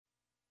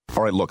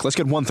All right, look, let's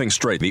get one thing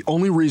straight. The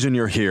only reason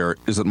you're here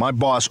is that my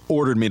boss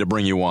ordered me to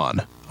bring you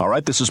on. All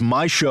right, this is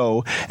my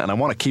show, and I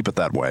want to keep it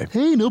that way.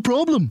 Hey, no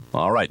problem.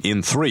 All right,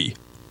 in 3,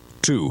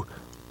 2,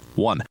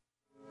 1.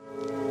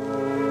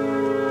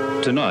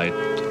 Tonight,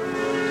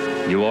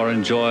 you are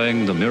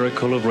enjoying the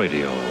miracle of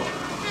radio.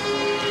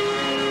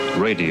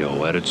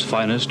 Radio at its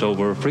finest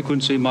over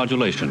frequency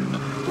modulation.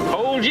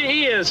 Hold your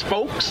ears,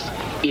 folks.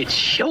 It's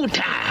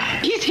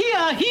showtime. He's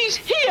here. He's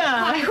here.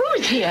 Why,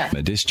 who's here?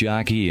 A disc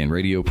jockey and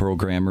radio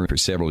programmer for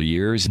several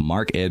years,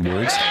 Mark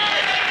Edwards.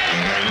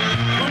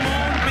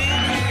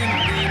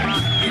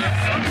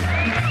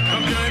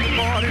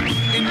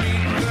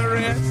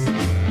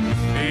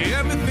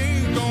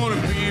 Everything's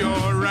gonna be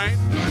alright.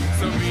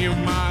 So be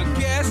my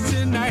guest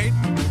tonight.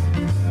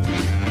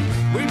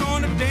 We're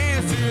gonna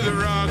dance to the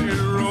rock and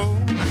roll.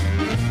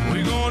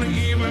 We're gonna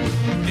even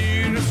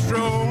do the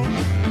stroll.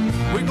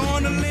 We're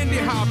gonna Lindy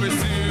Hop it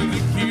to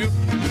the cube.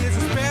 It's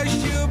a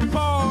special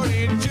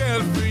party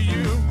just for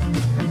you.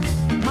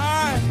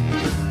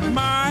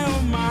 My,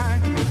 oh my.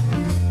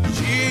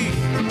 Gee,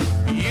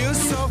 you're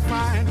so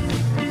fine.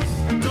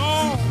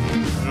 Don't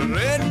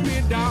let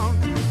me down.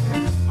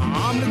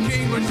 I'm the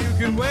king, but you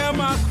can wear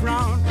my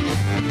crown.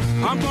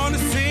 I'm gonna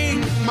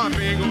sing, my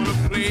band gonna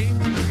play.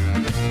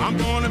 I'm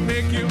gonna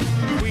make you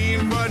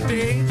queen for a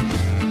day.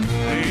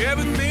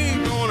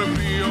 Everything's gonna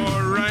be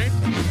alright.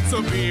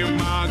 So be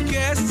my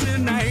guest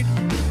tonight.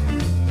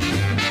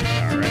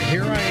 All right,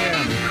 here I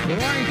am.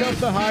 Crank up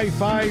the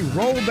hi-fi,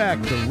 roll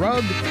back the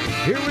rug.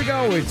 Here we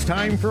go. It's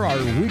time for our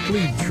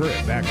weekly trip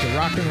back to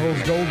rock and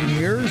roll's golden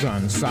years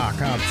on Sock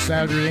Hop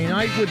Saturday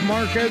Night with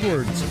Mark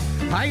Edwards.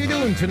 How you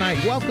doing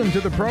tonight? Welcome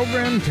to the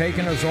program,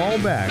 taking us all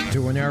back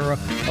to an era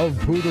of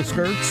poodle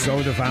skirts,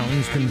 soda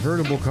fountains,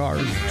 convertible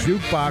cars,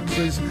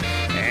 jukeboxes,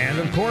 and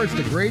of course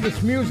the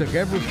greatest music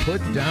ever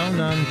put down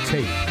on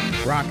tape.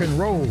 Rock and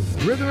roll,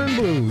 rhythm and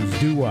blues,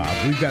 doo-wop.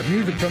 We've got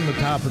music from the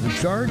top of the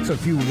charts, a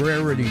few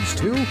rarities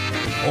too,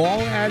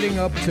 all adding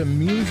up to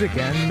music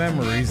and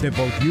memories that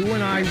both you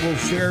and I will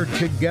share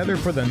together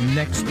for the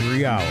next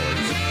 3 hours.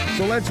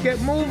 So let's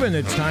get moving.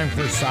 It's time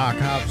for Sock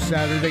Hop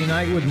Saturday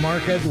Night with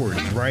Mark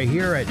Edwards, right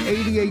here at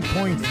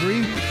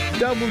 88.3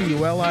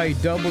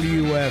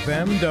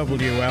 WLIW-FM,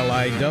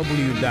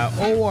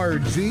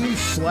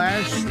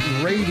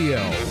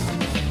 WLIW.org/radio.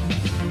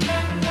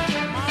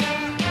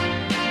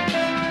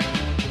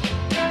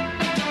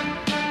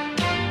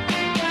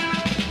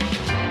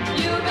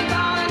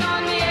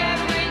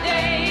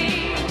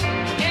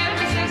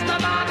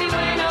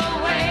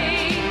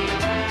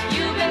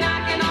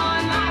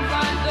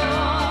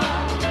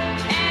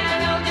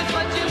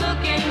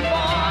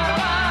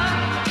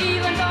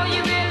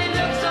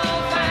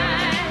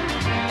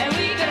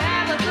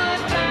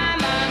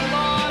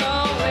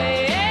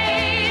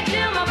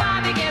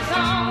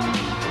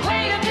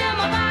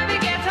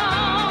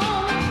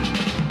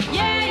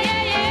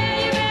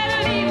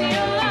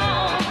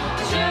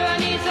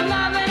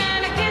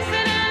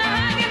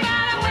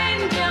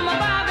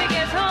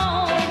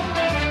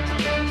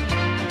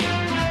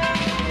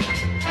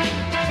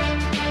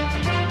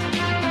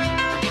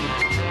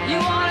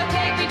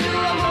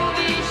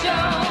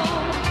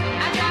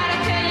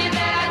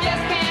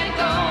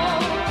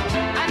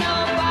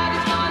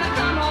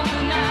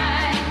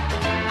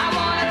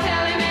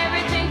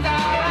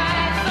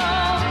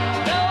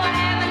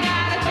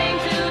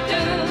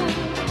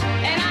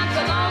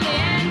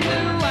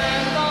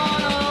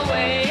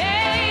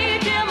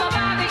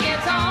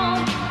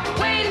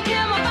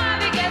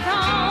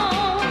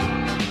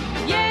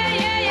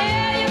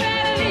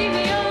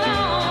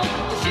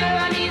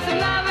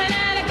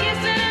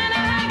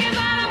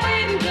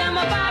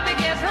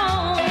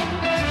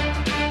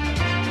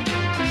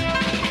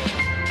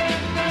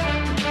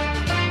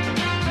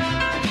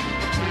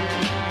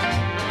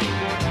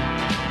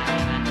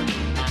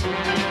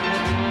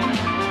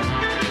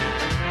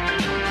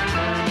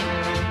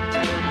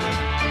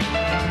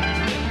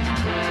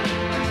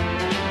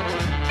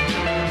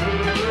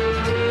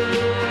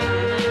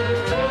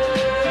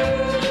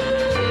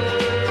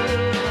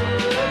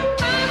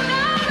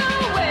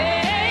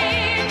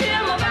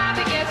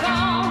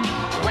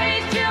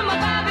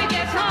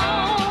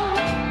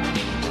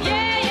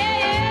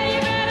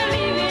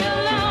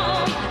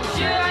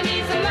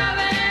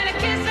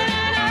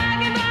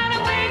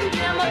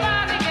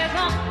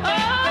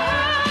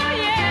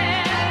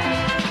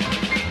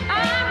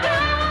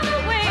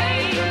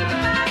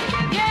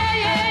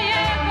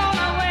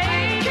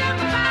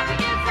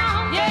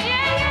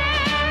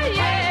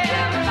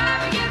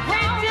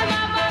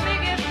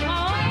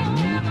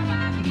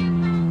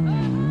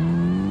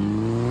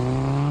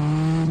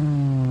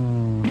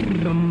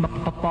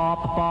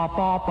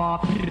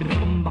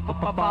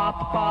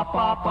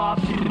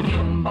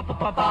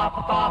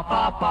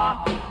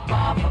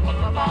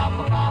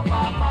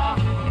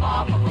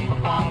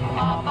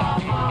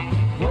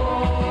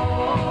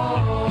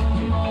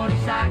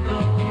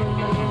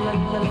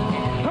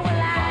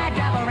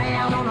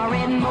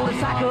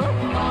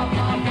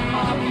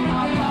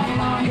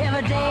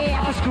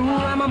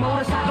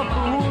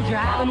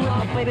 driving with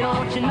my baby,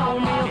 don't you know,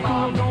 real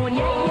cool, going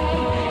yeah,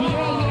 yeah,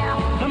 yeah,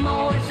 yeah, a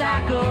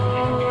motorcycle.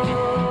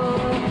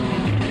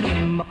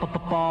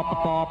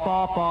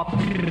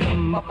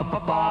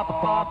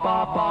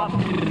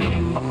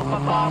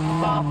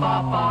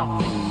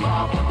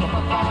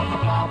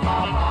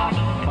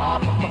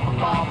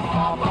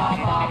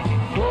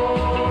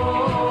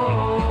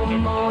 Whoa,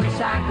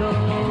 motorcycle.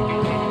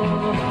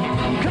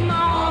 Come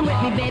on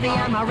with me, baby,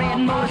 I'm a red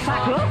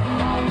motorcycle.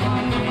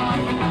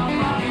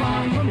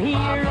 From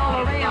here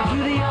all around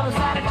to the other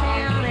side of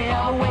town,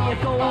 everywhere you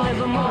go, there's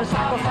a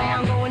motorcycle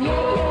sound going yeah,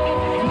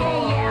 yeah,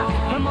 yeah,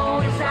 yeah, a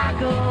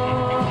motorcycle.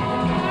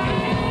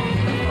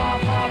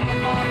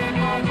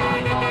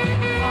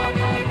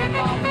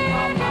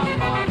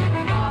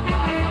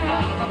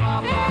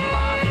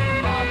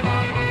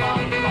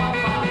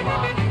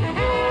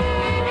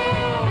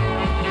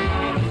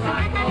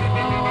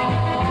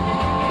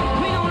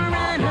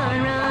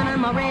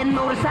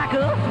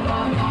 Motorcycle.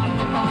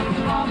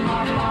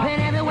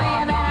 And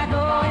everywhere that I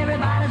go,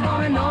 everybody's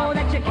gonna know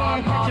that you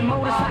can't catch a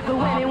motorcycle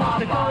when you want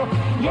to go.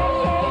 Yeah,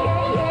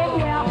 yeah, yeah, yeah,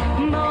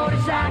 yeah,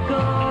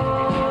 motorcycle.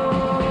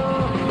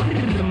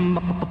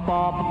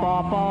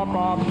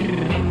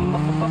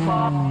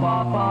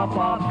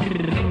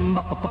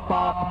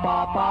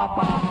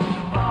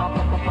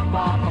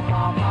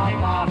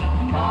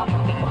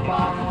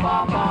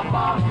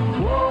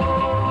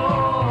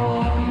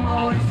 Whoa,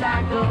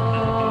 motorcycle.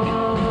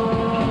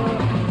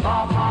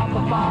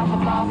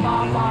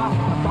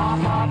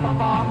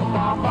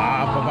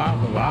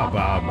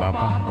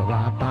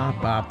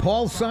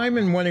 Paul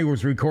Simon, when he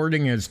was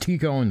recording as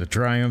Tico and the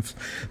Triumphs,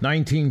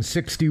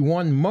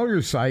 1961,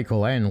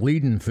 Motorcycle, and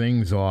leading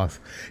things off.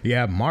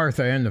 Yeah,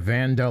 Martha and the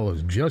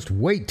Vandellas, Just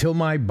Wait Till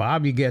My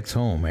Bobby Gets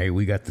Home. Hey,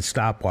 we got the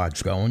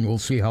stopwatch going. We'll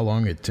see how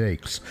long it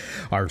takes.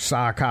 Our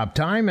sock hop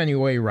time,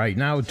 anyway, right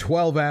now,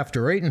 12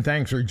 after 8, and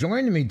thanks for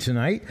joining me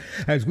tonight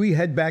as we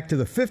head back to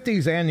the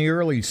 50s and the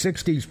early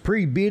 60s,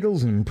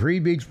 pre-Beatles and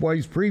pre-Beach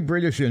Boys,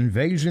 pre-British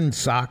Invasion,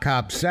 sock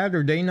hop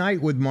Saturday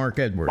night with Mark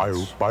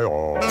Edwards.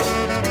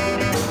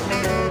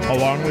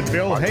 Along with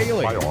Bill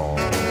Haley,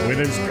 with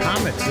his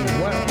Comets as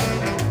well.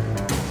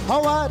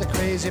 Oh, what a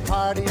crazy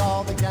party,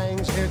 all the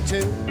gang's here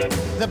too.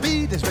 The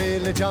beat is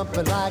really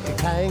jumping like a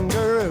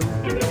kangaroo.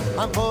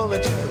 I'm full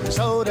of cherry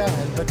soda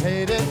and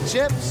potato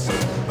chips,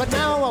 but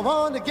now I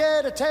want to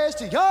get a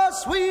taste of your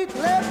sweet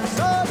lips.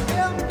 So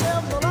dim,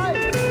 dim the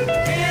light.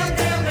 Dim,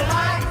 dim the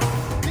light.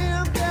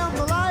 Dim, dim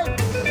the light.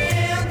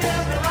 Dim,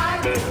 dim the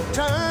light.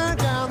 Turn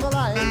down the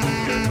light.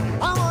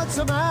 I want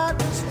some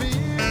atmosphere.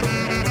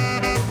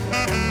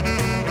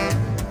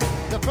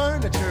 The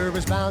furniture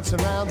is bouncing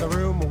around the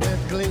room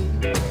with glee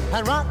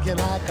and rocking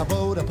like a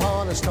boat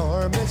upon a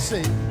stormy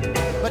sea.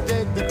 But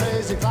dig the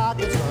crazy clock,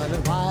 it's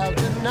running wild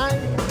tonight.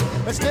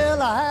 But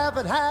still I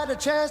haven't had a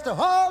chance to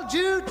hold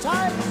you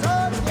tight.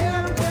 So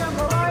dim, dim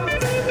the light.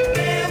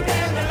 Dim,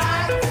 dim the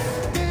light.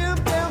 Dim,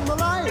 dim the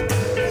light.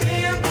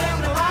 Dim,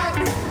 dim the light.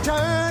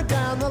 Turn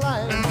down the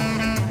light.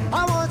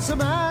 I want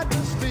some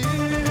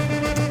atmosphere.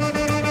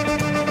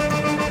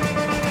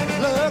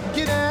 Look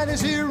at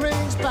Annie's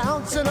earrings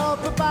bouncing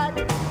off her back.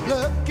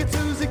 Look at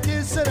Susie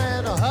kissing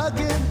and a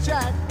hugging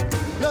Jack.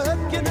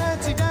 Look at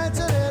Nancy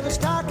dancing in her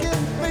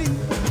stocking feet.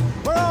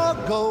 We're all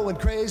going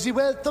crazy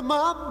with the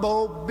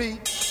mambo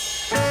beat.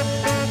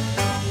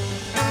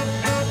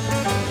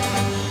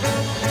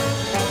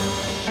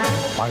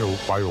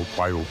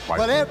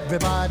 But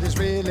everybody's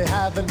really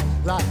having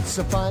lots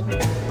of fun.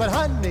 But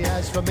honey,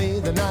 as for me,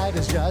 the night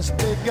has just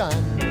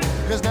begun.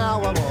 Cause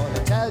now I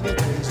wanna tell you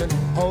things and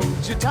hold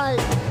you tight.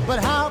 But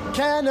how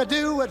can I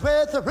do it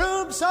with a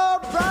room so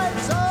bright?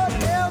 So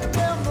dim,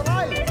 dim the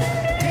light.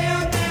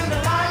 Dim, dim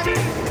the light.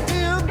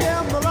 Dim,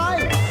 dim the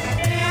light.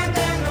 Dim,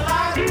 dim the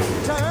light.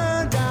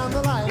 Turn down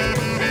the light.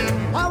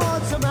 I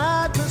want some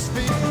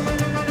atmosphere.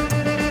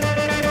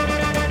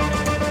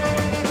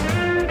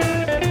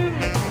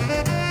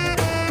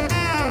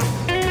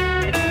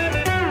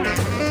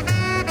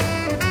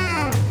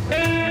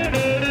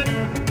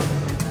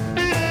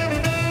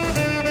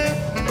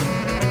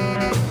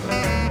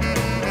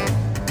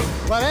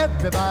 But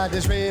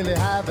everybody's really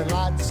having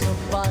lots of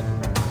fun.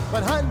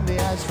 But honey,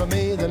 as for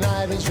me, the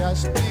night has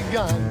just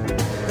begun.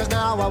 Cause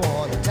now I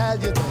want to tell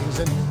you things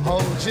and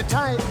hold you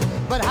tight.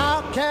 But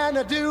how can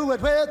I do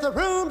it with a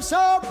room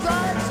so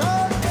bright?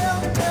 So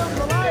dim, dim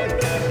the light.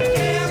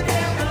 Dim,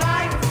 dim the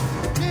light.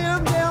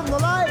 Dim, dim the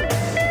light.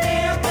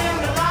 Dim, dim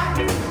the light.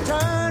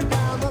 Turn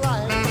down the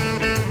light.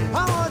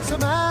 I want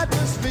some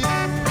atmosphere.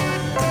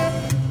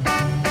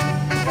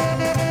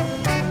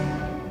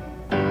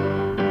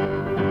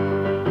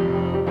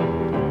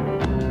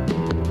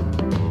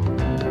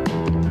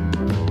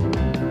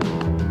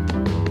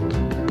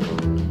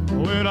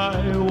 When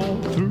I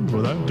walk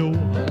through that door,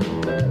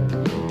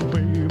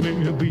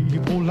 baby, be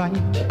polite.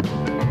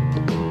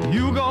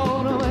 You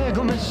gonna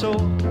make me so.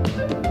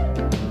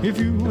 If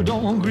you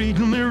don't greet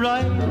me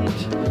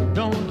right,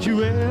 don't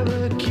you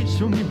ever kiss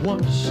me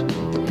once,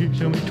 kiss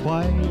me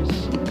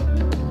twice,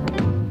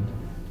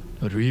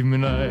 or treat me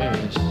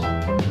nice.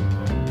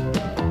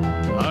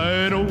 I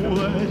I know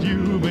that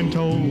you've been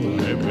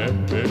told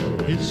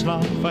it's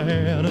not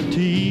fair to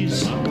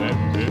tease.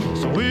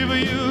 So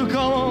if you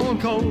come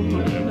on cold,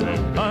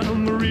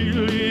 I'm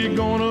really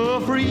gonna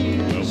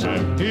freeze.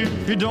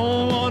 If you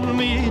don't want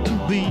me to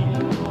be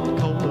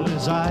cold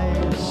as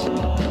ice,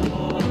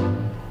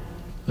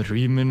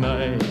 treat me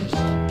nice.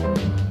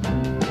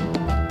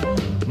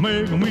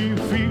 Make me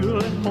feel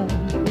at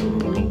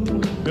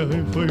home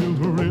if you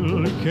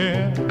really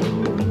care.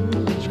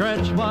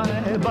 Scratch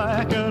my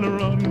back and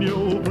run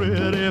your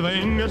pretty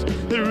fingers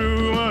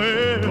through my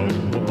hair.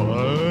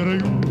 Why do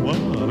you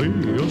wanna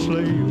be a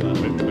slave?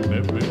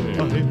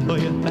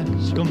 If you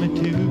ask me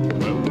to.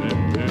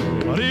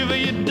 But if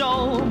you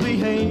don't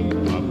behave,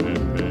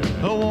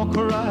 I'll walk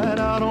right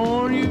out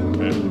on you.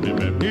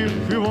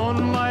 If you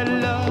want my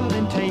love,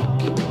 then take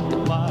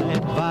my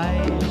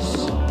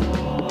advice.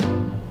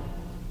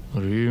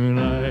 Real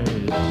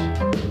nice.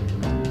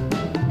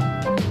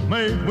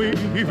 Make me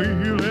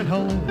feel at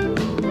home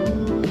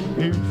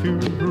if you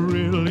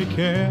really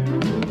care.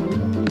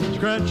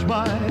 Scratch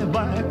my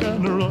back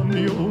and run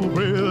your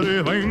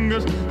pretty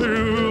fingers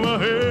through my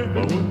hair.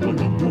 No,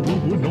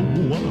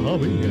 I'll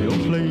be your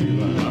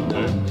slave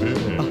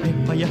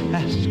if you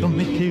ask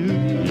me to.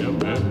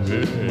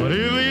 But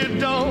if you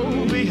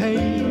don't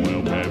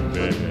behave,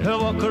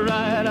 I'll walk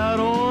right out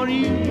on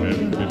you.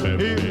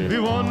 If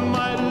you want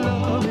my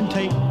love, then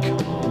take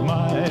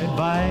my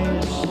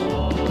advice.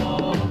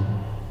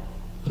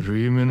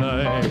 Dream me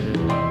nice,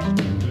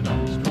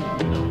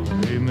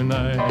 dream me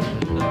nice.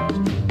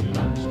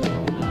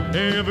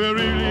 If you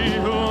really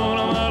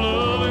want my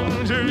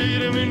loving,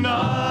 treat me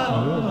nice.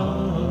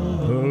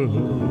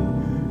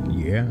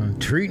 Yeah,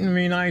 treating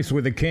me nice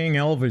with the King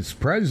Elvis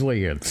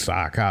Presley at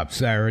Sock Hop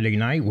Saturday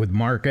Night with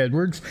Mark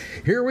Edwards.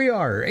 Here we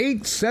are,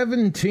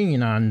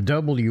 8:17 on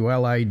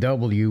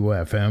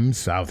WLIW-FM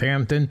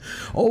Southampton,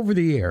 over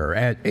the air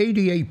at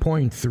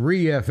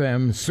 88.3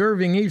 FM,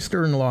 serving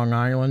eastern Long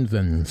Island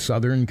and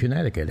southern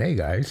Connecticut. Hey,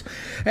 guys.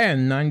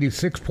 And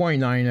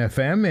 96.9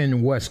 FM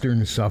in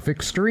western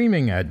Suffolk,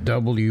 streaming at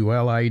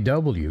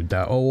WLIW.org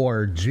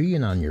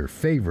and on your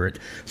favorite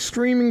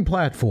streaming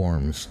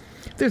platforms.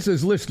 This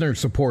is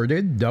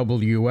listener-supported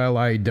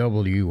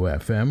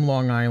WLIW-FM,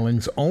 Long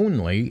Island's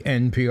only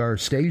NPR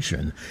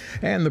station.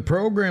 And the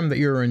program that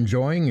you're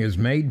enjoying is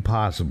made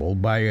possible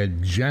by a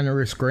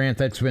generous grant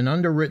that's been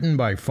underwritten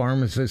by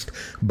pharmacist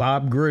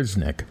Bob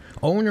Grisnick,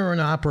 owner and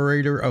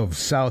operator of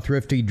South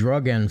Rifty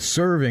Drug, and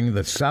serving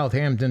the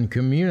Southampton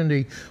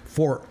community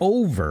for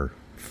over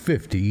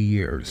 50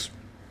 years.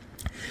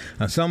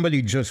 Now,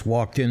 somebody just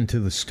walked into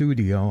the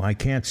studio. I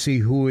can't see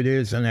who it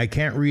is, and I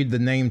can't read the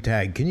name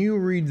tag. Can you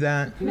read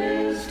that?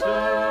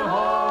 Mr.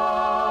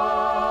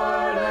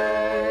 Heartache.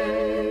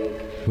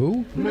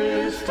 Who?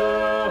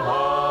 Mr.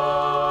 Heartache.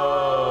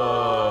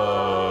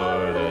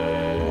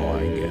 Oh,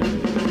 I get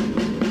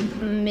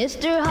it.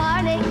 Mr.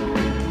 Heartache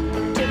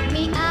took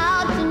me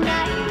out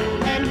tonight,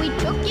 and we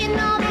took in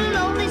all the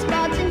lonely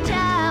spots in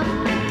town.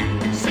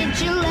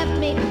 Since you left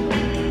me,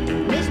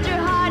 Mr.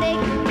 Heartache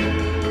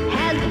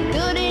has been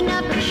good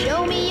enough to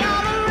show me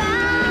all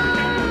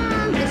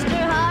around. Mr.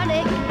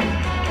 Heartache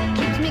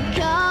keeps me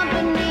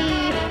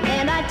company,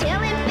 and I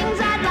tell him things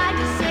I'd like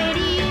to say to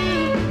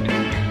you.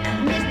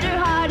 Mr.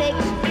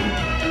 Heartache's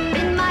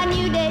been my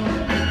new day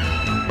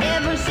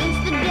ever since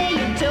the day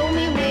you told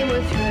me we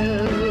were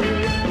through.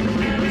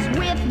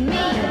 With me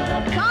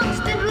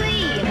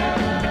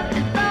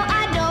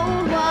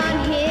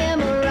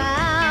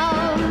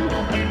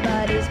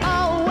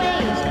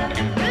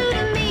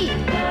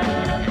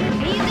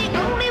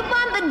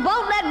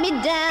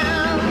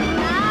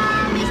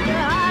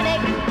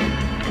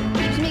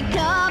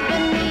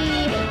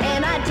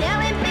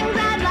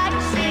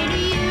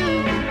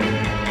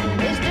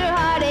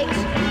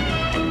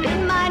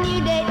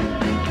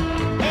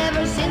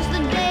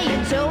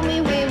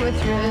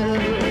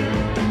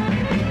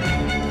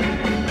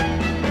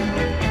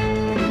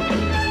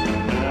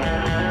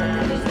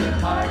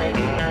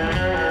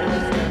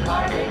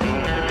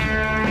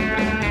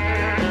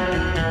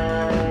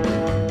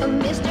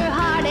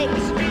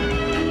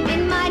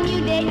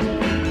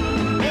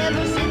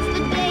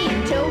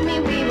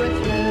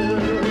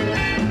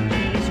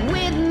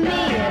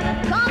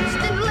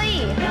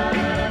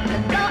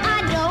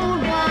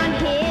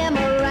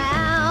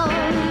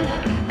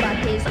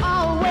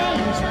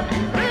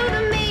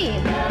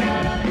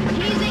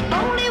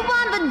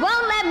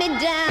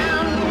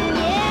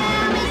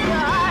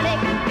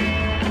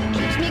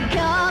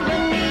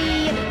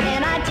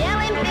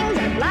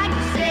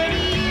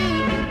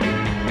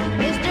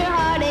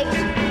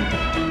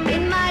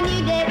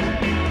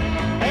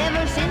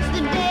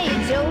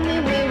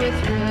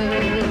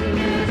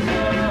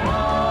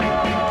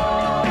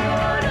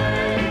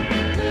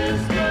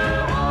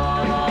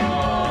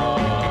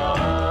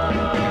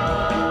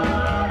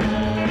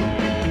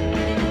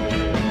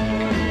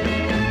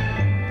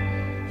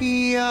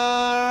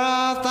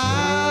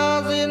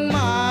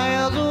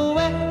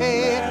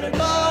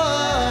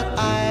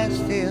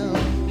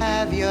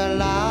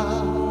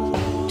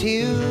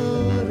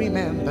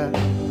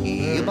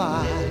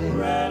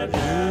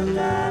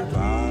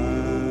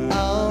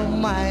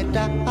my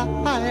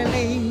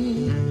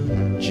darling,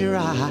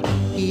 dry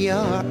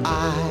your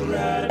eye.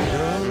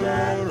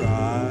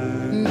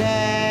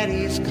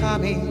 Daddy's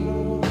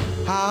coming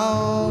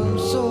home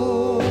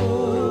soon.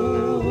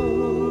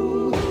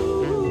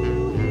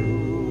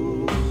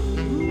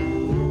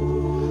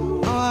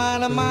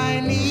 On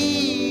my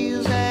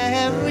knees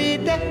every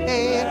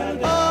day,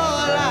 all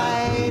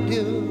I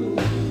do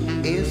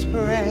is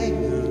pray,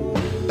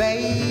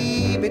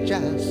 baby,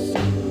 just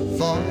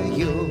for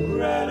you.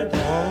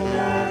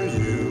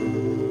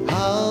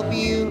 Hope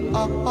you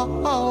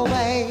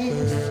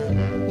always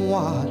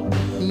want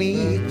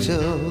me to.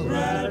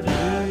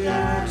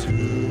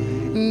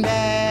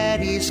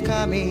 Daddy's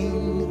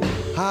coming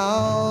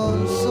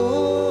home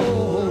soon.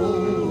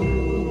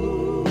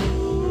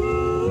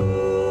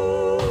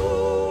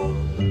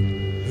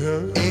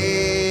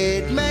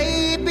 It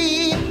may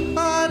be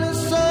on a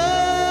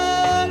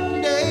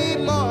Sunday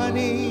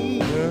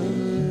morning.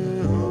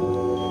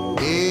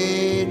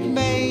 It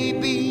may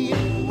be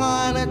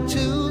on a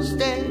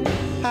Tuesday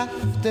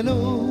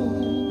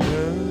afternoon.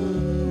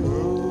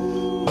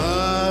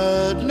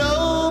 But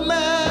no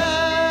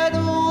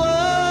matter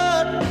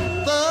what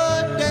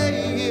the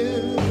day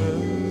is,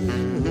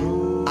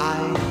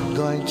 I'm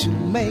going to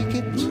make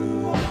it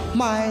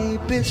my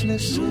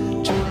business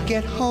to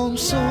get home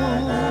soon.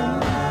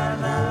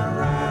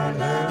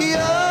 You're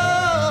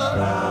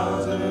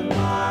 1,000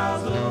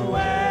 miles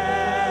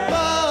away,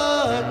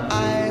 but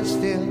I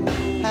still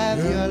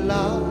have your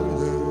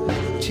love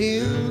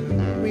to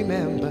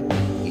remember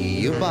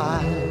you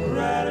by.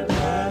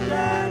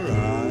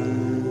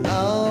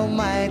 Oh,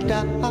 my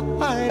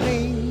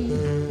darling,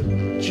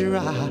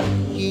 dry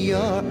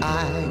your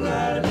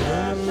eye.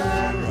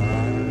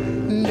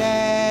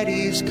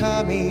 Daddy's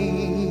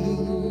coming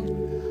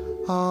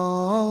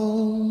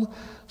home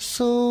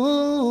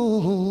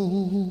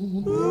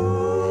soon.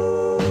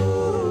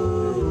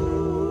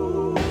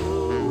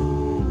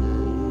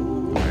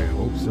 I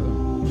hope so.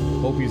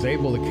 Hope he's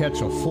able to catch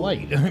a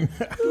flight.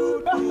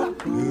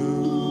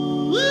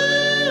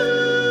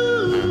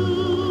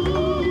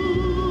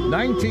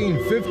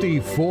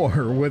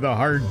 1954 with the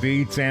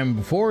Heartbeats, and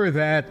before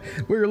that,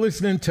 we were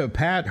listening to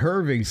Pat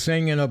Hervey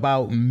singing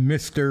about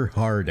Mr.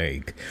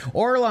 Heartache.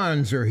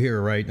 Orlons are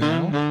here right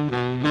now,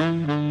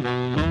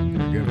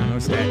 giving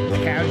us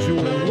that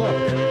casual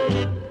look.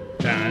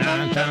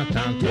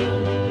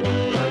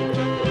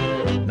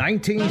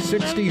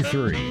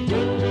 1963.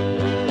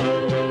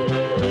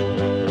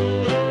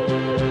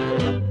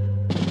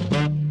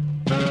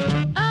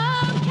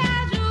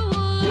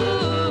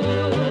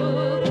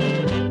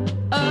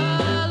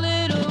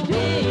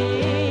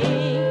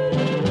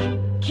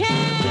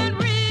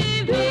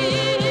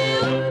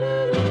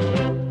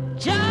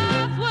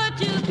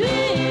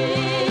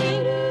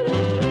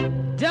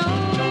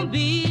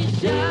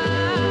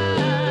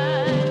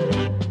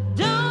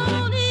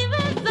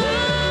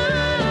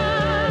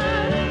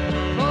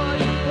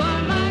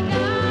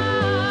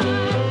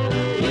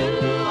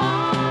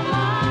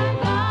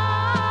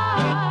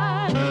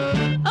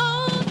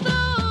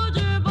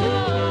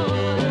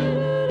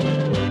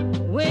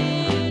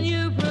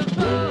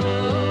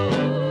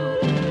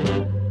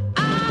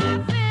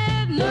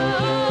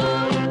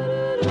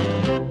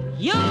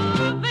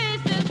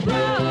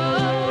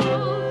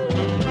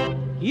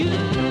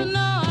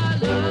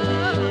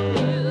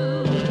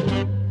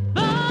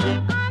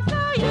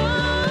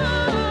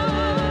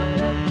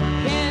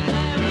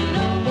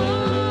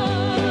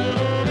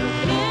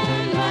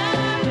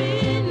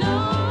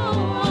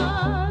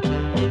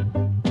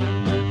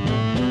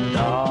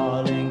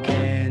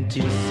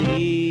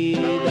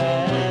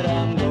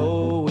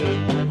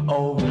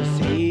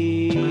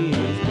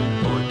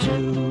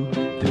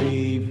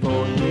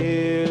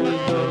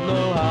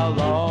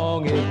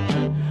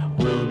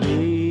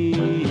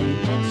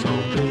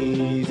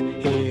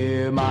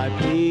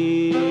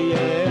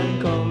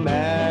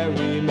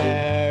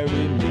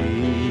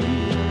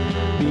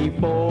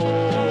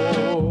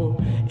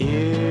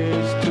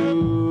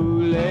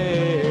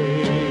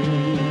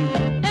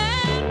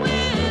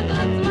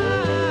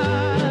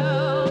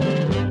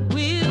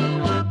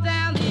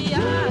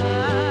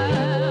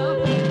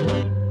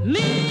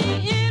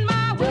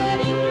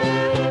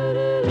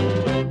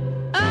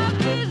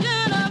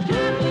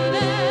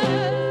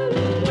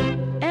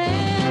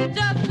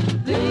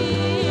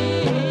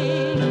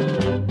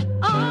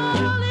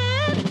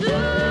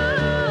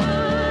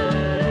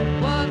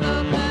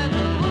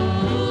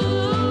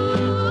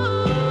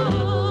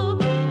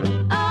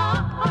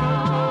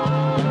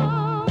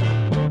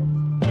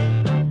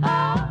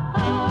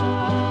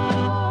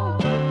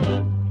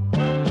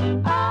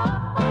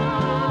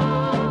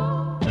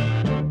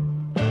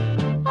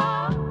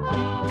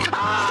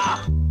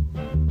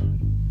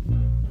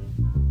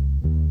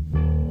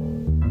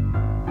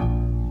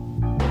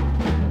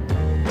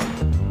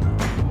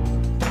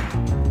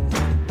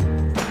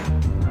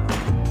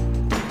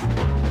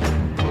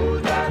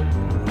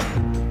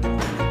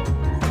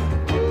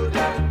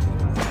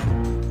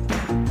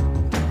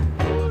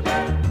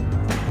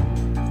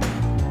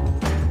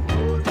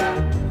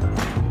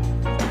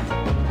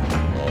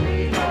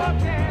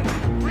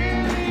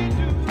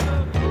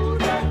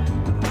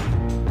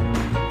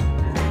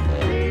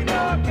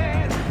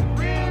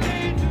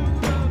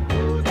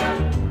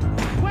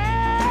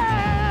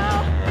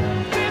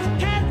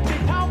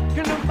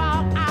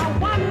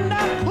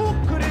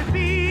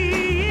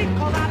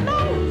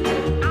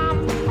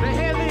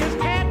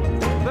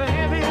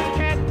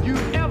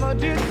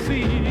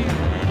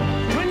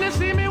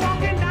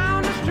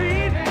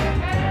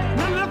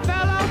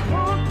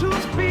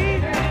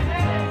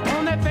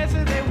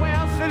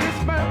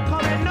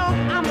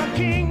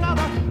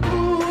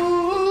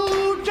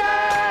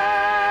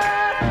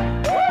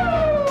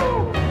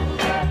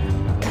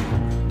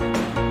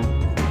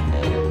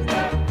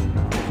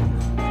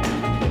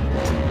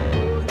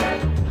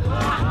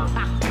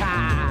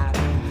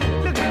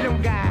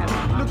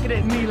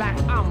 like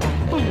I'm a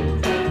fool.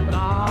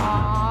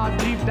 But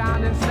deep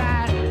down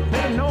inside,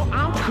 they know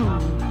I'm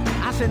cool.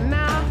 I said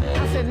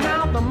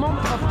now the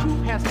moment of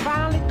truth has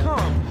finally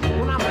come.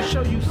 When I'm gonna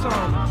show you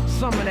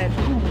some of that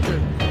cool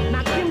dirt.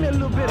 Now give me a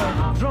little bit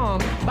of drum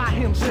by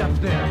himself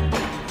there.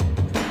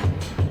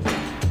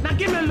 Now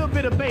give me a little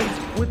bit of bass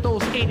with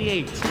those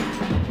 88s.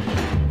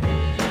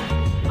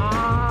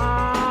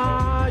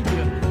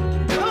 You're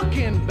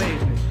cooking,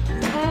 baby.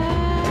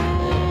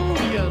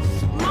 You're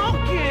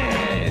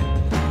smoking.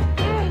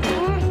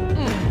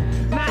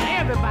 Now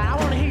everybody, I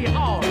want to hear you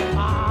all.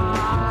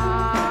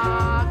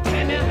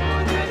 Can you?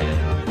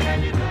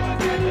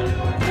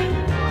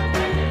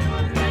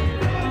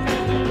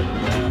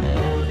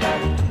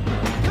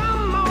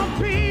 Come on,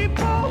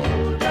 people.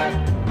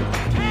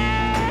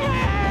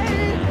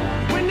 Hey,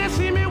 when they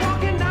see me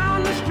walking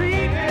down the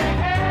street,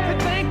 they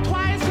think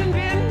twice and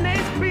then they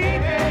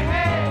speak.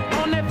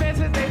 On their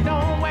faces they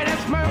don't wear that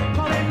smirk,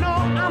 'cause they know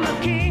I'm the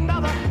king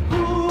of the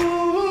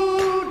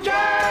cool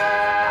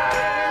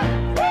jazz.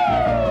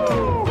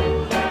 Woo!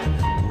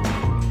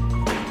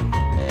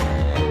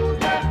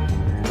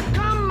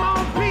 Come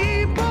on,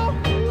 people,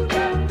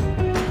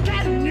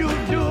 can you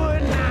do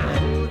it now?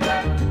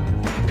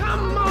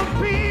 Come on,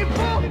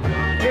 people.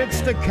 It's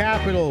the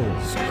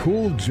Capitals,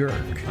 Cool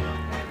Jerk.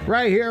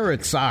 Right here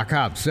at Sock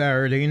Hop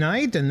Saturday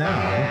night, and now,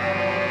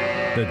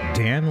 the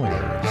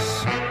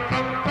Danlers.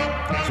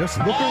 Just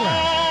look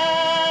around.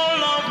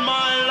 All of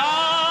my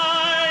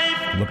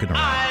life, Looking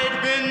around. I'd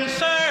been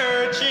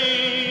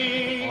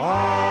searching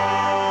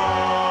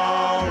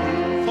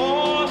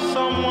for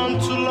someone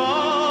to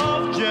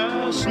love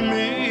just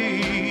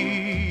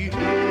me.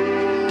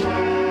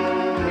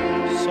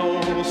 So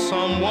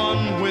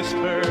someone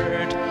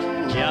whispered,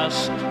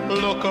 just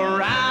look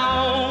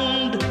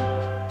around.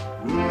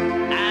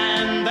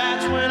 And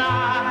that's when I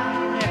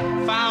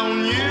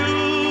found you.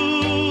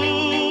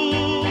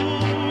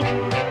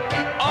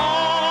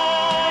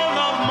 All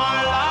of my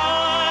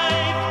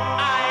life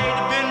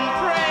I'd been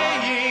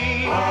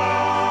praying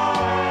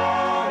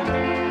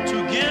to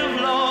give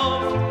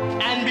love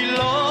and be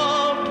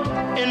loved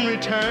in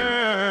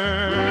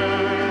return.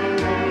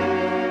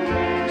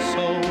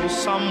 So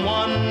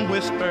someone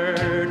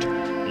whispered,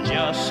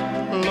 just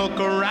look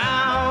around.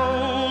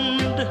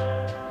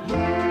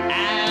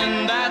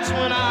 And that's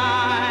when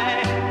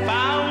I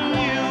found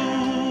you.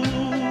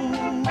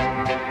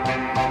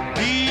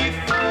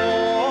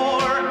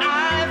 Before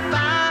I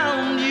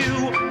found you,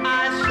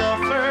 I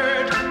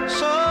suffered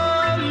so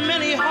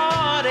many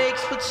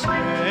heartaches, but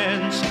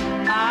since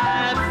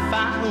I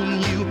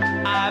found you,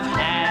 I've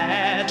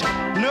had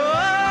no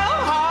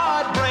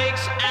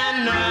heartbreaks, and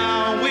now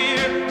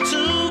we're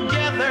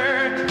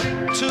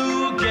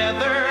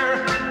together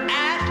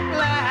at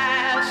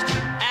last,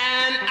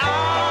 and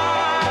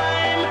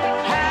I'm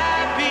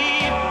happy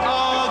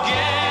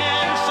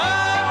again. So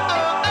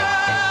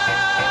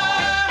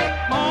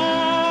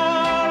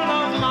all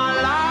of my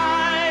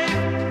life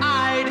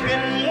I'd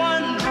been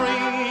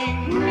wondering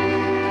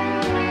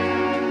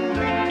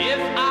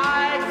if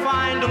I'd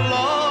find a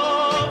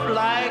love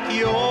like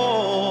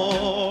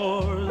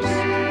yours.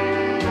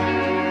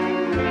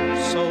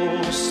 So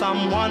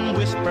someone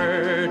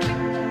whispered,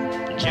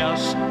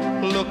 just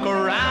look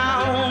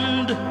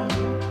around.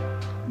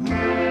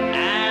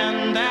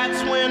 And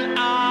that's when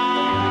I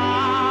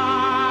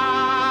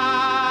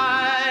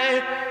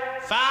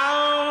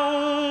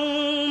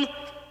found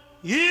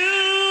you.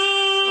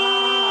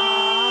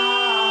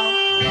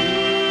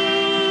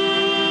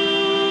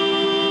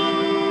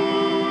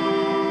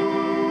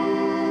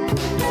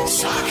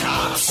 Sock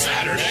Hop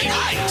Saturday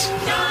night.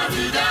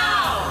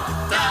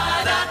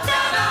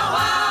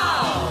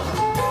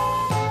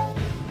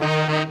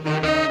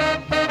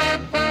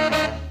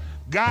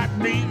 Got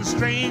me the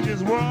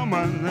strangest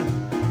woman.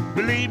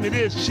 Believe me,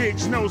 this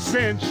chick's no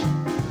cinch.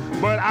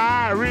 But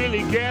I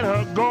really get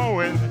her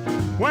going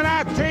when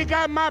I take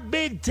out my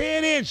big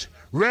 10-inch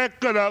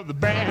record of the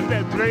band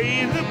that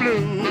plays the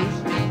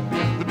blues.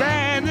 The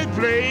band that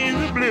plays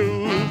the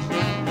blues.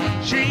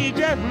 She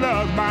just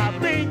loves my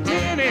big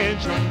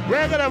 10-inch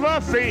record of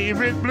her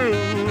favorite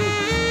blues.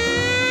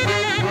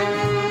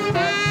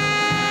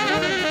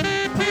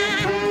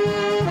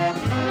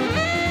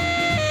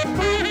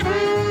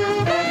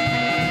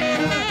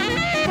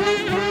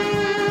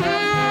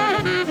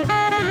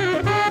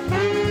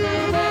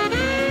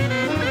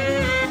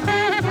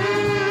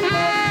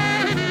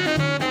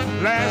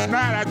 Last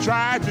night I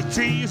tried to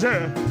tease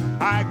her.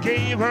 I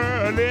gave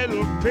her a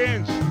little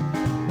pinch.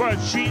 But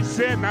she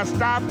said, now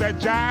stop that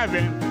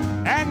jiving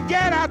and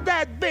get out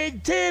that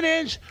big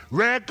 10-inch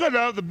record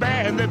of the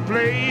band that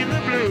plays the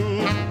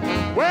blues.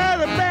 Well,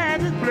 the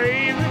band that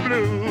plays the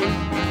blues.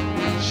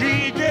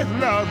 She just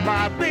loves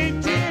my big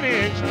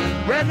 10-inch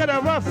record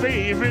of her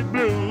favorite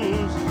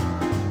blues.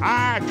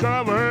 I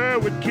cover her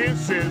with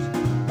kisses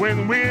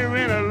when we're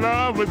in a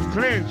lover's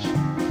clinch.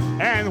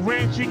 And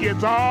when she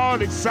gets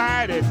all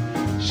excited,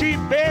 she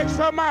begs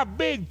for my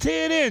big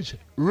 10-inch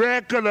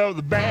record of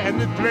the band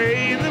that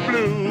plays the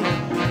blues.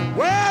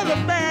 Well, the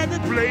band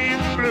that plays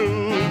the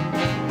blues.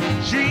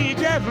 She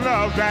just just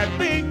loves that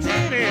big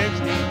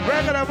 10-inch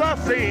record of her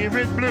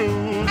favorite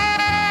blues.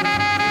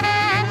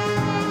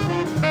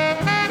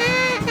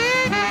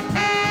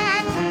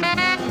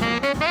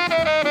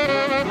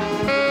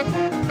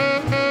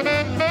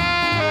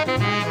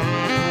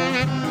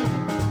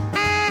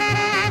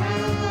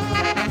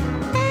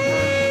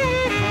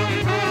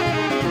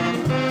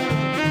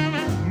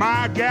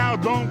 My gal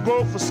don't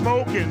go for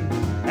smoking,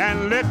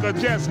 and liquor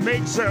just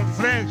makes her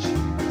flinch.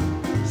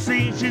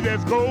 Seems she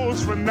just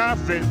goes for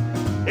nothing,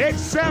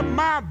 except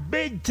my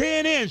big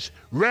 10-inch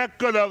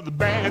record of the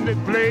band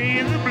that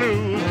plays the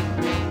blues.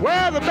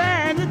 Well, the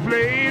band that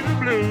plays the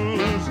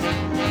blues.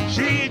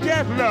 She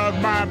just loves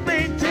my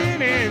big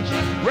 10-inch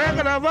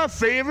record of her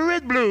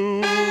favorite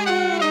blues.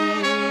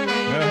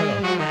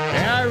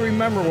 Yeah, I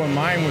remember when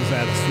mine was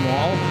that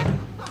small.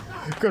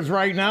 Because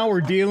right now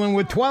we're dealing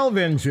with 12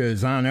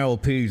 inches on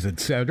LPs,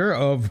 etc.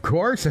 Of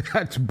course,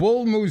 that's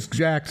Bull Moose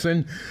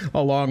Jackson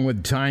along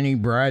with Tiny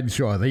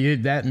Bradshaw. They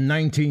did that in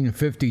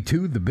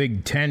 1952, the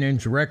big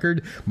 10-inch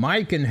record.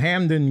 Mike in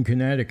Hamden,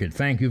 Connecticut.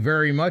 Thank you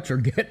very much for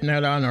getting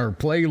that on our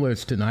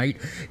playlist tonight.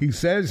 He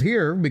says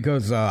here,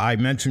 because I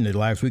mentioned it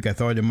last week, I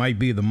thought it might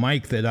be the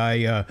Mike that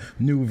I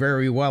knew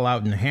very well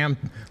out in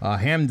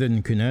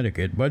Hamden,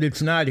 Connecticut. But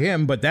it's not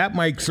him, but that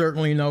Mike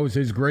certainly knows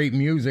his great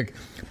music.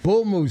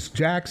 Bull Moose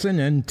Jackson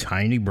and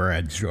Tiny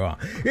Bradshaw.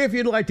 If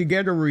you'd like to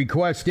get a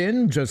request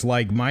in, just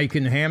like Mike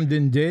in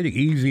Hamden did,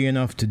 easy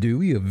enough to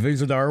do, you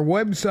visit our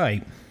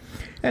website.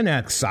 And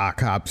that's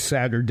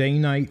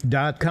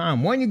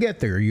SockHopSaturdayNight.com. When you get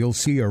there, you'll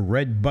see a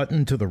red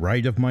button to the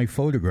right of my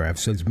photograph. It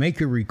says,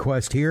 make your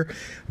request here.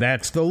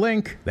 That's the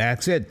link.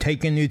 That's it.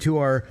 Taking you to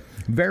our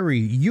very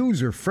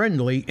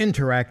user-friendly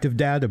interactive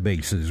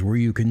databases where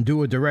you can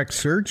do a direct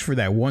search for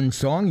that one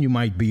song you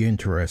might be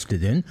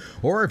interested in.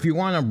 Or if you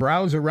want to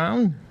browse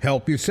around,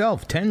 help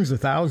yourself. Tens of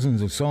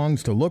thousands of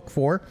songs to look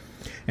for.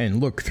 And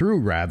look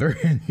through, rather,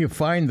 and you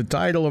find the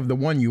title of the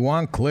one you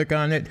want, click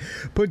on it,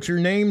 put your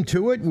name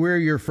to it, where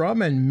you're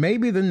from, and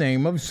maybe the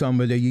name of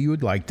somebody you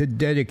would like to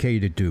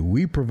dedicate it to.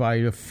 We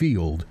provide a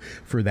field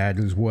for that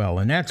as well.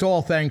 And that's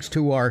all thanks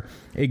to our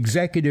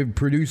executive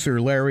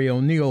producer, Larry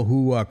O'Neill,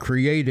 who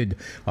created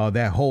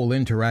that whole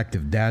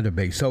interactive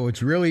database. So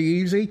it's really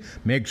easy.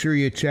 Make sure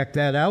you check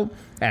that out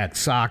at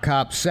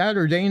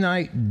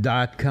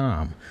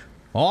SockHopSaturdayNight.com.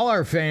 All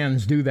our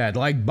fans do that,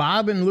 like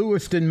Bob in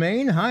Lewiston,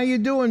 Maine. How you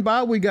doing,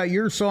 Bob? We got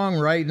your song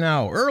right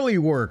now. Early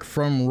Work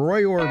from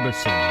Roy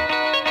Orbison.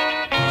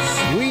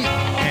 Sweet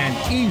and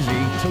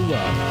easy to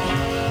love.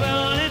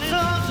 Well, it's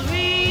so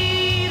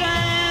sweet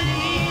and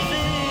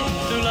easy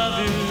to love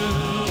you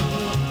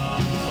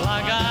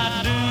like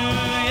I do.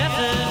 Yes,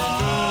 it's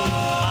true,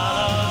 I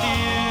love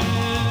you.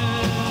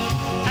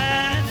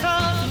 And it's so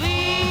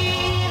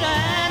sweet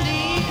and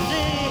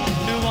easy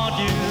to want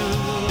you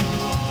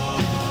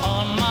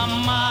on my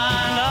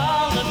mind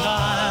all the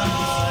time.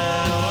 Say,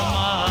 oh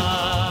my,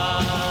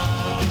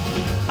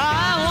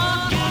 I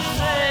want you to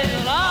stay,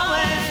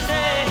 always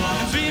stay,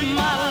 and be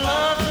my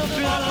love so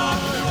true.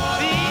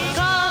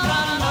 Because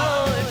I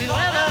know if you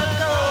let her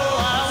go,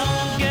 I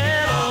won't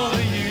get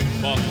over you.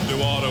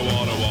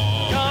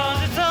 Cause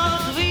it's so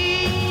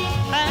sweet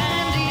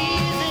and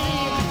easy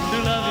to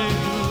love you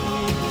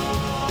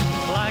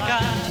like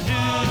I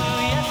do.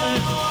 Yes,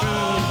 it's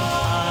true,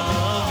 I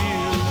love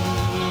you.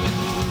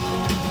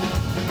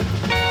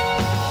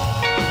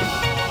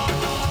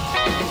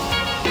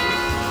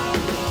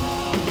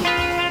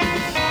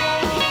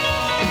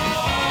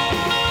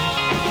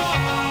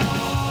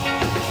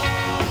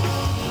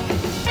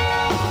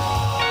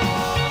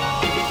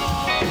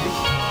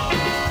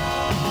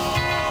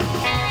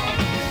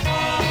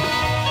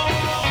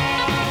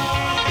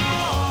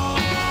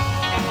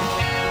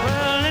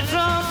 Well, it's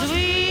so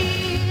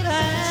sweet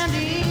and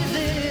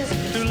easy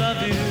to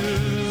love you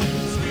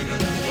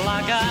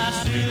like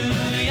I do.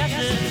 Yes,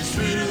 it's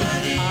true,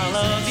 I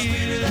love you.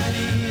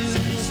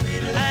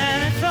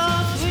 And it's so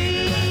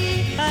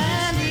sweet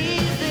and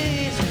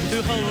easy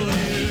to hold you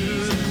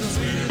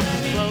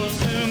close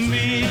to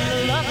me,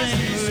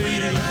 lovingly.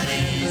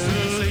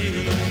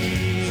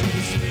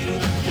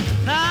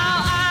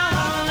 Now I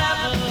will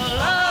never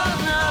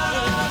love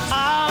another.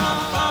 I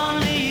want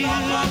only you. I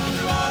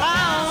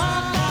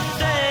want to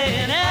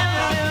stay in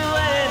every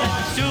way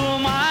to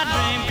my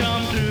dream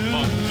come true.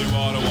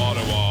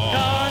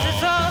 Cause it's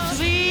so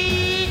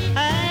sweet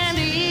and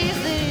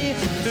easy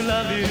to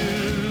love you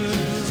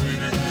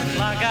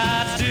like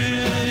I do.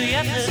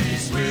 Yes,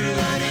 it's true.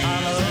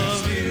 I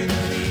love you.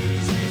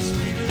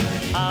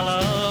 I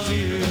love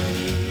you.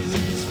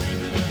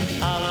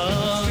 I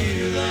love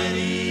you. That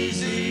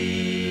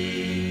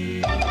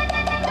easy.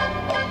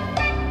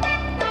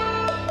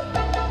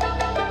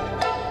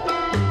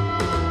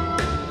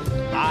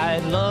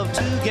 I'd love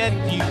to get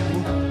you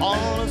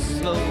on a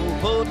slow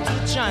boat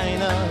to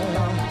China,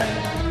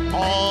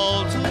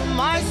 all to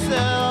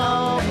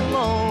myself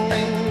alone.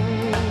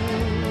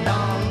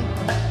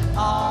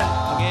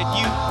 Get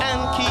you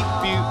and keep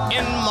you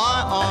in my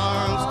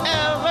arms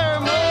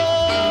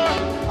evermore.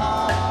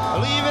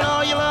 Leaving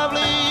all your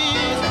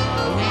lovelies,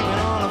 leaving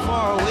on a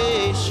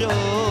faraway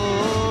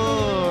shore.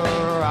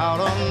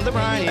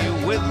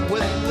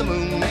 with the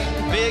moon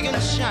big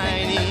and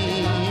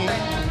shiny,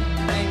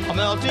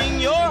 melting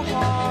your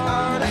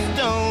heart of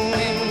stone.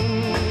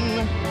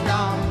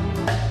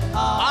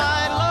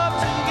 I'd love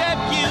to get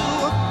you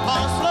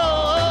on a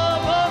slow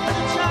boat to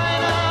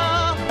China,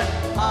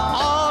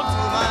 all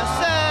to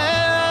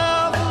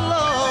myself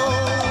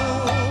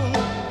alone.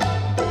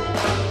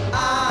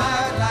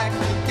 I'd like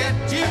to get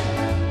you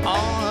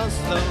on a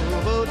slow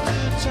boat to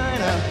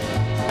China,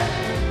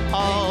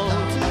 all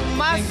to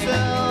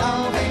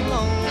myself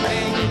alone.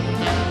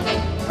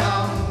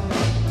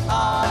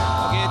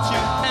 I'll get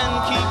you and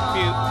keep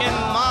you in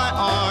my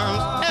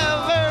arms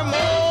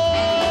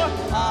evermore.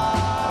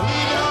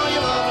 Leaving all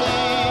your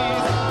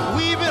lovelies,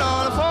 weaving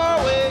on a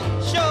faraway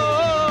shore,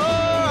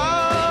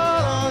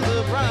 out on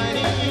the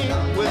briny,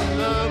 with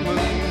the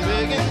moon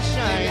big and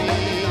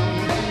shiny,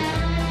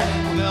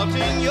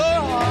 melting your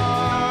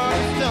heart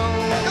of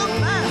stone. Come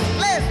on,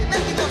 let's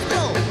make it just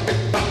go.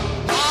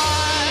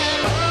 I'd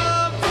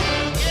love to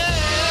get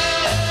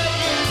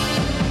you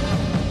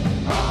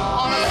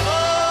on a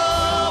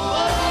slow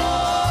boat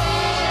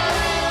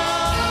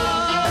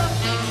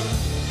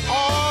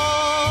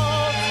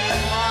all to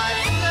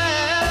myself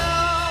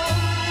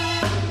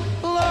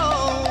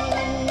alone.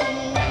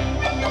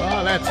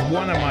 Oh, that's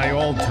one of my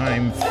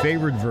all-time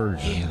favorite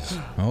versions.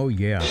 Oh,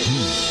 yeah.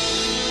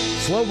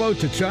 Slow Boat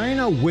to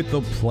China with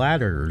the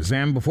Platters.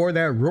 And before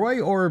that, Roy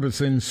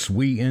Orbison,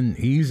 Sweet and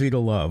Easy to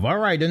Love. All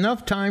right,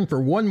 enough time for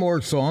one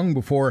more song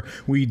before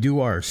we do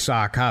our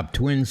sock hop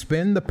twin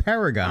spin. The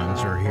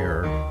Paragons are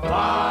here.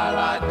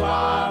 Twilight,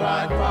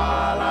 twilight,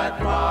 twilight,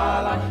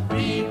 twilight,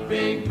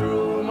 peeping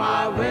through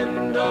my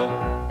window.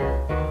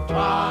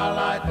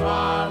 Twilight,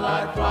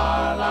 twilight,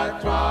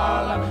 twilight,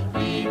 twilight,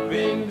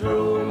 peeping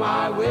through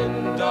my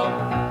window.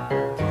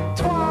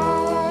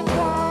 Twilight,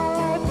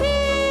 twilight,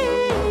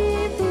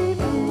 peeping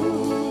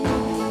through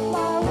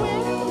my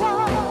window.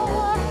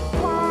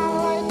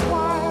 Twilight,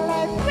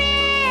 twilight,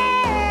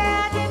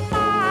 where did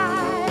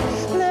my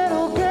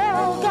little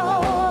girl go?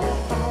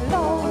 I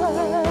love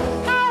her,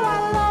 how I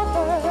love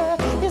her,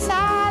 yes I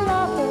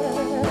love her.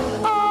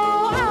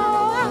 Oh,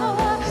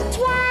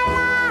 twilight,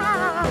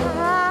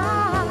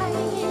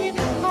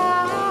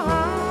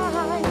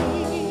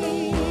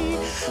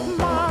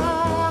 my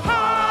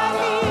heart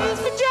is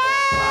for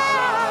joy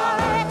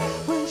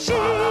when she's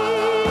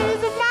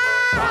in my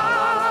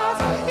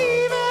arms.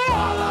 Even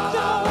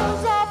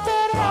angels up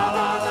in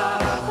heaven,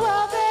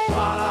 well they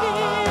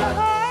hear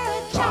her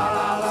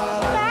chant.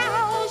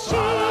 Now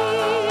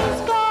she's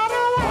gone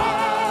away,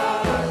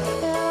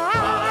 and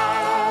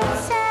I'm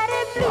sad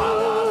and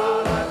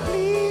blue.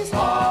 Please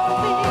hold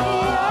me,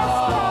 yes,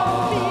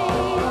 hold me,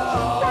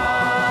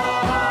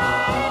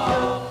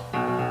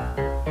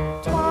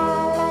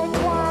 Twilight,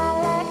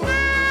 twilight,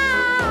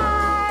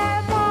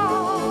 I'm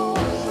all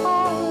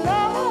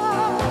alone.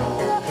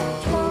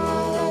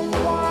 Twilight,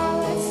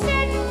 twilight,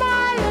 send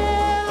my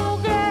little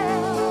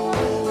girl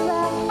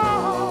back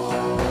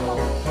home.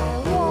 I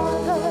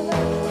want her,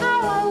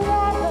 how I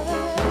want her,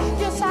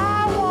 yes I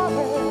want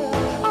her.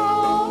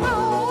 Oh,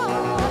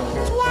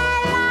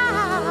 twilight,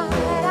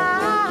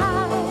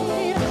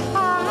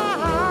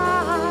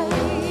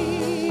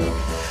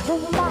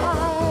 my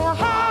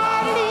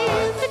heart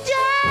is for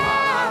joy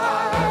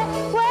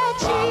when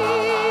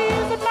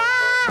she's in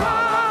my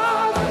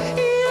arms.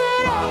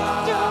 Even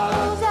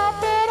angels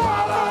up in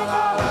heaven,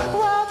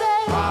 well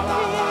they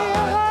hear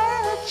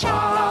her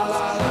chant.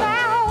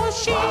 Now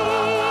she's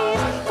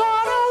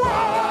gone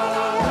away,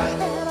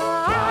 and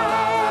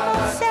I'm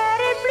sad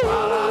and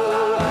blue.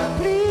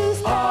 Please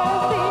tell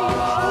me,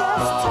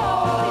 yes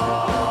tell me,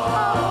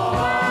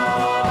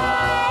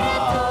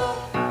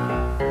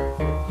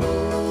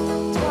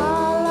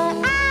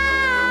 Twilight,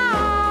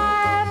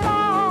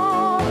 I'm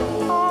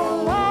all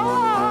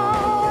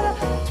alone.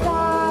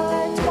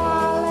 Twilight,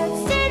 twilight,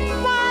 send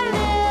my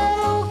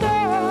little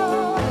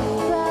girl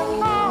back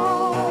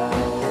home.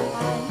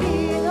 I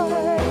need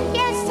her,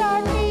 yes I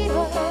need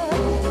her,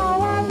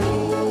 oh I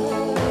need her,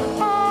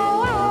 oh,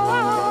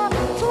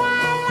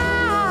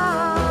 Twilight,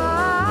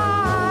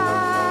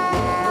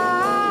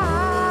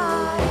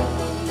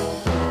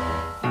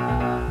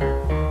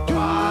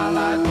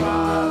 twilight,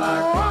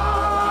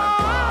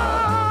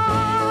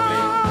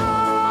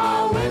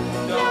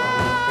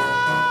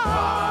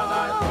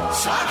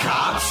 Sock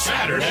Hop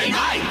Saturday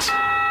night.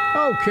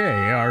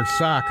 Okay, our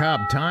sock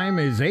hop time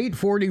is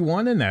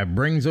 8:41, and that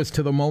brings us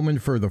to the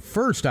moment for the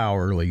first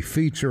hourly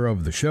feature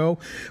of the show.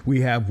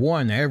 We have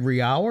one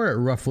every hour at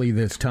roughly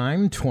this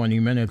time, 20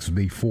 minutes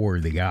before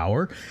the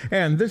hour,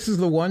 and this is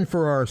the one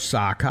for our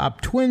sock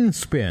hop twin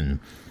spin.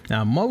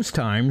 Now, most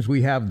times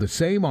we have the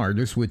same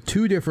artist with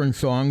two different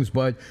songs,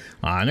 but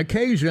on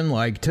occasion,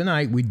 like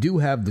tonight, we do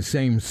have the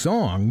same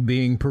song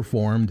being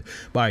performed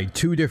by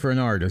two different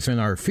artists. And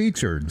our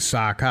featured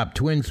Sock Hop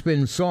Twin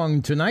Spin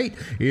song tonight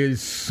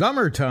is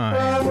Summertime.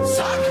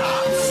 Sock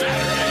Hop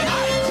Saturday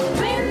night.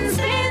 Twin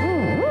spin.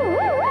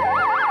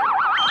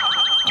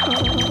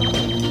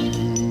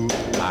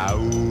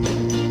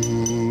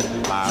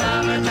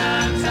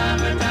 Summertime,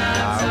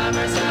 summertime,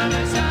 summer,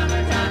 summer,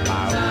 summertime,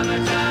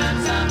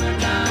 summertime,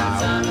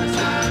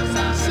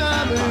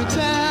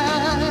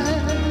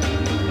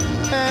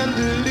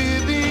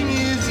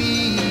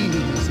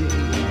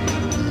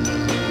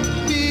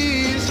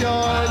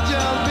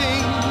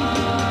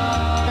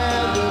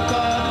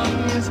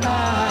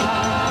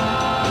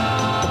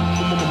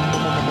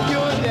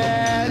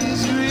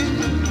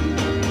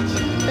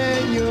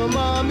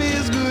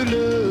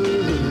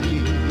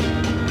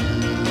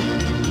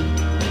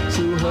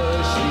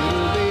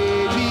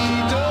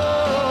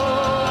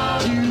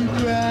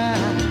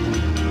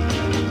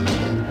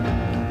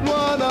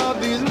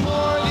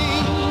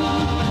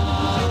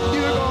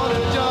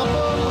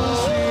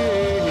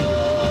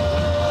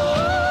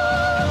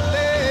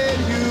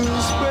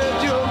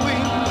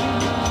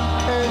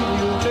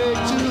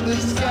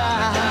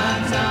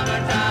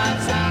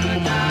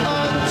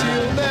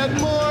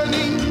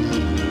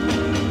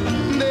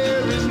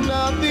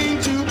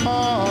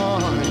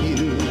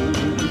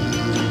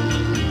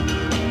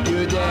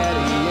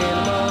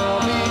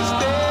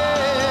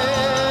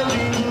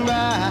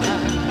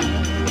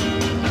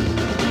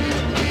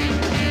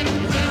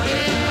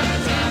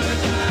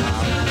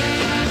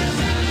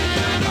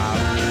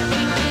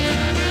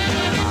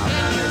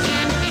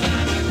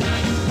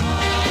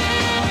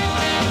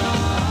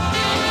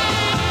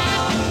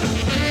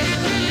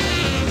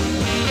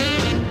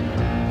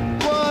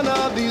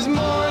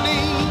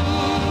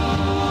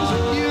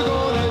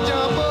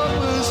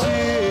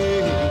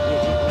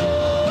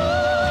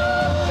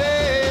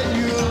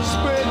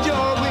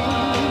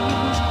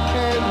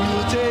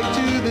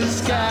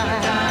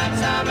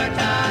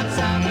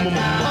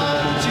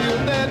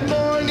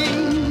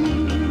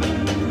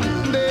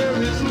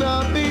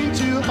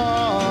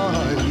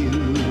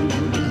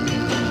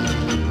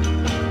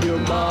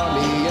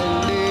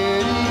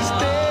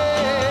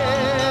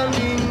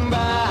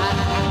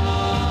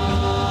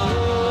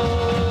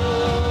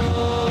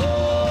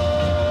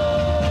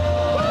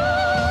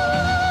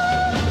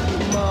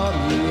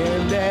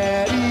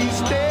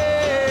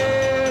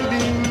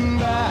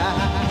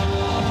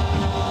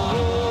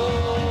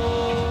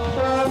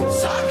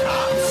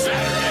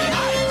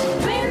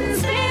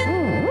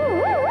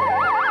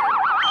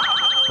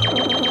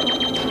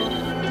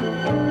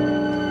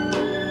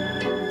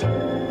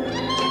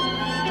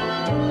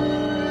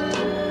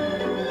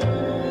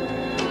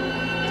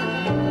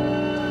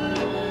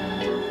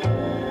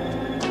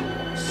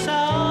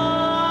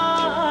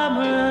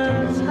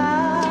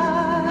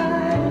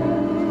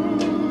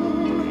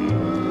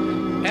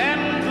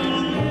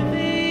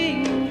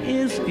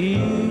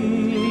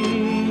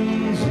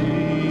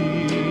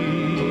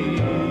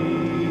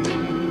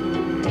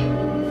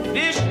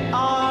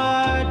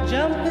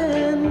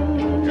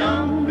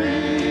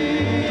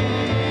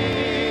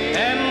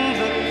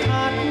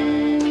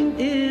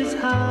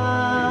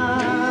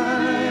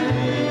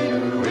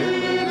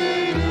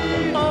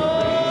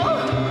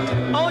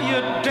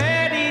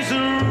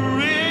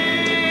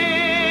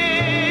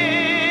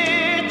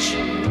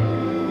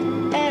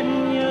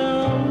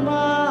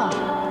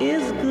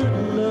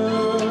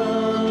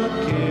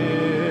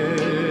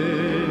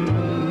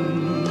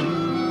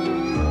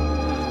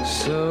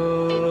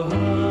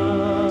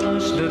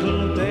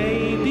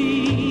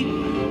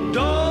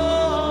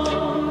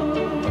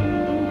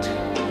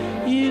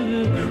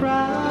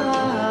 cry.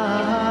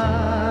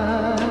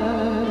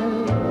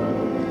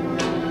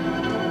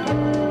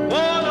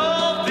 One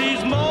of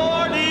these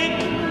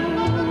mornings,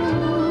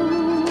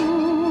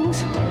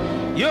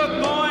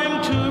 you're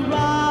going to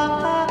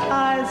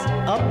rise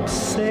up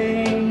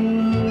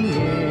singing.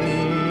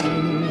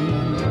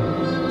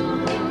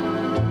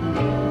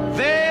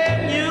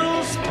 Then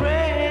you'll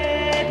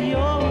spread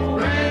your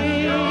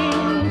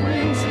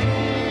wings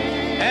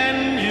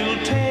and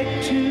you'll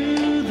take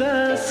to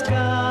the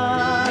sky.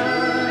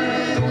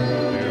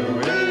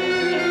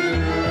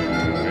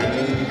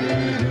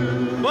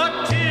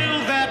 But till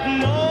that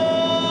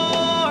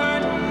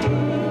morning,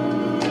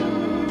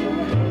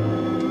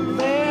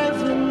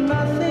 there's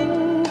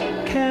nothing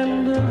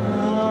can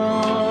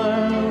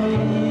harm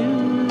you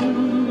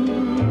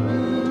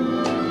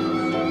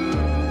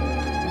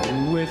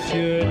with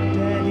your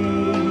daddy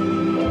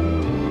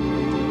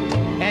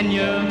and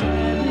your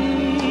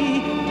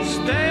mammy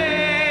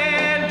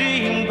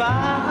standing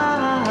by.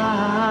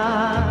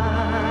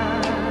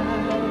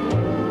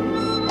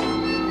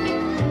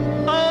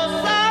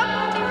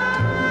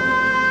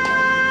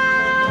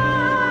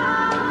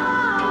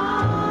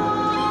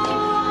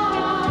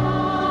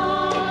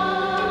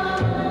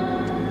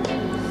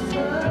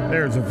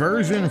 There's a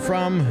version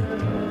from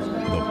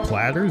the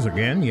Platters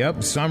again.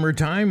 Yep,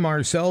 Summertime.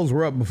 Marcel's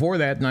were up before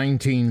that.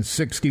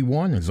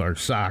 1961 is our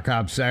Sock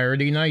Hop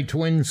Saturday Night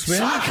Twin Spin.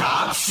 Sock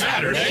Hop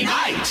Saturday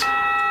Night.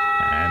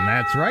 And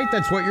that's right.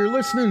 That's what you're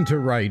listening to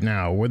right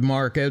now with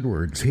Mark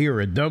Edwards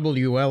here at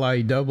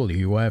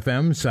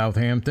WLIW-FM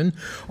Southampton,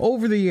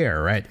 over the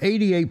air at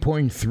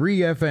 88.3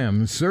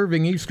 FM,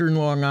 serving eastern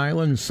Long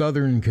Island,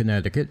 southern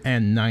Connecticut,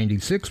 and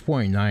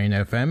 96.9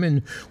 FM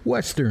in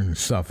western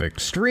Suffolk.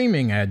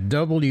 Streaming at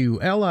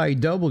WLIW.org,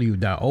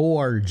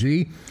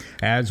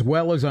 as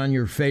well as on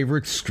your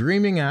favorite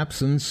streaming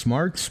apps and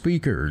smart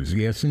speakers.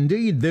 Yes,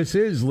 indeed, this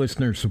is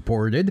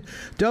listener-supported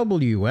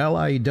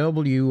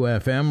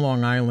WLIW-FM,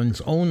 Long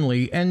Island's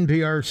only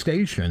NPR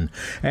station.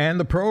 And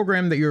the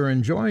program that you're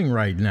enjoying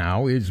right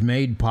now is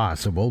made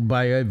possible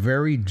by a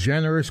very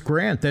generous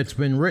grant that's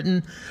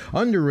been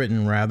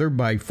underwritten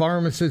by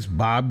pharmacist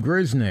Bob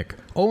Grisnick,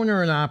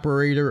 owner and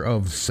operator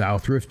of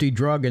South Rifty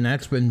Drug, and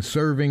that's been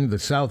serving the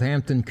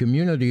Southampton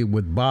community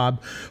with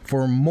Bob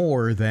for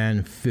more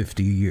than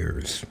 50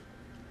 years.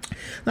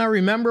 Now,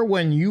 remember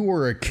when you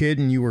were a kid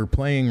and you were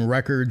playing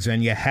records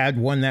and you had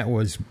one that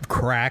was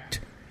cracked?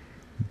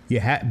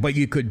 But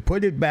you could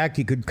put it back,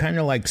 you could kind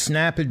of like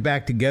snap it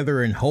back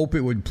together and hope it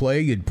would play.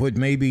 You'd put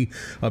maybe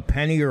a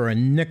penny or a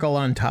nickel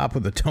on top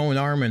of the tone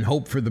arm and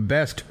hope for the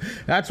best.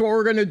 That's what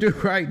we're going to do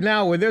right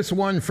now with this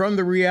one from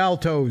the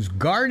Rialtos,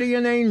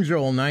 Guardian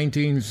Angel,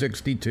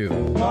 1962.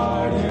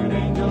 Guardian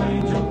angel,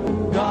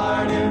 angel,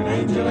 guardian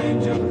angel,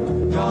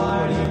 angel,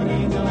 guardian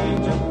angel,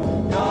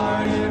 angel,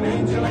 guardian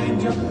angel,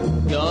 angel,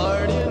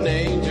 Guardian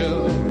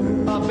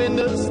angel up in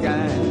the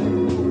sky,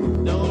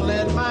 don't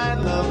let my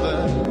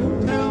lover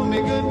tell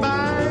me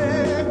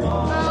goodbye.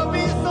 I'll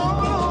be so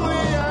lonely,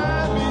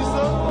 I'll be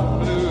so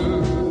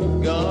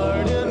blue.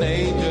 Guardian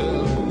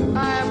angel,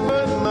 I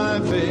put my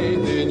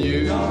faith in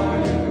you.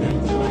 guardian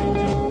angel,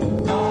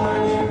 angel,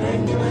 guardian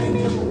angel,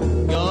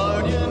 angel.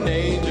 Guardian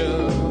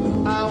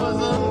angel, I was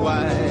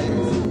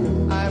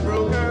unwise. I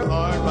broke her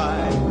heart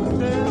by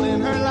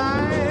telling her lies.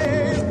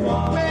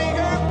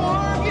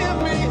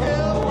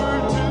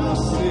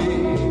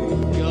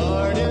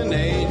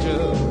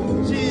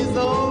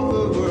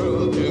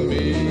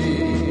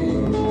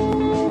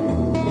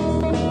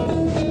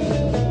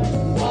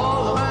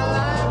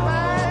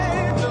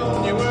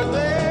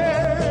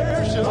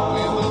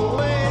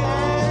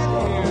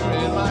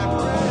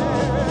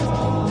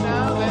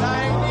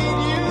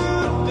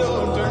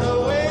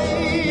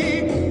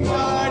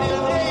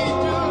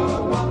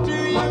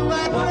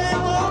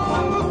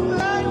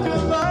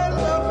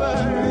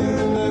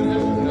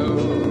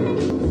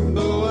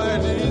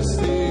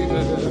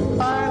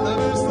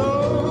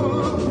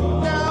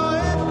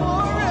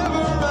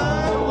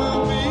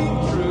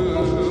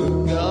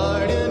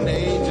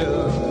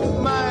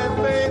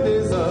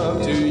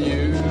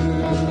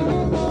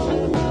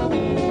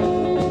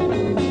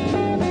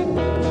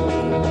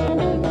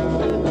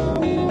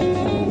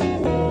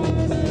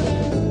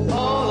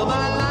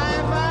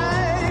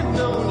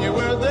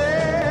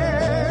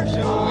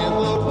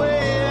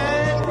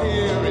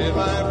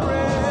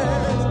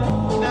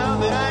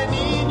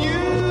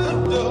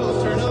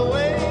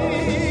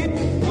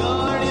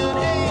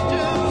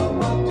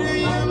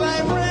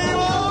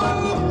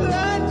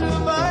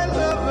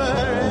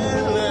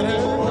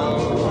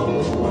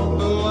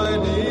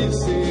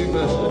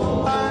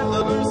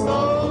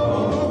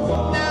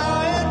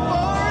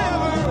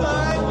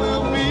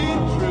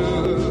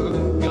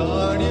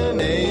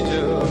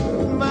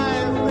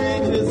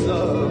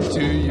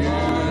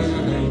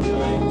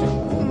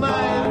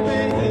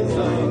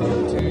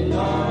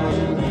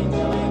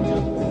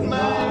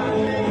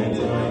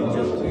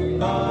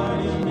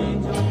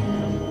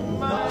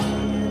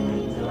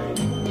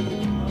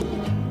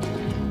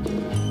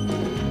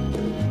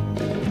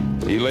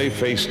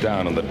 face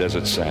down on the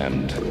desert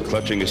sand,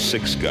 clutching his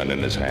 6-gun in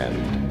his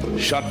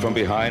hand. Shot from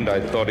behind, I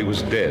thought he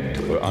was dead,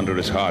 for under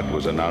his heart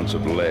was an ounce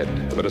of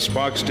lead. But a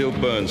spark still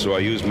burned, so I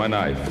used my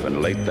knife,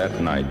 and late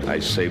that night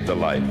I saved the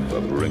life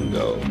of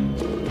Ringo.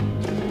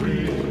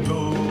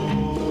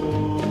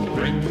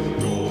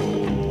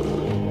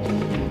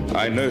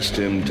 I nursed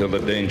him till the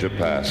danger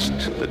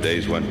passed. The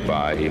days went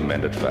by, he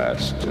mended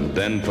fast. And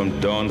then from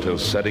dawn till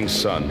setting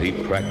sun, he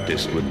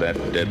practiced with that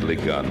deadly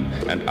gun.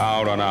 And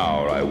hour on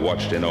hour I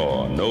watched in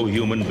awe. No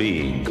human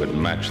being could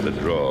match the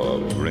draw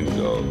of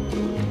Ringo.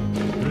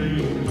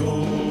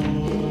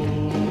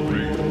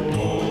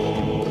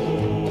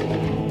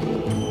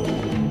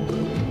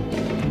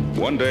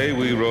 One day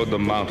we rode the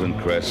mountain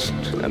crest,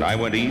 and I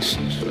went east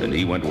and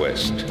he went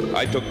west.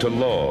 I took to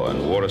law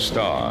and wore a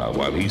star,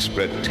 while he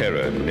spread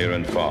terror near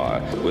and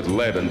far. With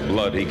lead and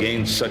blood he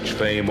gained such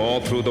fame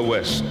all through the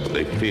west,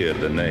 they feared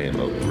the name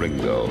of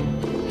Ringo.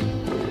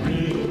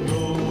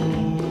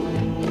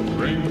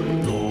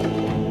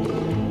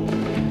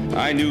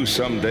 I knew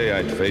someday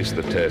I'd face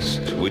the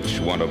test, which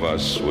one of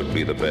us would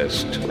be the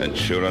best. And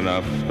sure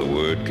enough, the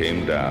word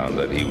came down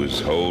that he was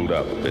holed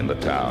up in the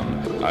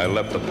town. I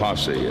left the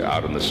posse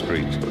out in the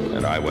street,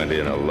 and I went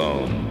in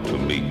alone to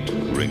meet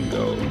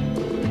Ringo.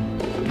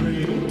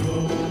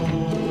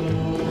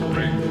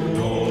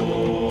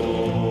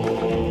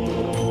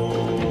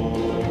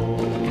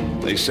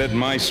 They said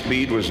my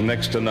speed was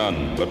next to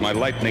none, but my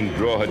lightning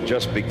draw had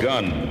just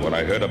begun when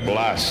I heard a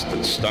blast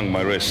that stung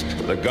my wrist.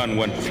 The gun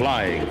went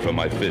flying from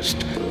my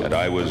fist, and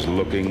I was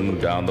looking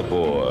down the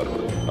bore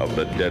of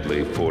the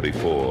deadly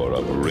 44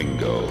 of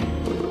Ringo.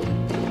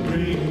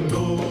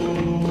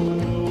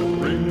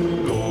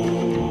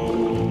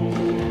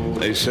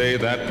 They say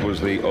that was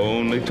the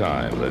only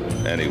time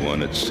that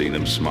anyone had seen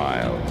him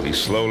smile. He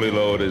slowly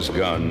lowered his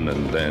gun,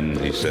 and then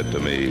he said to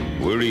me,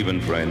 "We're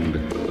even, friend."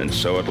 And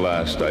so at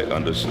last I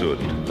understood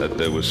that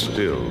there was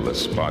still a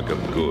spark of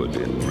good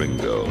in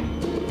Ringo.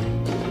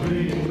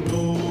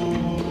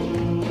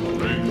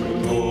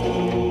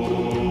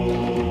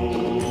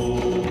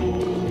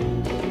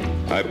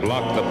 I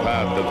blocked the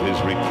path of his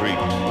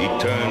retreat. He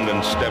turned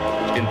and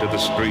stepped into the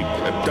street.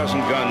 A dozen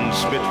guns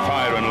spit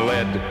fire and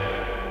lead.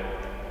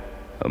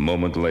 A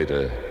moment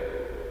later,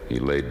 he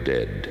lay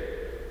dead.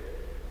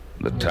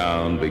 The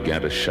town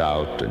began to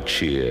shout and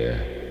cheer.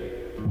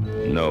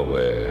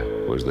 Nowhere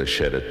was there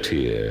shed a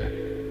tear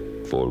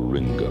for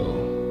Ringo.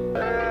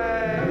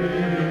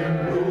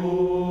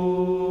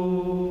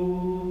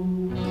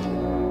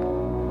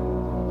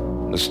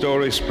 The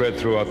story spread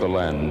throughout the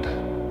land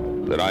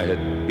that I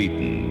had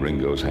beaten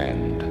Ringo's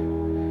hand.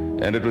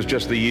 And it was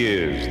just the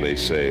years, they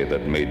say,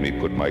 that made me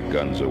put my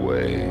guns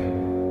away.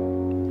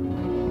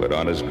 But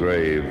on his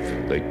grave,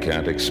 they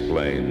can't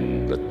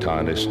explain the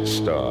tarnished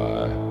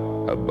star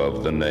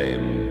above the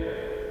name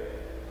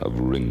of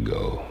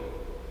Ringo.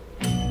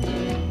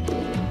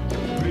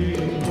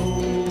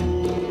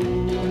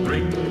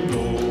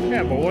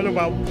 Yeah, but what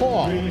about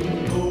Paul?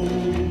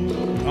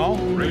 Oh?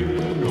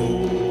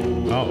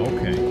 Oh,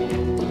 okay.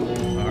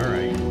 All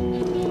right.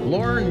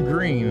 Lauren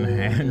Green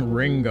and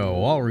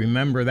Ringo. I'll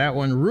remember that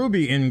one.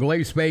 Ruby in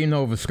Glace Bay,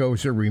 Nova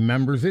Scotia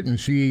remembers it, and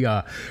she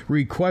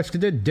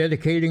requested it,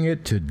 dedicating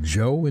it to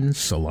Joe in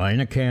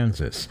Salina,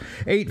 Kansas.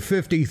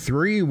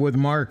 8:53 with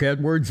Mark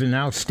Edwards, and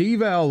now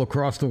Steve L.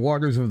 across the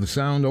waters of the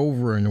Sound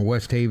over in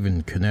West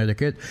Haven,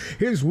 Connecticut.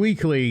 His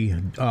weekly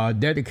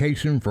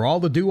dedication for all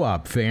the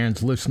doo-wop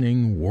fans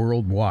listening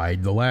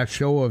worldwide. The last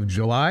show of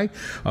July,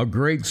 a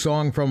great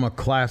song from a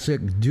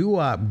classic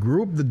doo-wop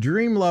group, the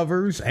Dream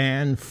Lovers,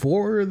 and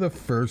For the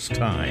First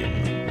Time.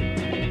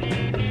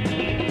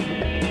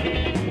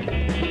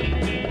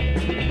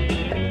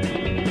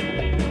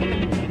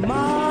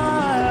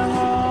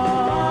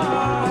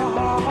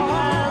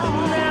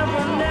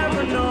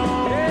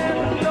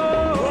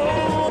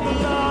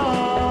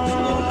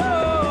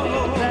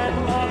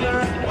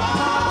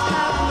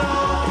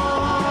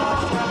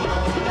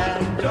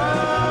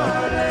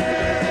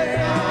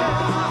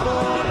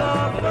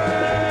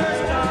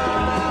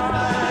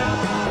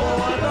 I'm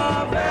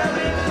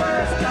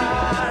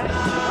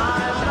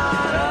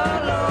not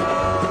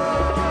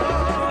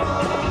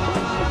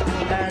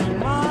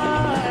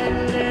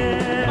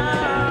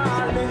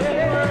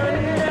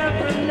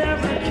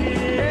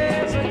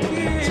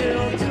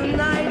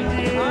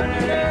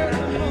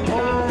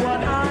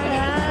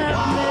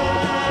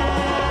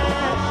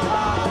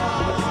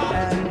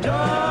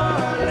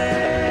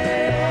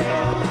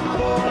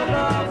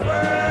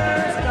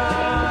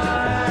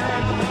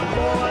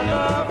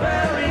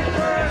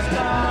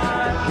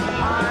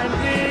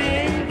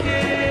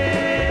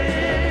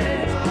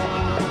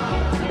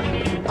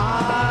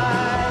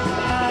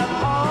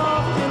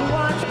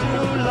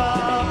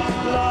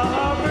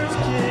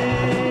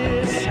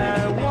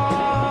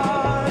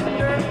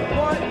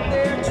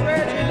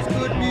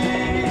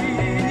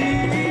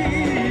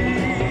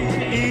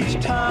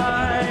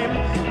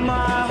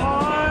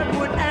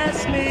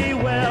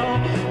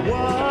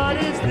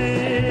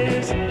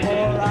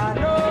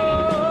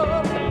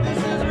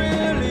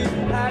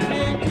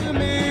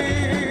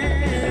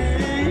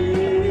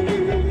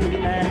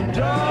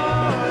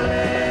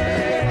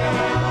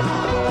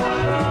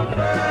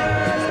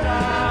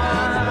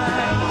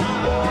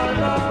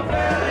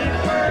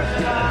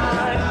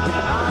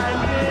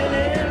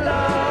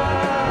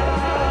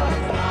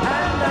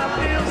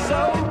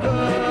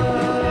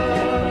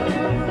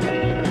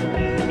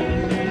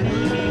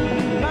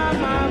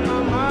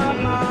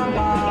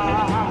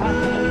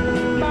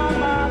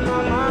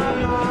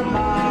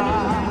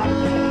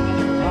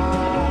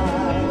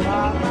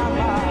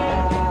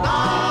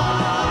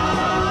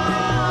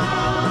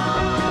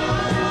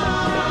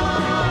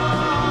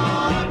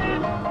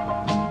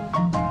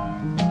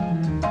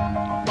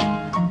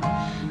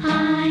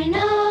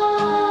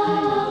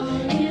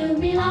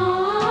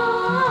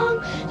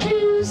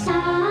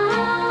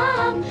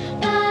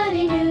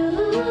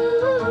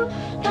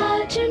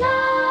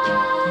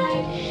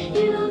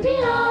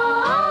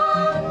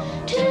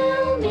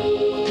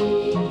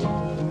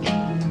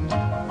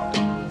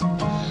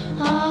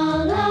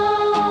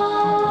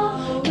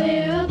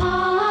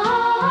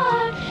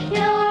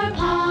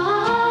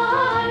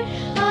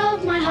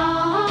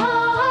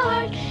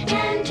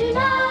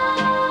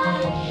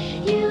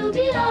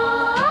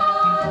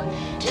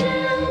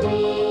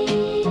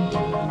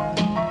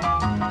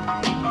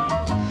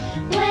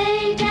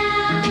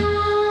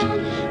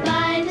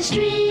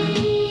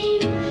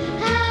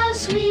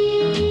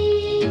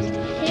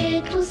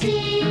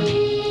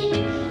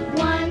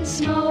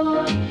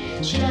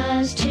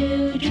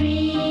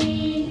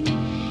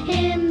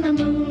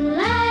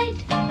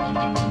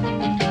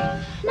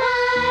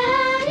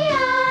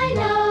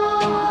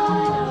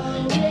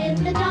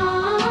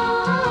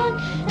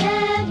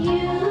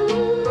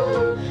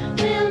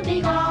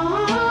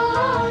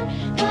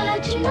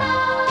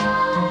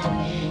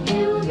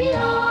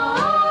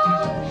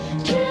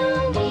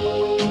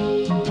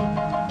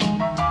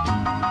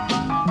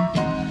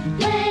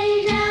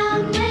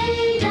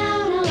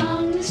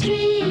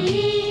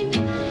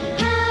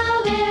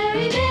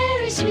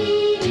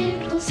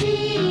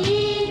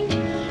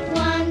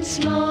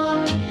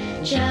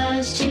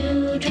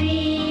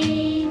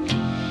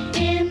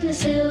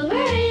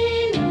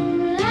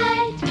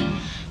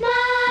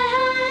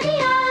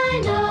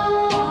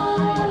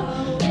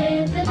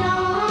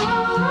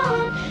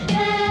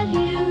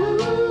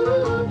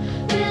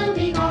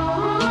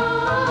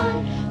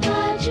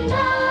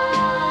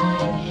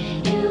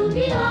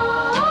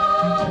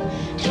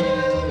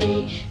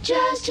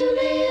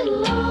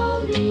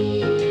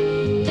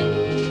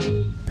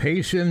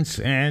Patience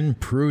and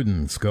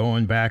Prudence,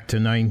 going back to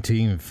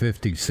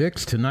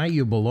 1956. Tonight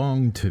You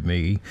Belong to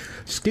Me.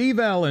 Steve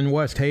L. in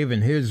West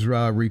Haven, his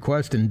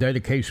request and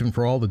dedication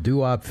for all the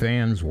doo-wop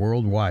fans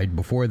worldwide.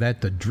 Before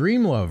that, the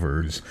Dream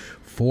Lovers,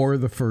 For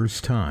the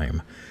First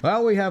Time.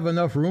 Well, we have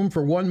enough room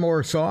for one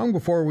more song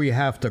before we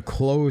have to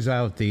close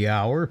out the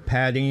hour.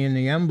 Patty and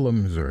the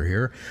Emblems are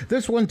here.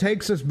 This one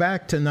takes us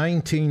back to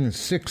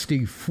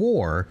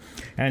 1964,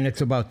 and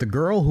it's about the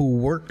girl who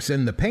works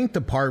in the paint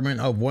department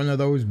of one of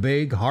those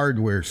big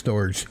hardware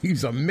stores.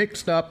 She's a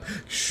mixed-up,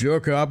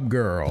 shook-up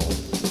girl.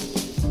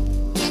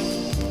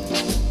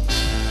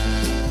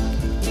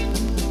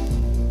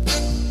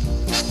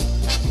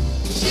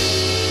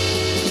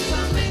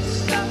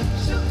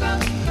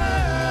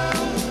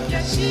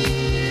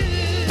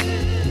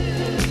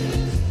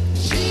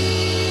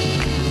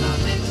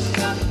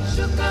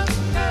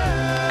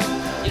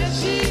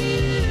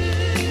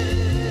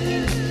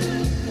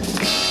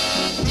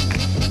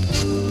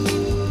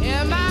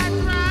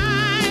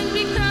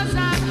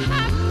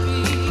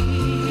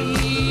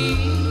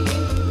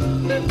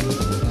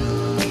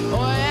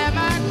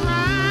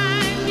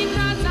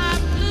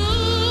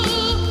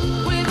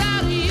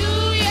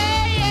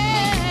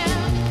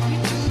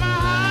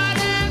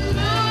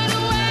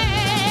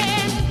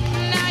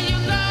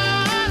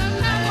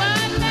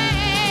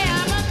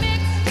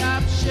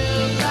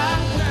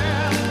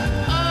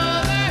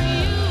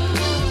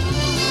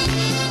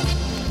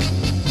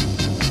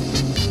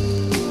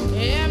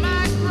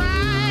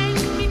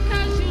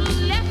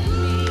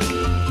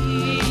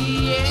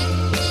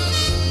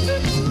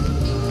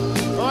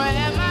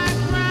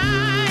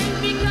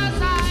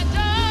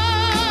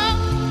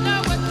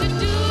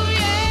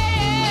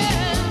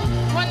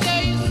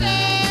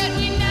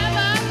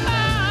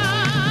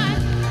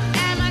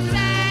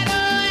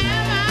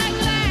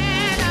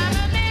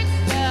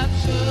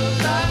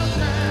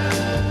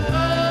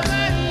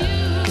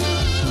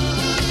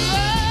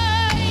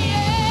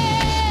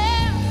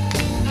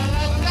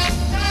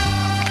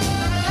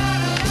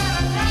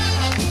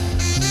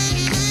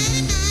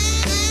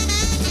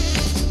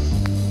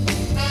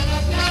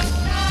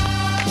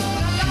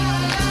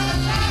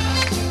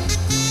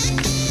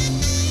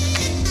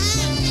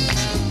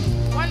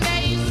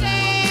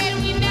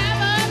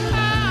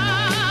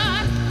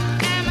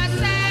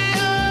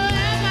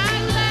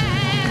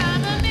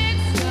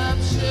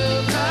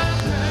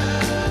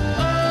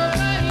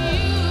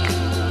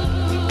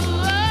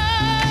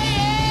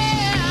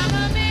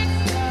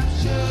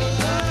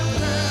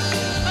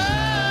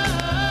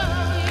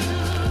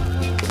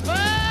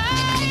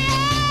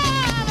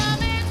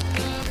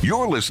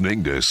 You're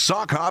listening to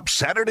Sock Hop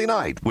Saturday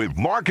Night with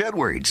Mark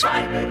Edwards.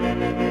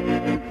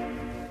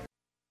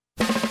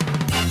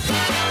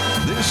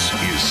 This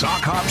is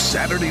Sock Hop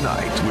Saturday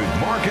Night with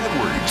Mark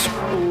Edwards.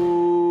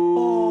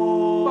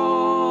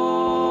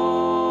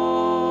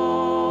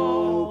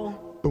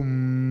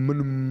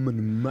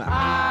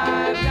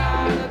 I've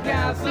got a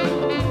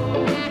castle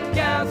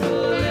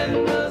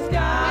in the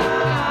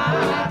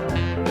sky,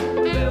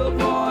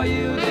 built for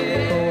you,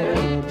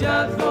 dear,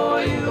 just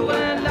for you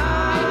and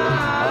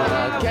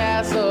I. A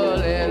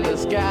castle in the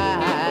sky.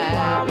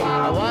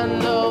 I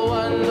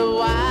wonder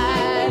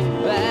why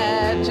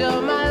that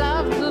you're my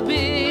love to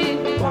be,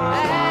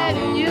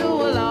 and you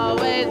will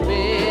always be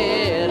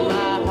in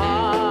my heart.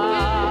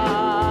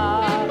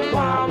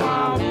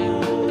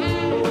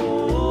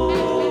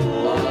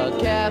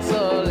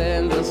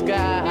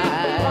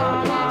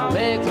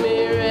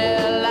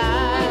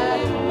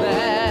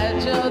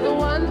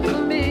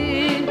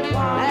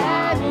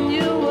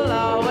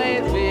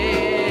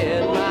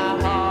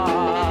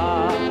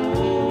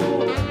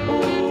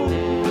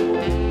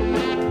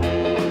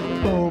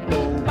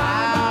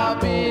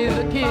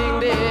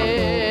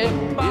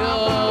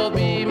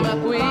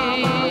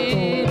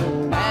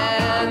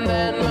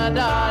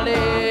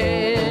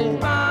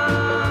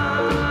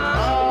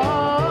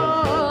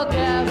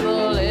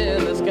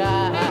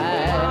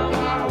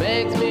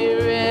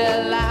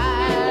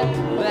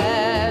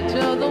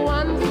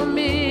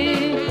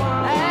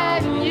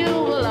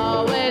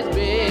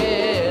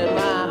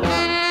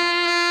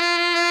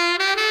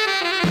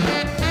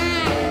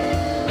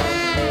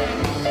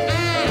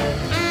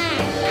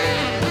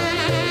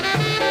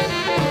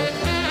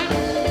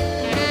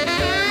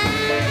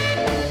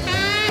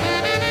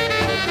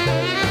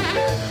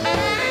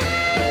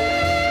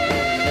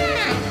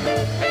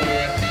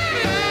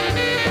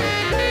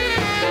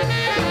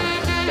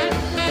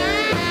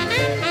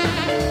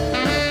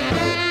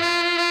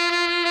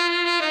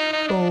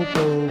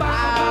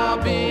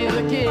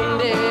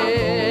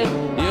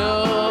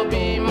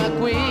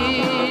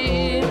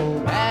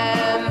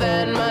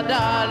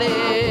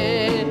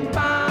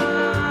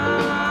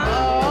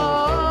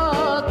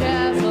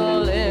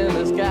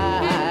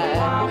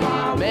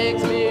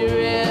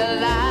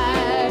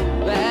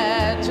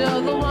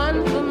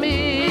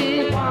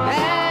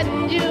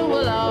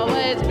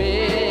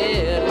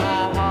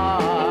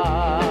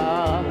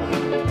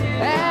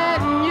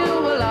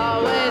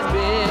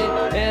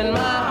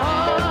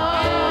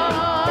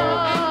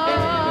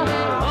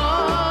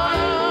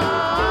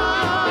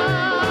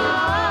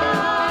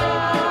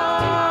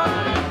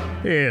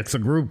 That's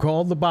a group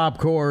called the Bop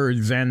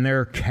Chords and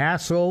their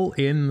Castle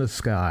in the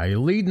Sky.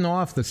 Leading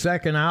off the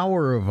second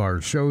hour of our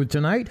show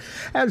tonight,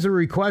 as a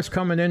request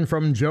coming in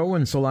from Joe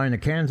in Salina,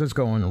 Kansas,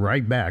 going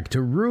right back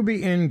to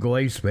Ruby in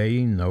Glace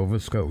Bay,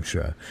 Nova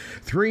Scotia.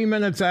 3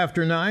 minutes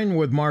after 9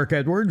 with Mark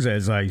Edwards.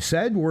 As I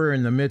said, we're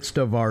in the midst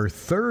of our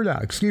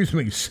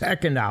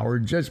second hour,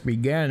 just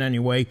began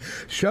anyway,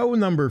 show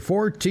number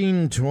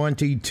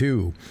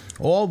 1422.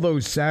 All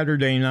those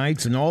Saturday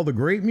nights and all the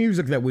great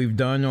music that we've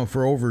done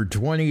for over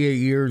 28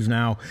 years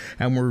now,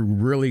 and we're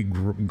really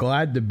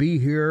glad to be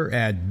here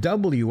at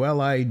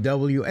WLIW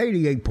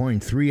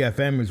 88.3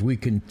 FM as we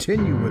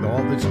continue with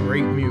all this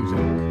great music.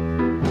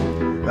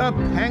 The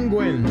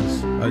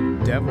Penguins, A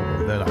Devil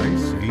That I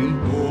See.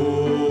 Whoa.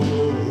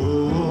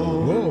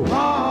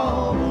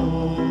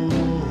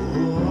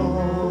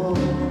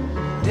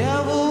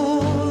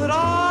 Devil that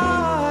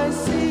I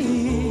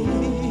see,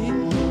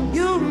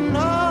 you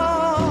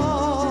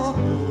know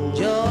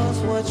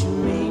just what you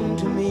mean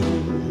to me.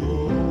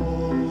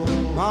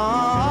 My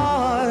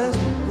eyes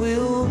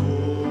will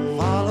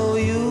follow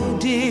you,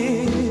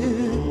 dear,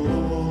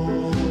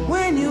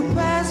 when you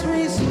pass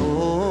me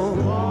so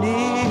near.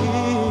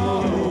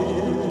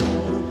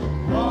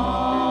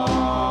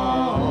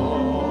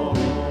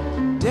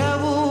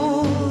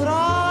 Devil that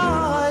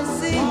I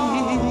see,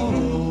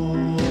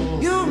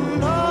 you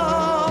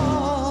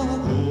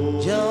know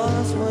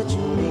just what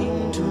you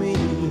mean to me.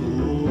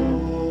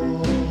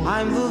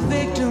 I'm the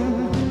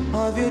victim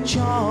of your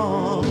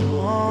charm.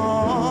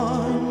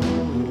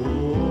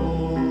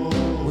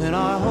 When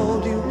I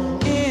hold you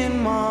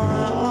in my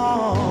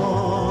arms,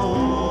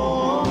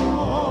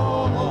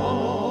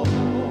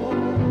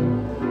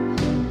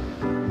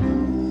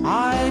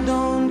 I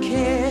don't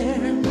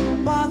care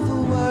about the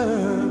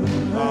world,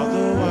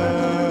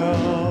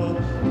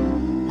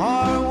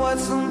 or what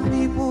some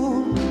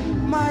people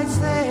might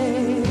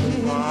say.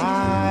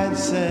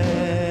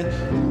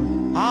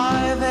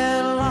 I've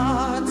had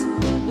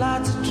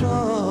lots of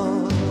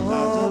trouble,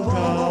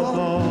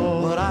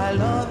 but I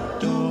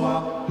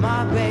love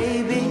my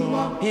baby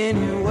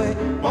anyway.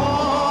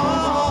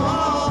 Oh,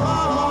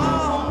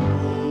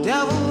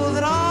 devil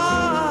that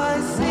I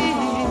see,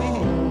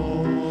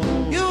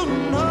 you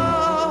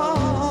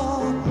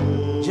know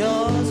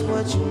just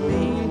what you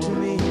mean to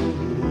me.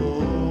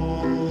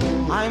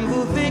 I'm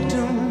the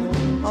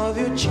victim of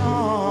your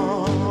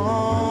charm.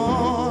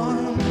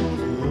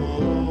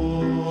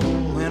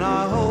 When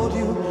I hold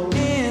you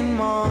in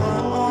my arms,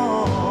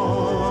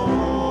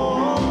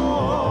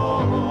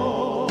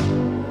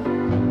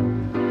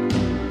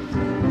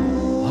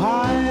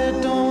 I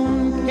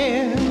don't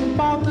care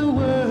about the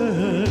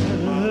world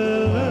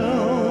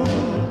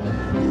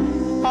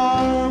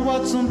or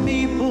what some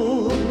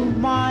people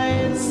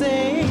might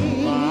say.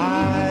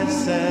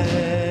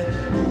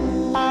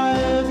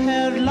 I've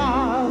had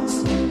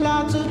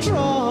lots of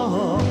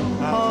trouble,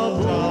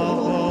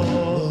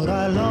 but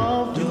I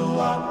love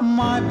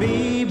my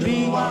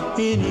baby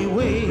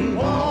anyway.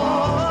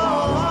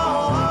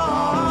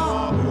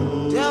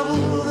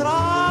 Devil that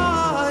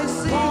I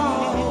see,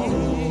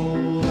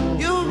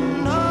 you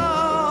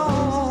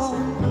know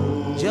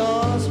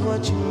just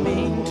what you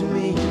mean to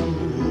me.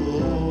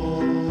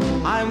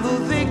 I'm the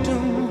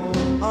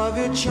victim of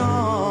your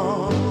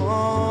charm.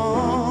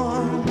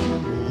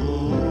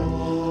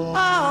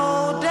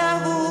 Oh,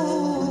 devil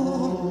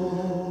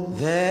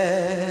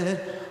that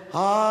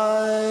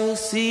I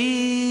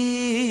see.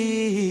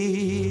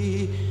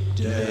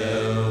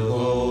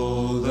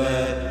 Devil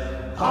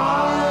that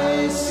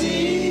I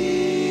see.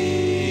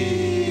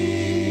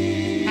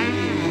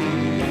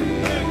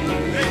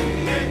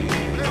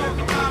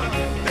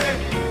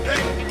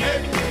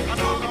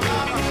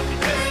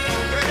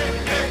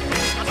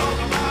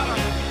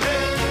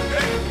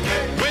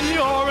 When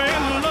you're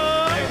in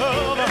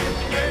love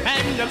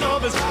and your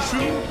love is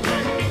true,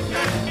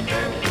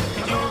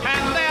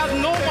 and there's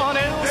no one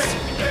else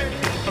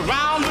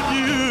around with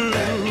you,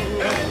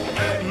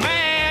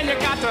 man, you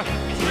got to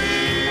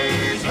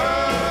please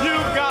her. You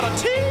got to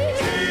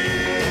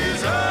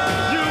tease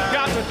her. You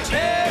got to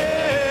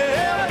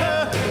tell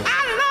her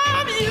I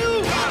love you,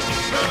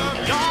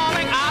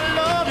 darling. I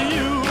love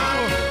you.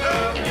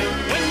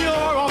 When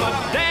you're on the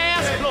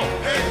dance floor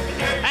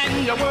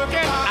and you're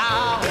working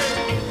out,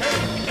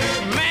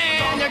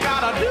 man, you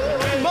gotta do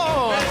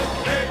more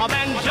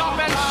than jump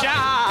and shout.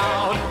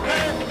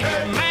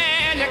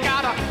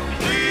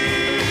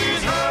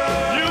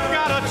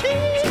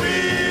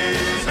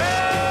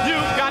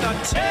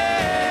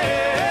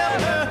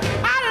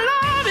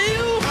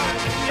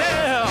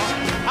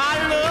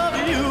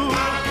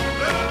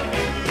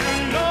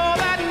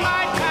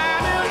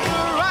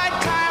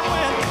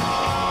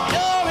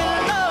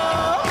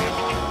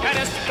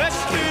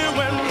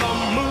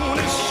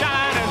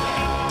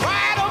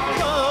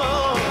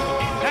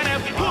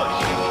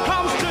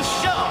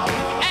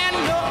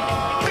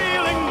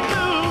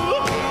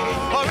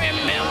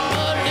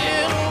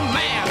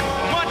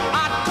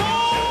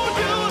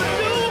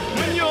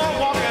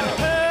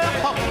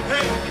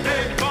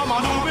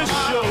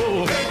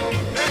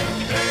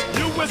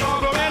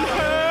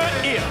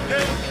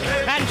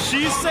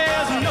 He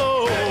says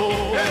no.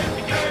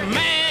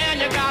 Man,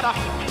 you gotta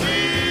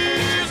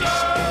tease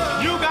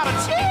her. You gotta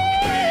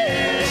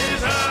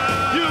tease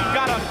her. You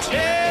gotta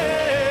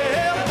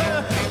tell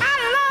her I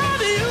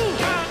love you.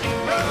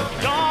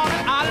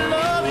 Darling, I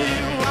love you.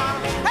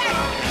 Hey,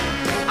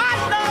 I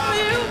love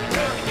you.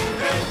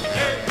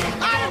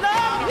 I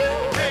love you.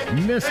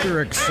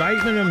 Mr.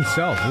 Excitement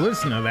himself.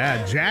 Listen to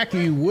that.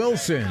 Jackie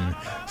Wilson.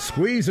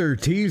 Squeezer,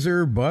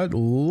 teaser, but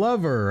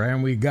lover.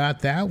 And we got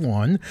that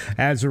one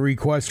as a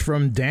request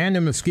from Dan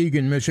in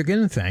Muskegon,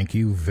 Michigan. Thank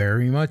you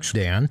very much,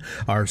 Dan.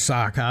 Our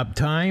sock hop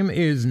time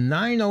is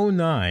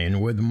 9:09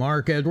 with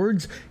Mark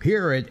Edwards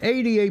here at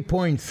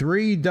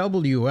 88.3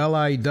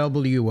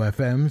 WLIW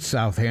FM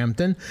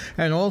Southampton,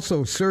 and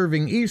also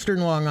serving Eastern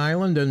Long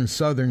Island and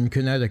Southern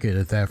Connecticut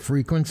at that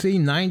frequency,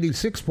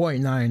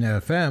 96.9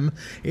 FM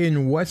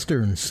in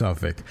Western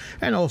Suffolk,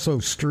 and also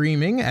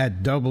streaming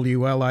at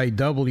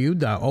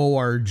WLIW.org,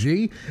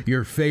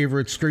 your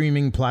favorite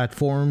streaming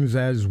platforms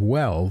as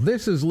well.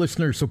 This is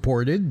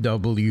listener-supported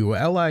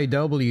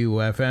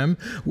WLIW-FM.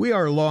 We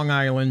are Long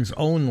Island's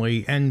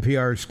only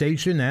NPR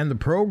station, and the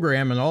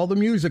program and all the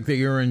music that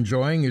you're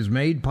enjoying is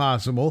made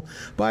possible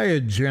by a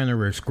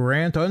generous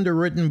grant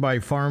underwritten by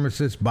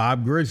pharmacist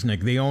Bob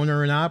Grisnick, the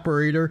owner and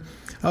operator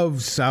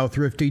of South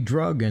Rifty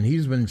Drug, and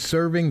he's been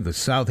serving the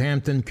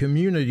Southampton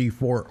community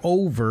for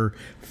over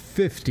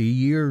 50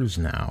 years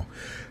now.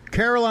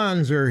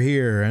 Carillons are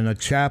here and a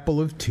chapel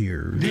of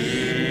tears.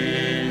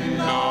 Ding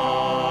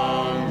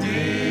dong,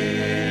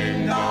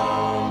 ding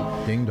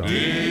dong, ding dong,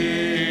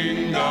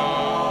 ding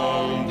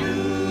dong,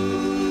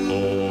 do.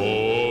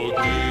 Oh,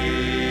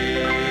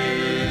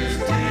 tears,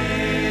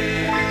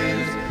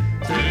 tears,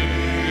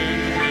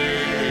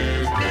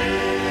 tears,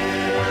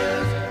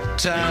 tears.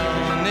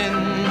 Down in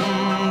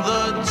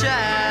the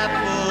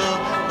chapel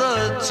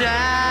of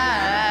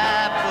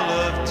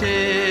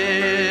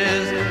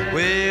tears,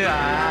 where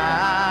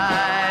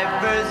I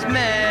first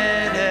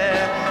met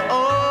her.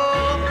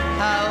 Oh,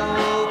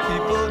 how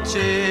people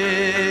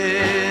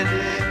cheered.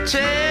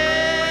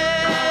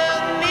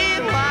 Tell me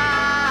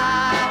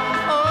why,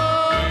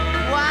 oh,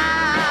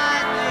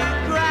 why do you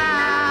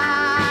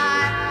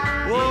cry?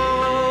 Whoa,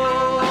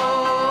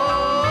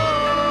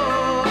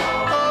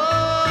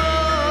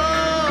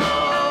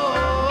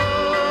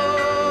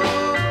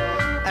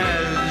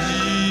 as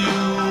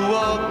you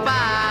walk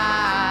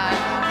by,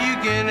 you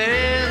can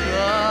hear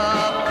the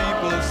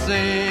people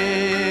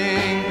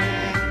sing,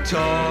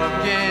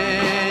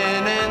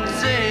 talking and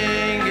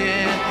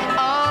singing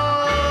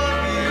of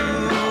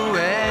you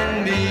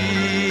and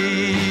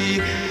me.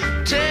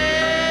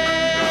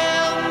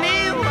 Tell me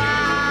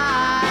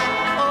why,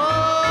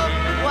 oh,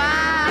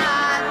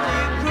 why do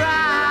you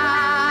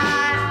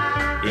cry?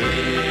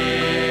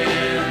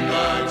 In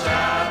the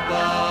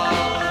chapel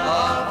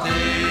of tears,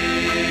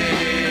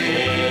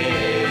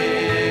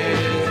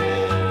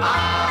 I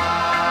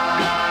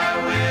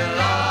will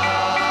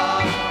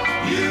love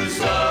you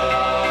so,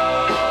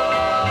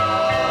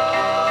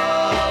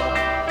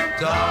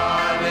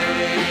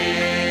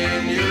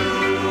 darling. You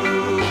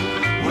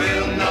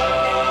will know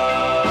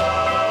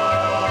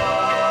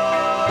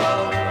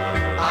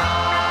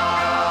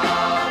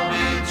I'll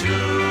be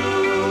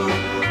true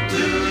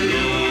to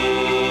you.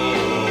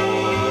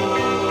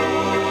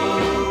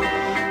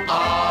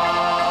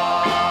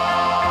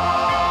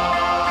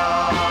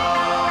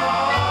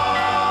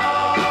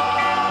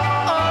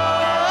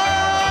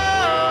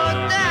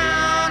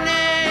 Down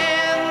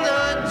in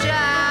the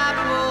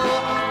chapel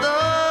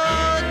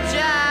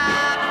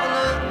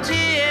of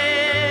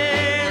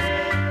tears,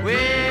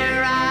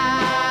 where I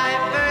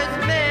first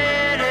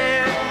met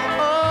her.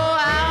 Oh,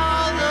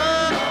 how the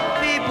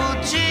people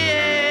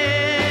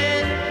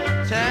cheered.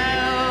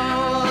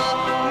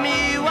 Tell me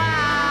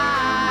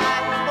why,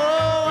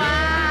 oh,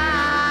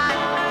 why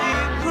do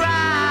you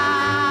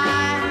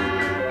cry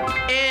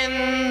in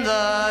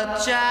the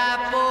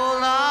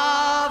chapel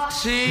of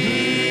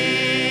tears?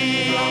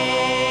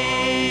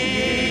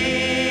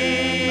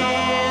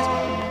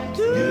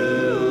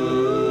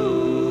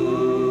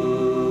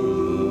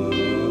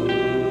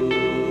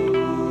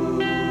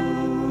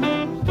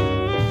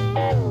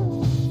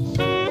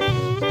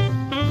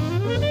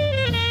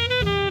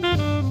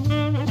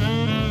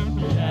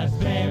 Yes,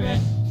 baby,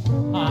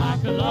 I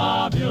could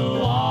love you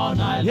all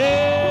night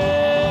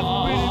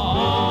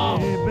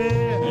long.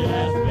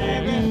 Yes,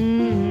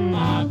 baby,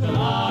 I could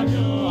love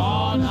you all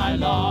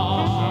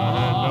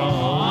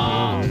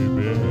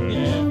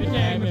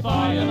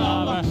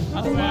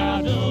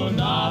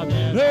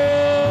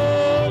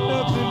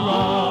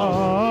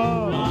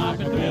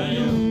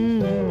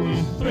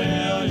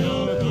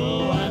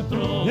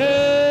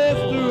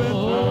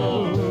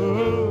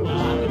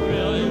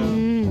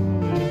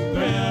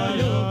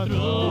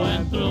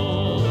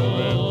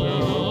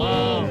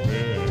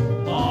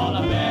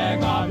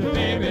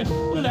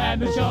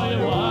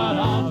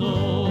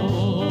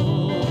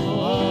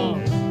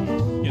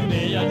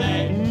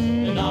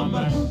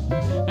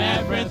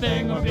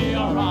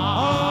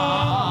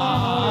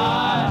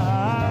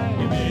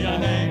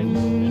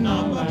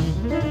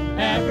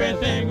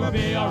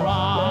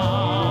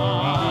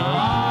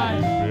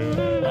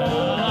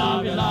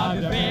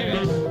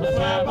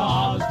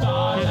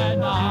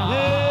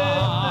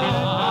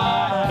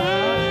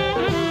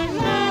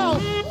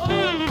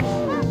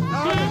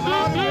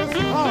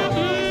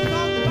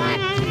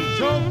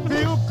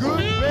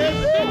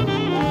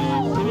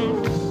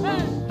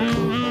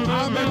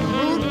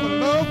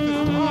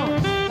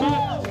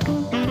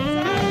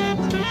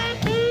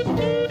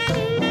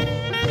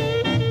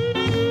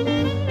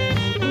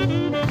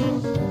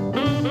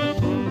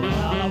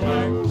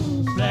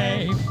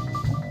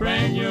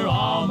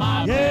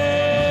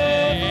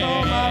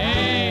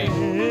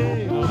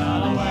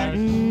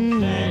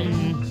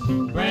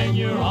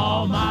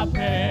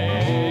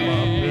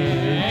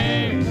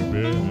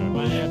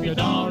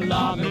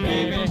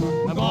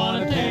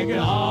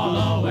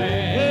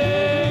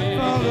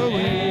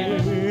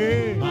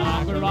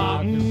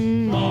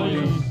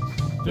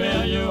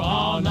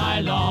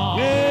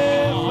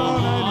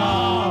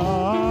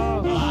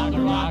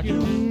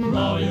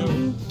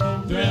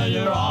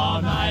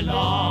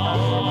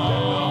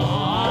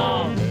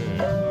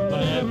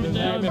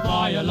me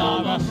for your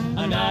lover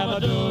and never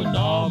do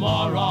no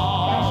more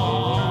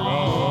wrong.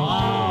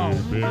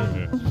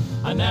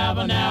 I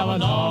never, never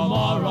no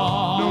more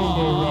wrong. No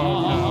more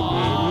wrong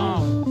now,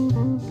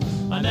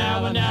 baby. I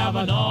never,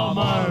 never no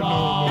more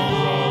wrong.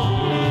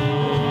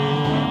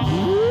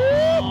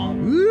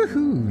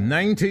 Woohoo!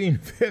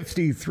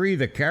 1953,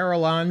 the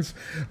Carolines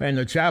and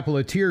the Chapel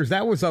of Tears.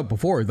 That was up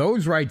before.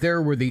 Those right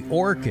there were the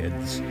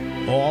Orchids.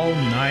 All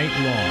Night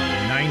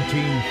Long,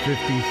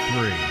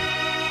 1953.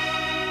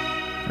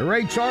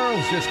 Ray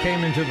Charles just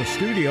came into the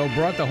studio,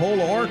 brought the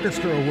whole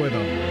orchestra with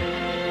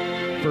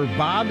him. For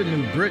Bob in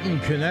New Britain,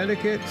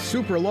 Connecticut,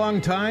 super long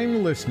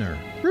time listener,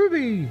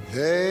 Ruby.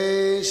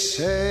 They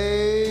say,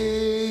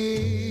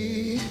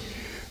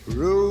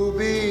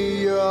 Ruby,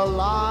 you're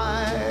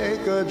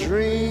like a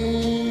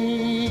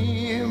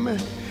dream,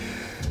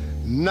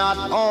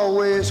 not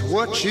always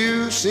what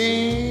you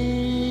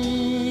seem.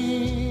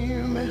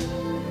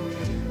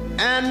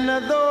 And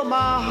though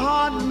my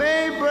heart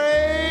may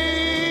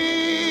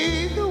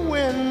break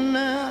when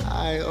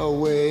I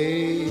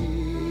awake,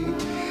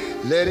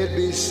 let it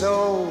be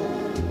so.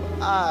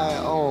 I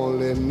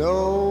only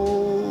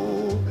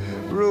know,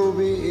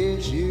 Ruby,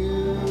 it's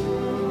you.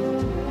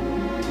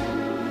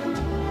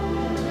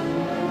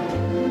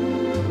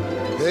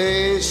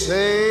 They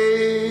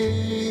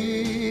say,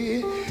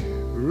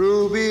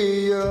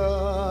 Ruby,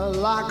 you're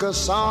like a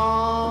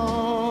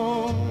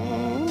song.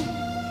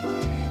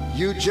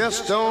 You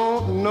just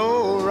don't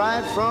know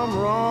right from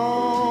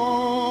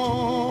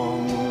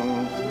wrong.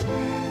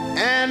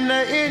 And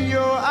in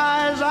your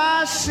eyes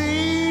I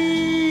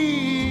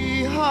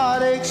see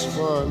heartaches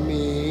for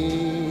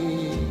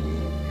me.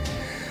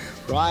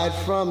 Right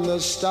from the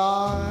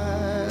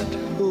start,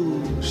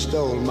 who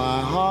stole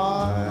my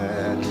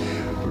heart?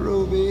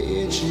 Ruby,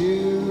 it's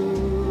you.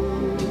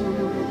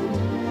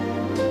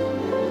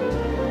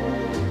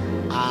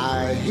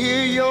 I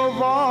hear your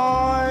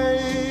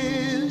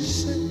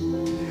voice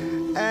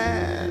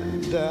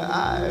and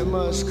I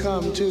must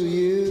come to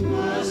you.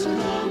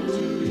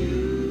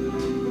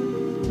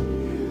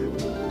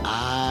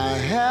 I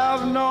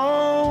have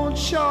no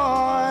choice,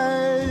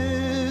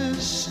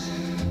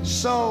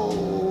 so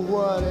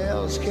what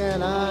else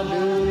can I do?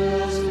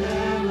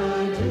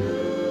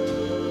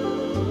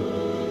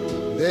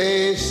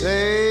 They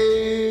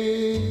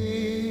say,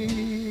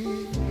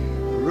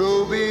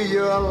 Ruby,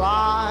 you're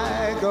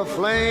like a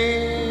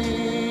flame.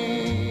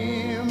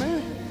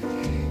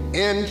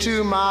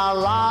 Into my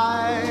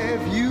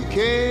life you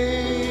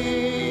came.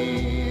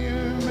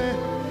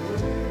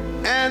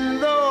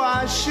 And though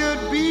I should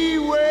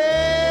beware,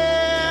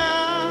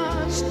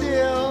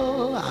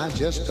 still I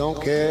just don't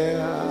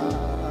care.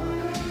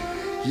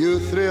 You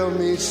thrill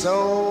me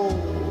so,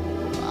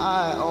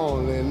 I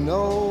only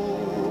know,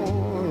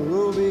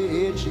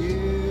 Ruby, it's you.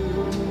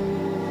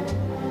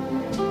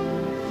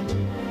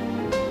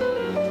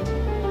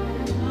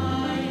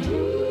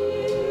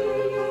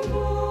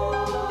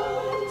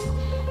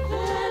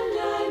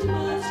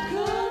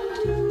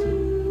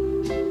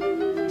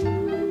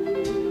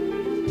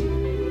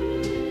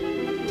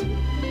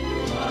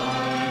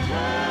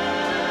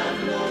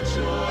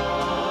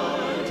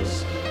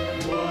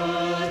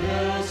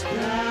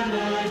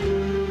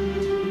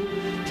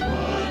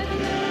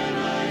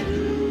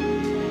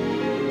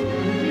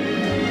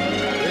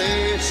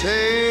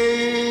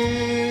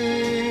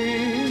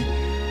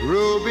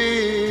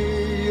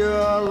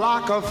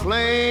 A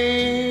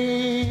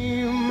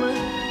flame.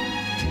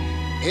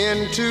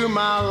 Into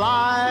my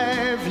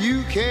life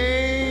you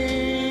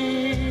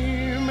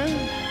came,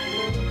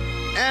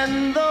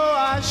 and though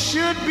I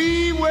should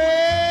beware,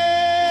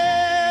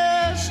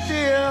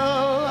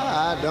 still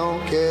I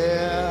don't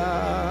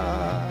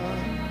care.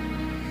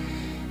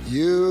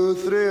 You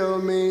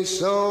thrill me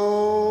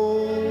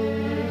so,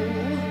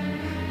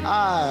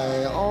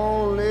 I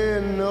only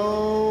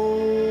know,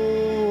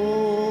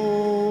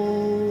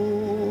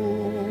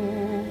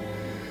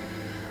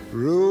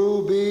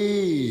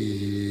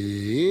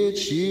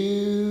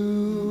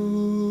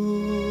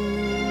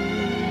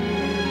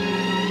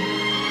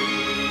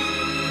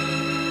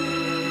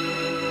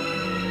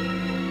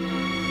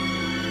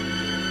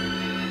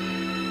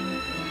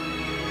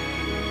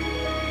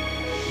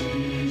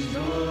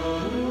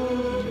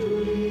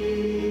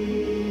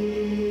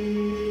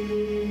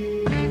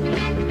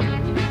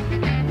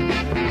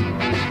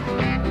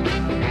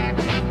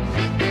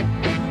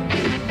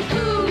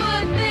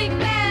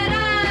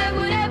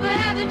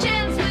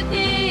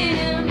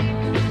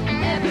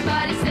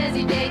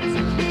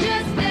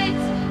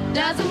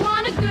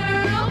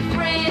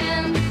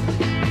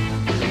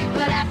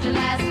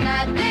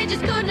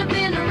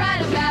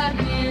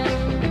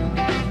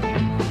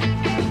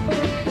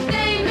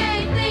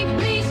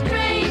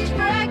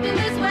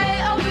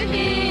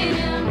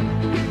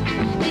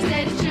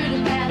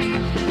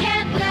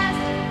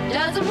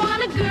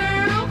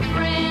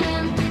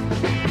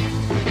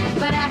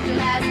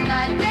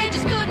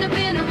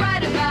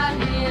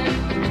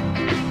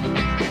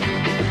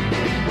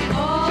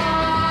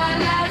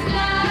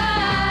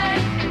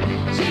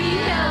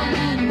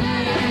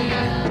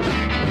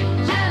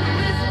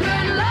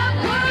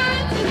 Love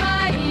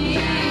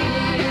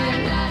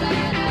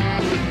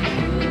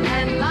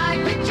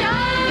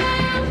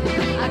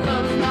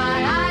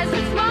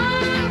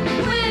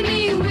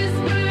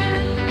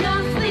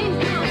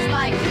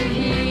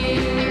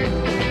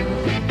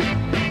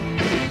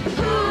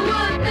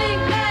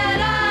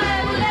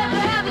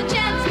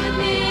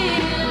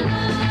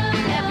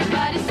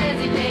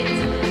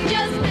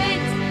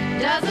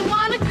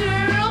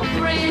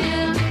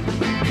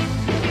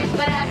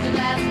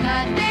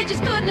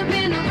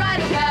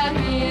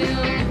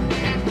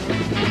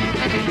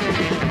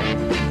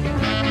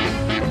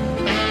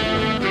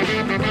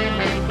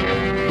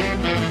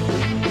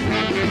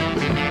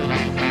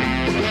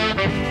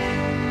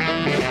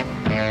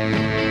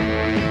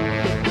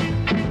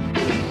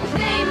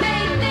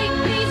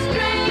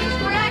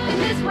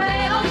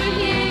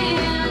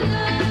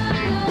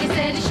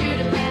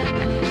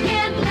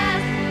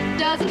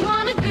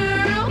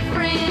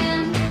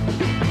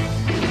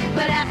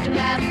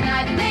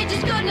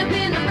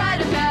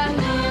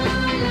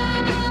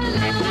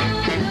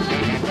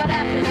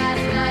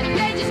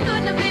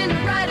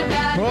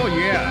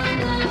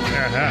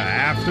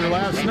after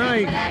last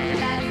night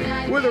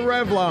with the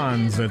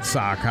Revlons at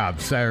Sock Hop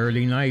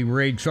Saturday Night.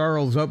 Ray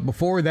Charles up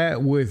before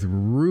that with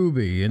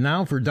Ruby. And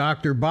now for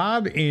Dr.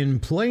 Bob in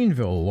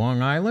Plainville,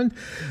 Long Island,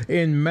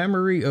 in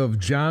memory of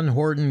John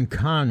Horton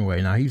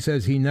Conway. Now, he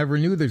says he never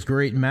knew this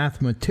great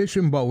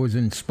mathematician, but was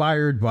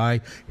inspired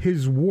by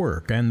his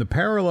work. And the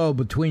parallel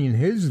between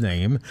his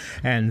name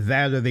and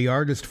that of the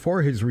artist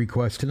for his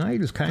request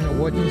tonight is kind of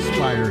what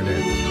inspired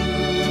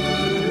it.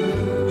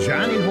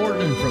 Johnny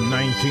Horton from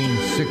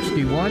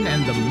 1961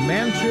 and The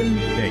Mansion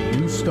That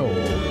You Stole.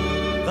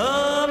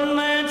 The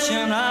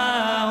mansion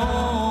I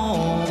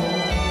own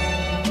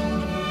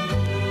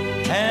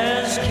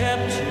has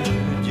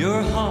captured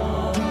your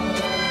heart.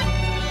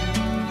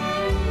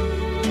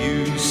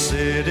 You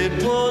said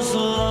it was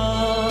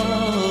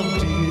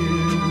love,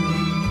 dear,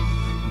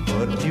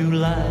 but you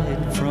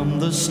lied from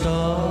the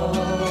start.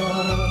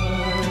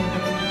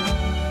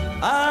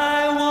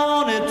 I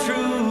wanted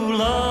true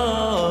love,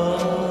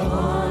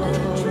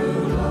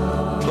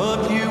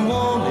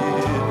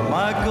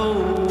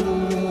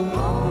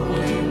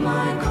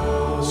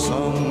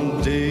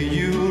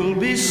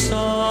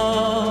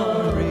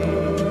 sorry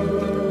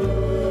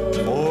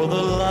for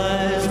the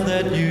lies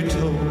that you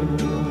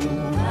told.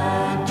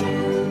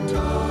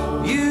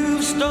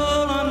 You've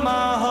stolen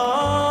my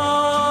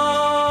heart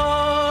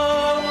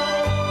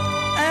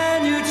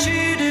and you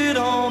cheated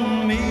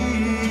on me.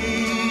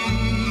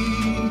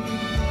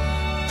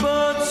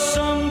 But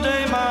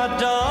someday, my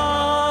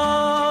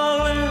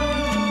darling,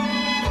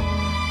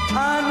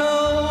 I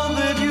know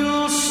that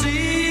you'll see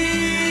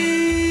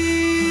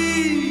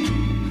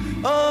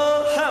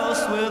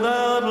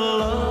without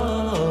love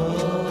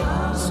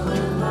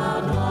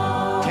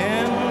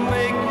can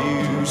make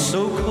you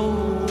so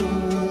cold,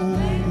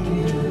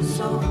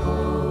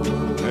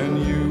 and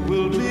you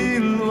will be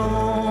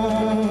lonely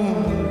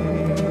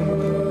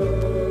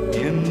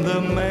in the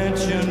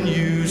mansion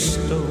you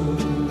stole.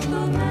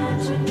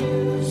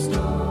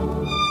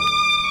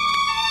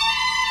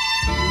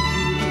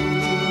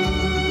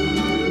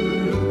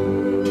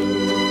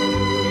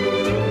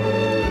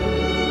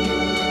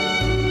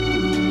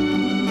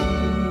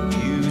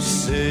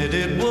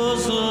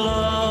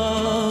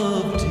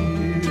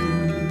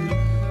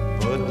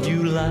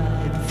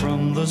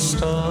 From the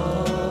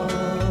start,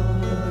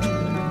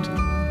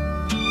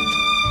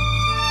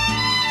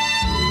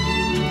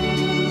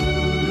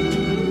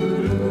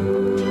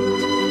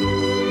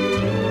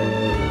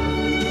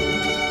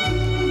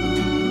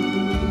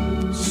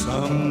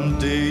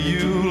 someday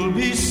you'll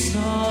be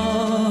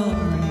sorry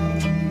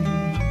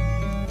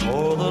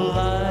for the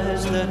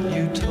lies that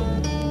you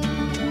told.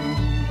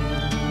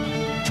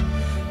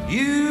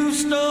 You've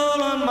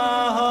stolen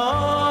my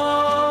heart.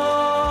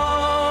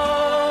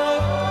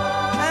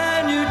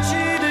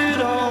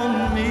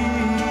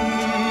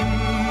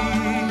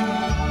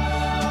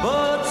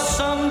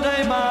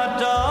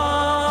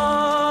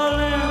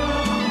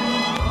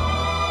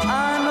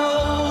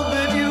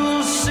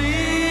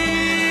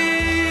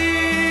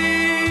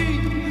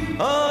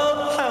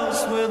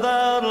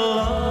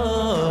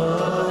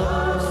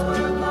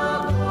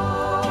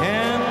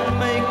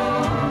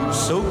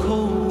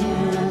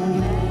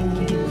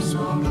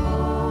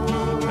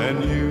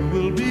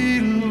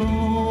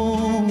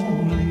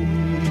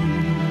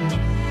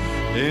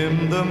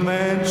 The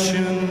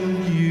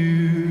mansion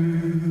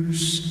you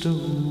stole.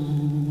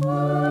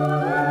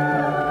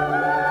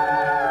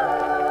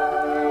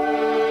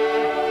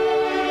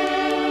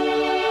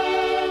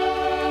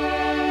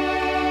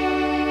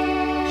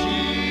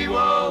 Gee,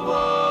 whoa,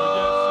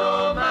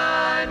 whoa,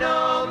 mine,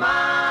 oh,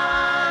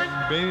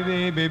 mine.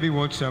 Baby,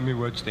 won't tell me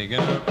what's thinking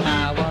of.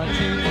 I want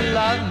you to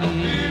love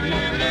me,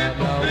 love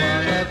no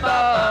one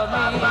above me.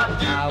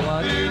 I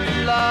want you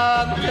to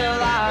love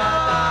till I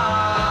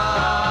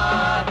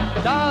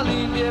die.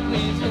 Darling, dear,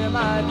 please hear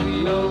my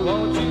plea. Oh,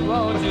 won't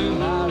you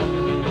marry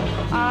me?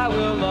 I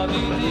will love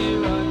you,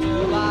 dear,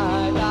 until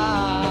I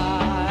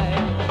die.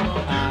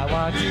 I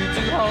want you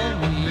to hold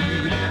me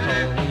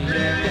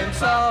and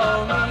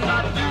console me.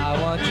 I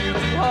want you to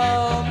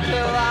hold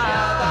till I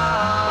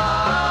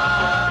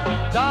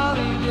die.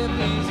 Darling, dear,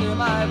 please hear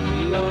my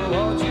plea. Oh,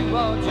 won't you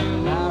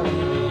marry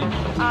me?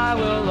 I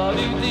will love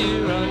you,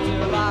 dear,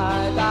 until I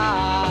die.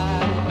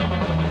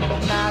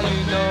 Now you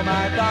know,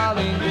 my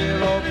darling dear,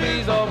 oh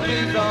please,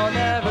 don't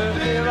ever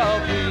fear, oh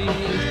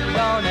please,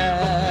 don't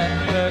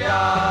ever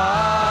go.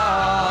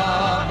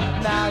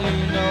 Now you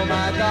know,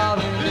 my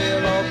darling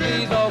dear, oh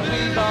please,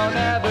 don't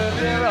ever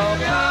fear, oh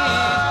please,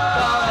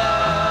 don't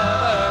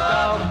ever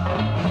go.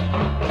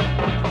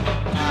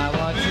 I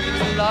want you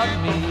to love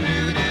me,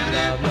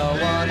 love no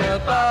one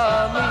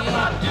above me.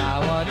 I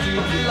want you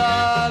to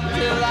love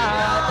till I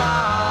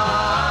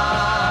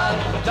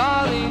die.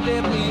 Darling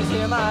dear, please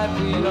hear my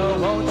plea, oh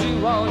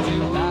won't you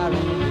marry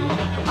me?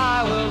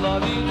 I will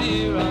love you,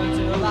 dear,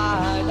 until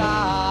I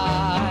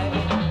die.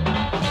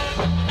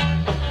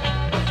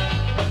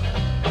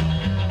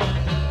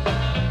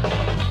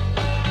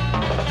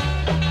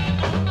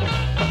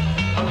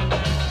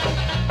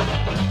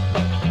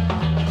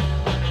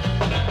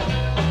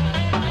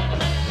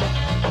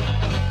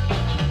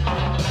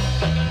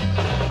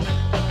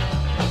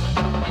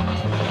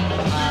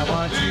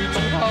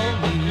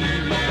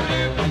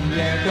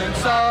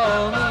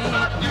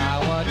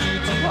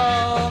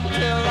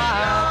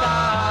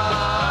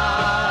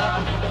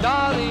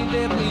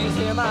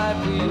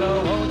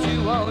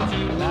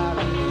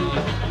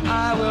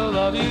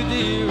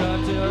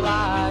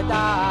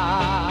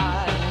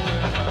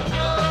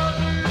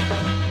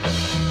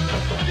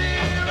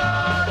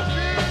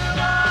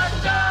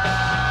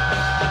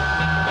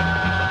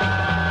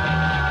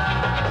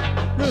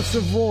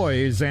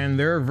 Savoys and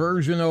their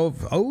version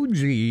of Oh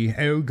Gee,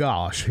 Oh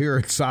Gosh here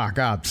at Sock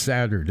Hop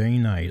Saturday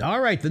night. All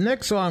right, the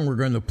next song we're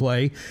going to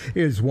play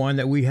is one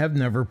that we have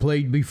never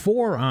played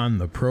before on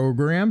the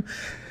program.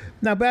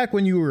 Now, back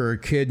when you were a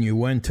kid and you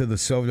went to the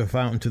soda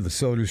fountain, to the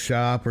soda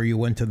shop, or you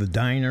went to the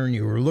diner and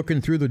you were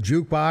looking through the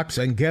jukebox,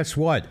 and guess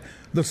what?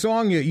 The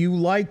song that you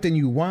liked and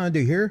you wanted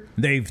to hear,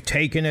 they've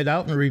taken it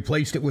out and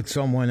replaced it with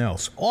someone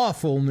else.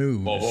 Awful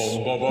news.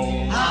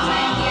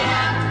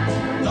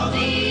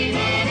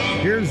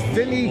 Here's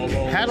Vinny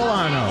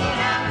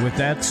Catalano with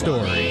that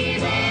story.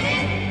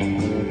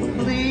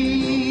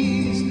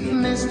 Please,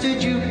 Mr.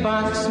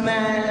 Jukebox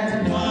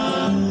Man,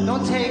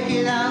 don't take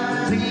it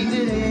out, leave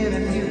it in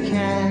if you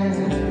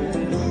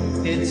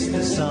can. It's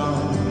the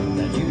song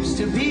that used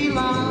to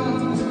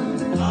belong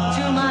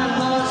to my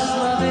lost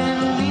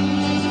loving me.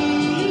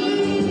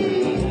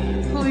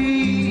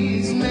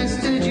 Please,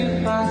 Mr.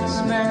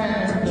 Jukebox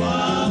Man,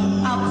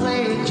 I'll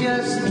play it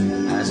just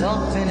as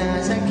often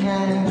as I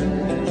can.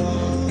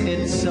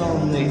 It's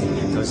only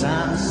 'cause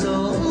I'm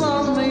so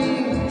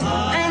lonely,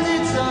 and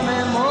it's a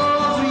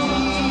memory.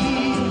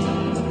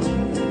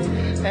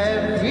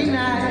 Every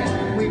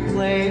night we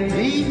play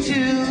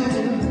B2.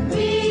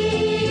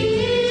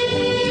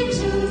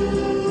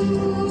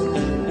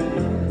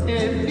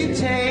 If you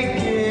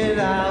take it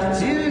out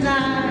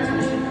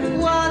tonight,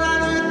 what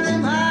on earth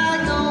am I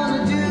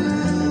gonna do?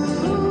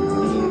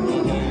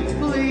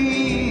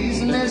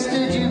 Please,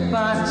 Mr.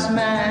 Jukebox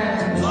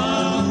Man,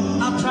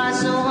 I'll try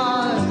so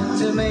hard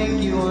to make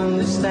you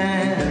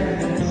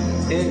understand.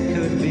 It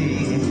could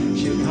be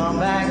she'll come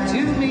back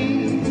to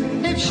me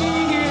if she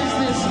hears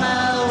this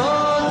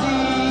melody.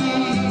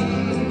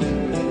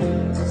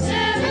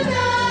 7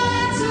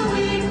 nights a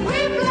week we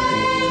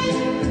play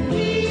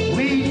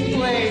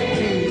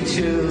B2.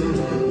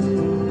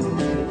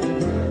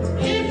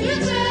 If you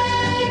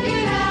take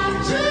it out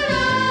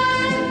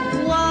tonight,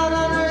 what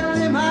on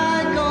earth am I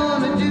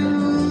gonna do?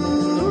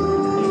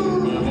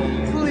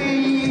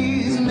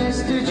 Please,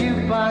 Mr.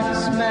 Jukebox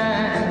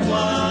Man,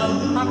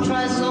 I've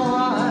tried so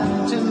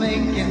hard to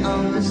make you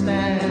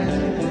understand.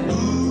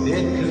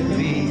 It could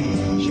be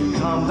she'll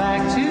come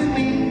back to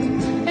me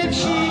if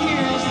she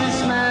hears this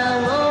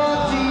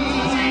melody.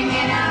 Take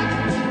it out,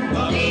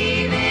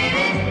 leave it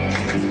in.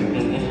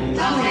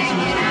 Please,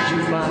 Mr.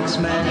 Jukebox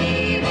Man,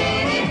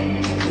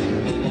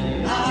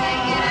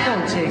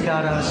 don't take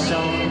out our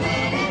song.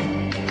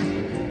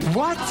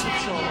 What?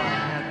 It's all I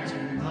have to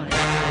money.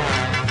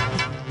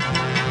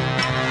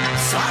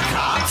 Sock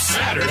Hop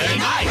Saturday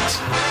night.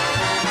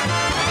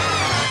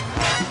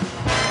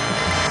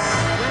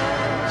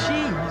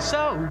 She's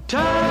so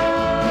tough.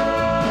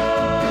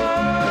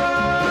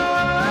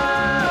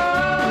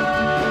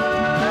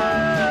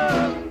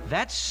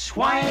 That's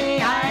why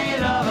I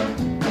love her,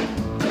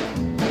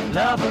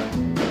 love her.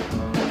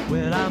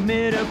 Well, I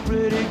met a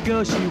pretty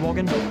girl, she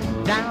walking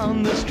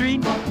down the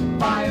street.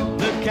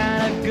 The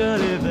kind of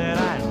girlie that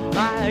I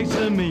like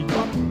to meet.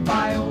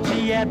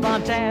 She had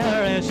blonde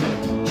hair and she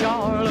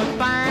sure looked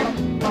fine.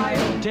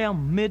 Tell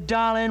me,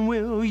 darling,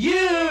 will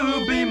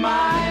you be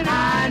mine?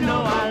 I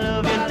know I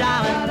love you,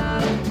 darling.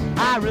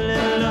 I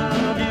really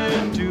love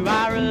you too.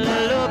 I really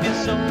love you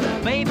so.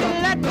 Baby,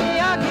 let me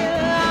hug you.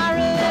 I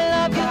really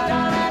love you,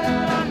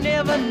 darling. I'll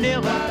never,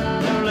 never,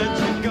 never let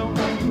you go.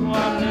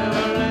 I'll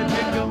never let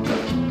you go.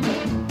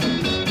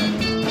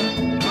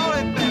 All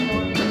right, bad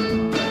boy.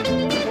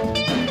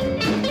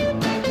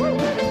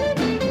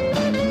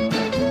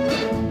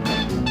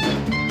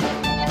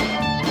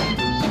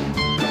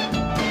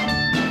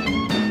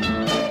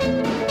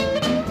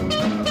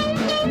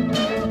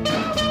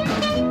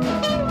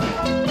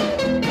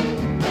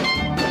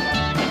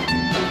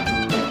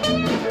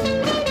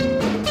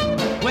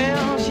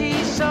 Well,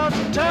 she's so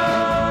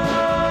tough.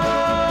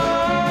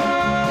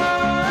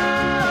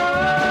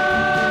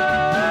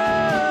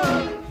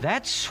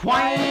 That's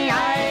why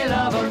I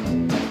love her,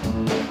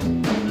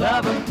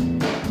 love her.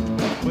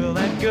 Well,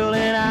 that girl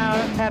and I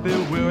are happy,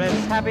 we're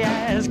as happy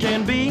as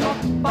can be.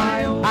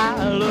 I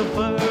love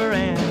her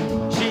and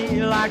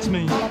she likes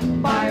me.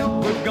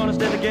 We're gonna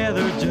stay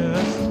together,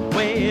 just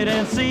wait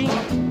and see.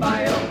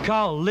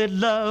 Call it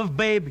love,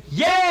 baby,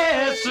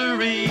 yes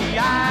sirree.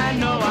 I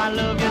know I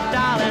love you,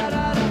 darling.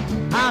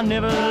 I'll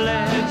never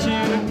let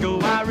you go.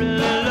 I really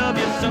love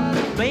you so.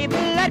 Baby,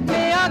 let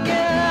me hug you.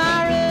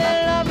 I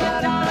really love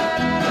you,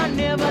 darling. And I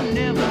never,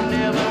 never,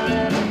 never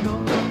let you go.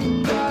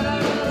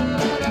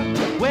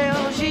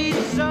 Well,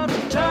 she's so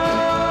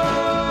tough.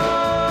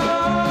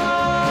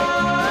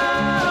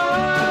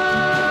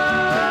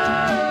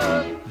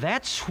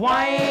 That's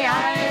why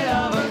I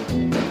love her,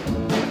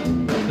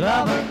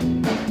 love her.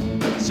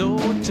 So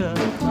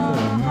tough.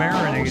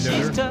 Marinated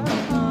her. She's tough.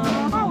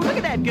 Oh, look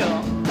at that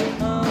girl.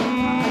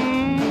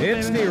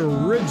 It's the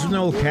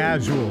original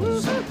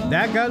Casuals.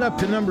 That got up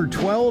to number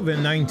 12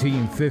 in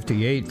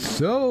 1958.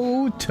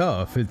 So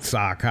tough. It's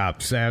Sock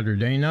Hop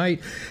Saturday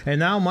night. And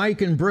now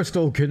Mike in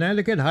Bristol,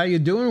 Connecticut. How you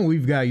doing?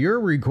 We've got your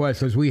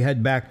request as we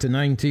head back to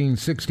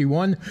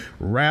 1961.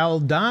 Ral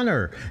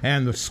Donner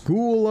and the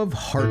School of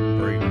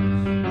Heartbreak.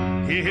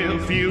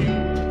 If you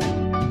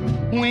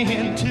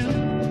went to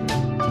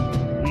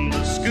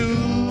the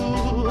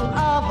school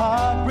of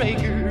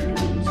heartbreakers,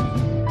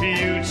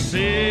 you'd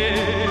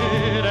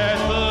sit at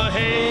the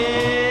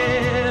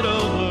head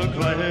of the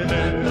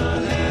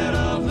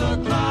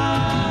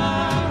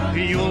class.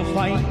 You'll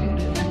find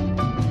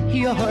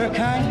your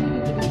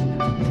kind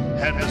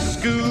at the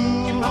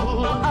school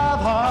of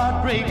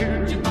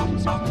heartbreakers,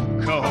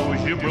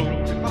 'cause you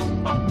broke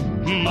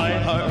my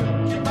heart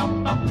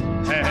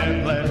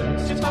at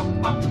last.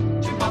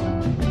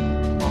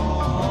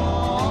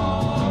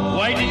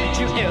 Why did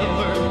you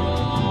ever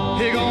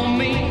pick on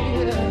me?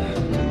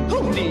 Who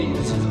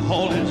needs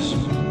all this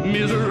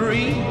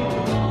misery?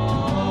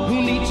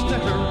 Who needs to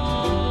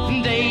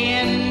hurt day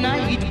and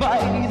night?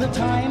 By the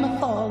time I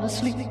fall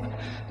asleep,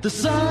 the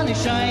sun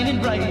is shining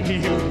bright.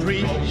 You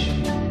preach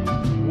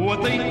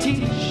what they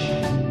teach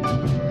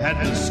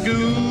at the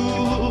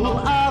school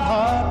of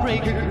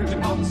heartbreakers.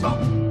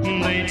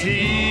 They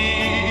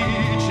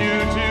teach you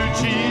to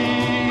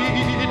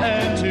cheat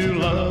and to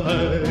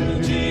lie.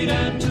 Cheat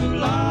and to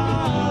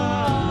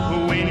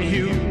lie. When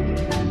you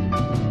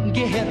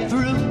get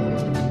through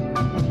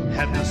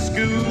at the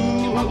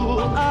school of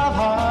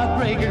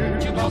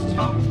heartbreakers,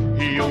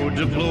 your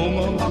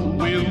diploma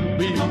will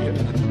be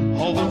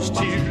all those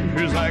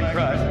tears I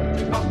cried.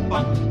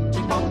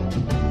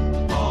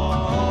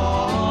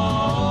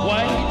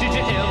 Why did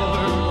you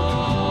ever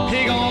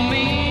pick on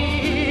me?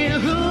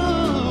 Who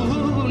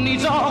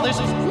needs all this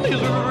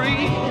misery?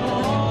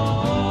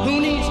 Who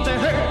needs to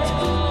hurt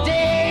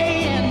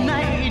day and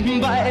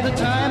night? By the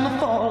time I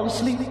fall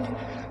asleep,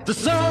 the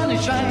sun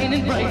is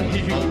shining bright.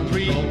 You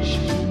preach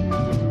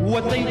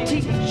what they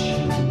teach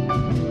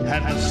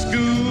at the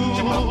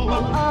school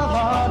of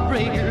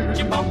heartbreakers.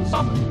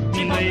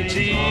 They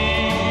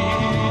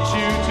teach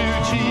you to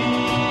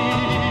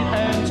cheat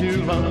and to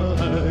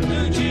lie. To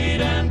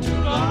cheat and to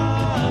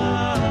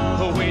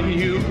lie. When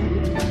you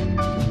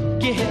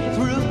get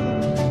through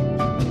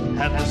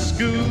at the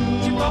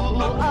school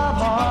of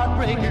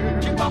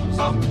heartbreakers,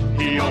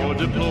 your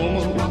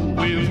diploma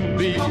will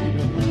be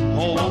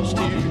all those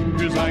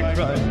tears I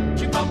cried.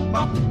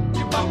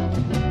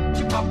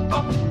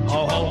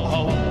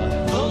 Oh,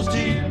 those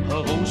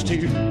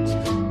tears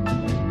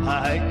I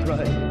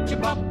cried.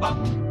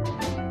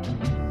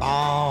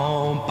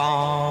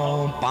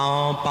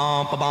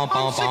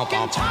 I'm sick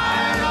and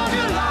tired of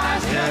your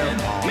lies telling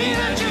me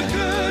that you're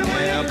good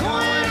when you're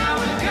going out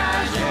with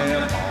guys from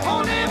your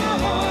whole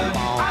neighborhood.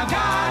 I've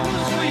got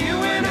news for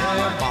you and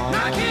I'm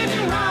not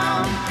kidding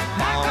around.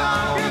 Pack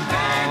up your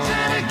bags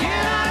and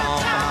get out of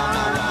town.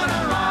 Run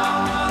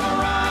around, run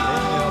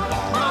around.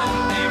 Run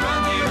around,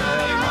 run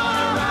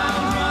around.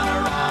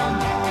 Run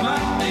around,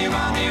 run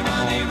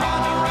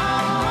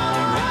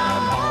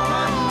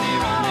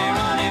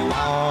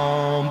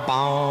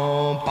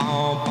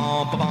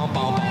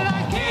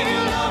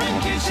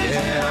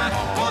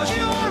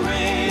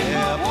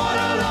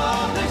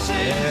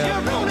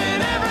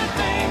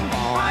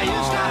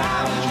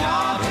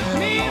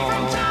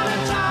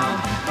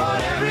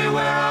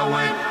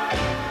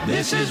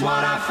This is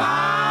what I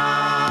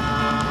found.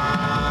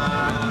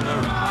 Run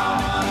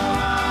around,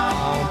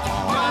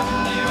 run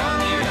around.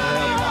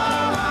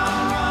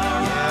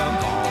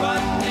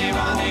 Run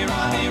around, run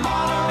around. Run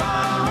around,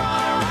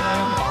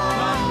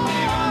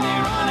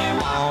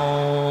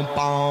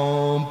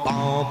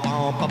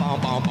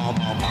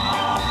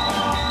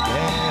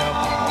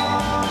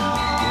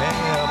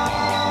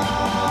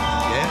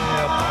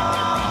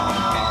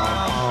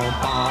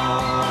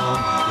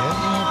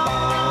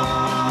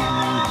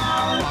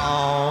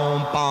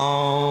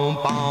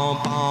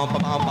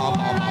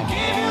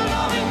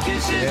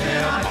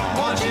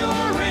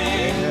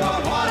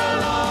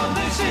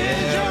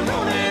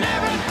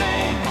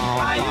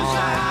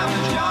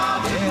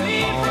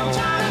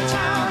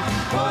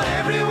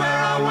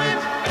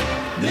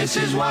 This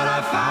is what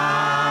I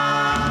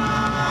found.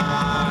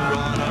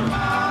 Run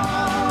around,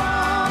 run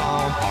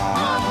around. Run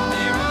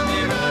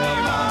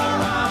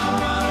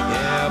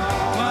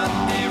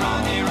around, run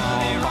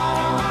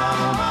around.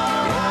 Run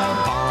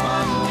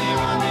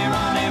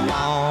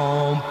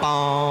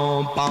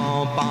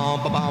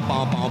around,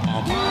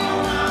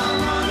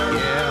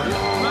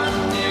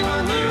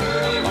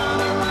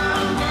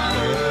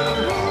 run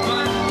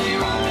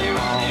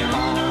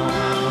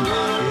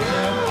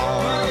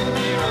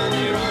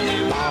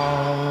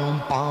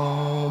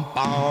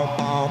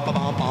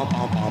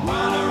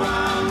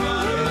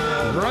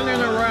around.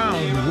 Running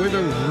Around with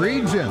the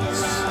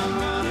Regents,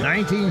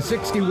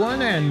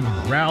 1961, and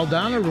Ral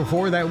Donner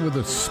before that with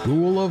the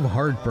School of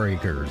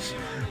Heartbreakers.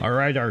 All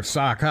right, our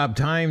sock hop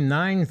time,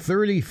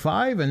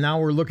 9:35, and now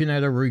we're looking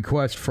at a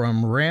request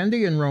from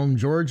Randy in Rome,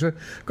 Georgia,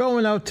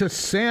 going out to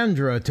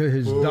Sandra, to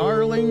his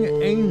darling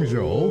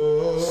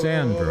angel,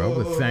 Sandra,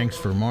 with thanks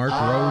for Mark,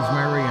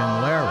 Rosemary,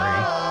 and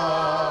Larry.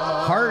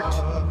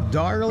 Heart,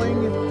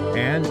 Darling,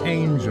 and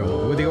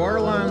Angel with the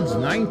Orleans,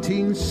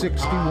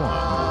 1961.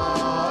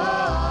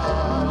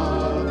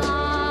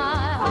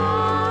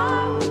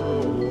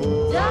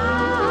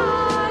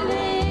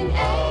 Darling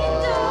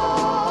angel,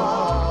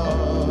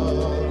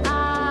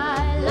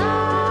 I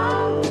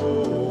love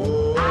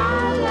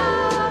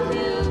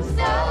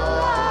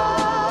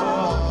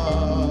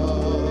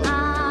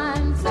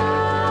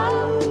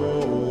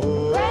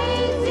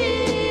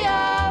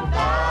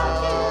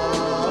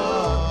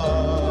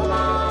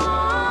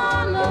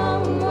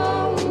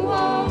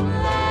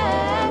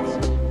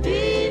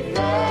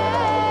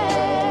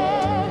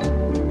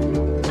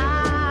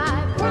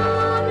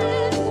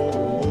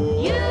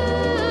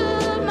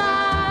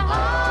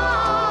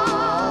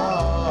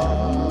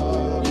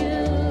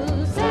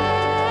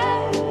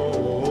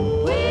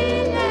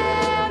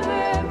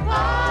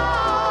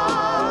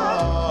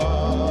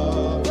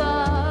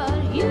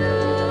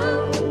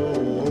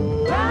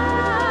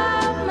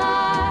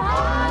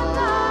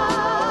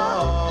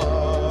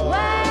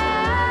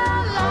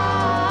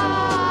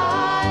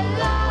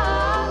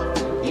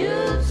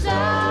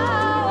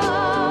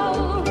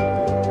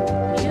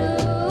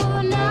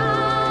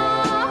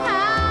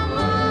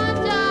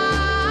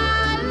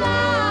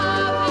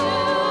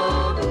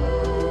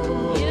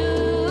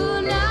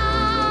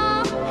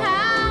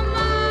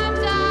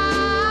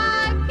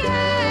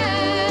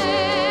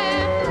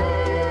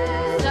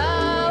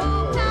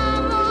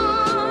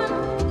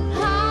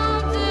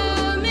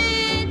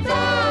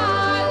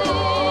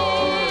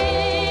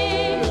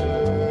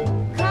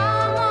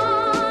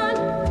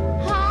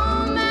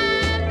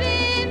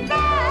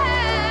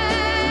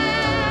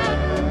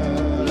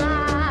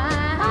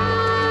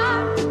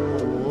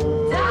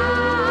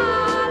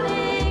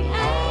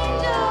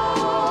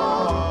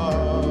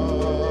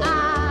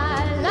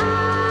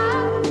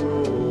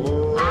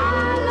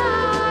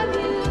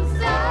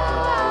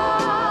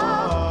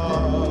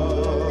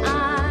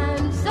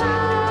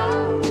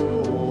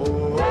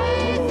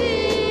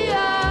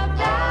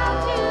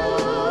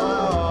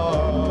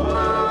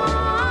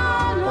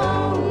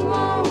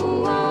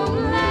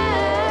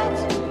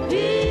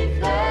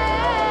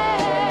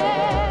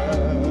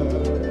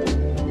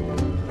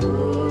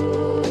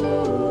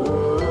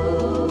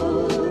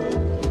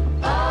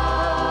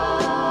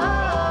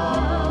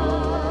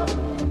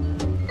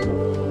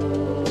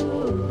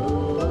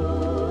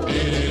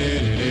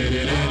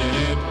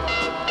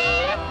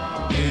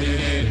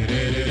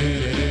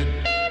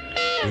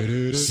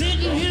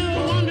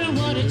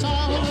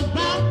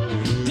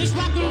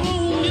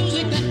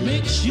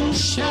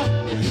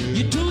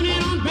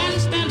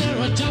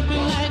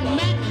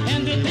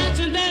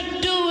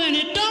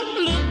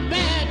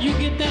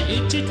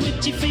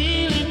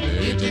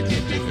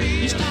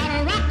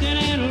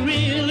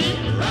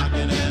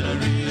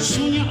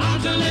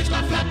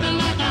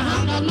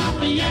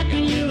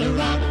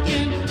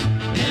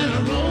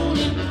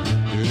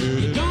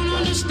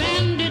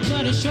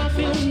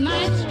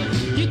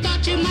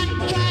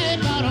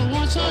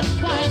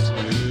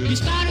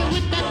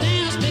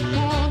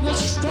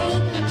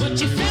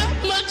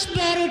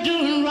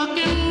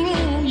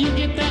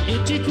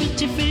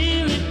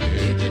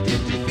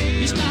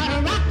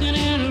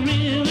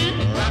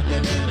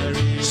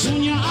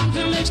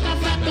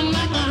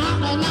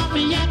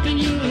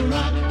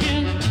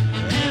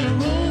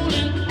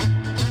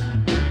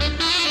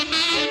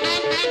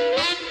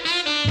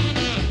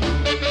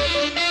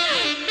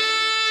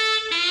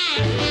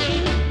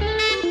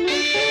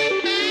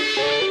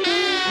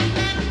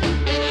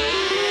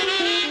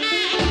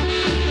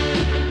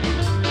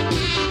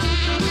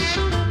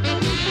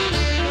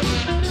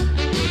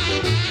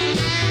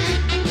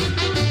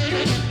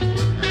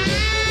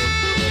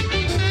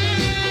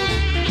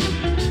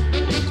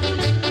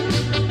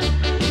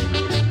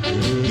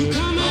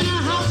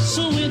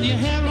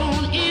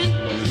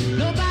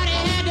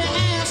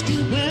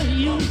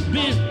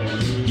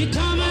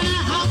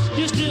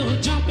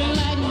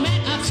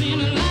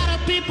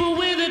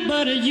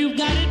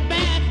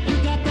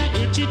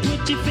itchy,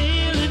 twitchy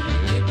feeling.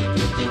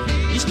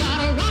 You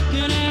start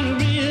rocking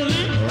and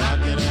reeling.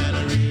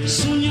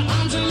 Soon your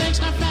arms and legs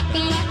start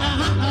flapping like a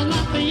hot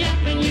muffin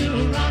yapping.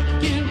 You're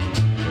rocking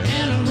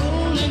and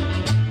rolling.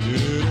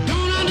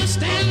 Don't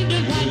understand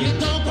it why you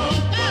go.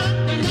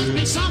 There must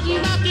be something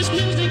about this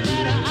music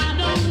that I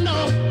don't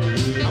know.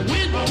 I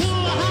went to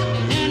a hop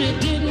and it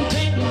didn't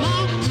take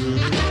long.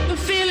 I got the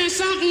feeling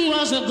something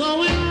was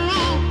going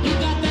wrong. You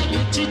got that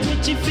itchy,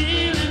 twitchy feeling.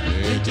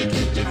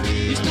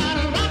 You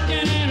start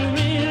rocking and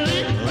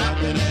reeling.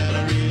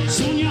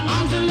 Soon your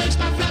arms and legs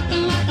start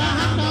flapping like a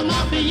hot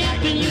muffin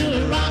yapping.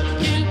 You're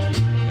rocking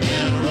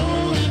and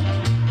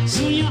rolling.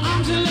 Soon your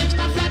arms and legs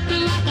start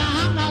flapping like a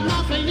hot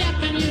muffin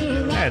yapping.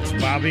 You're rocking. That's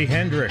Bobby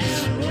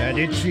Hendricks. That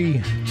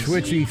itchy,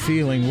 twitchy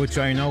feeling, which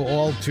I know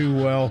all too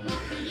well.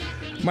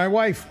 My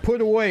wife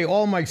put away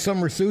all my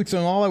summer suits,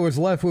 and all I was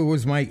left with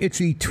was my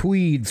itchy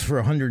tweeds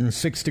for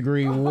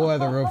 106-degree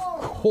weather, of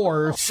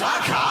course.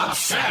 Sock Hop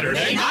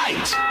Saturday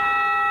Night.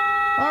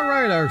 All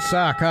right, our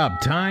sock hop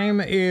time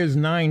is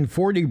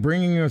 9:40,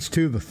 bringing us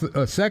to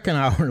the second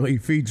hourly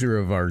feature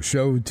of our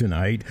show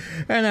tonight,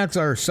 and that's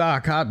our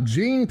sock hop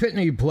Gene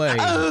Pitney play.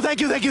 Oh,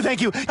 thank you.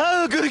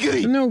 Oh,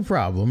 goody. No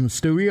problem,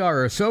 Stewie.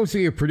 Our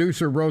associate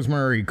producer,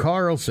 Rosemary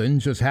Carlson,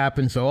 just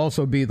happens to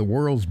also be the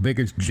world's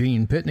biggest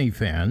Gene Pitney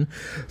fan.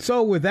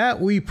 So with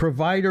that, we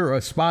provide her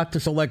a spot to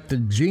select the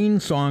Gene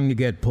song to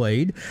get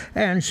played,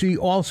 and she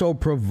also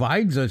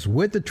provides us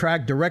with the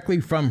track directly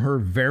from her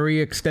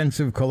very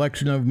extensive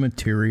collection of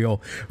material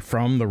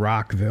from the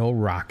Rockville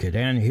Rocket.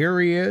 And here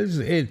he is.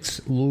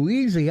 It's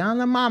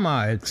Louisiana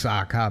Mama at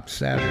Sock Hop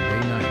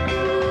Saturday Night.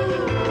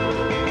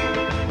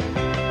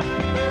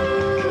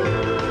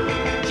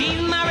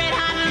 She's my red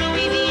hot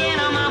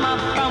Louisiana mama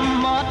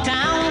from a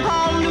town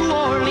called New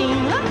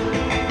Orleans.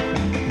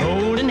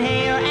 Golden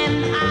hair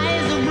and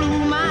eyes of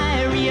blue,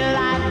 my real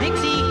life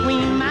Dixie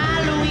queen,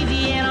 my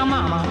Louisiana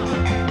mama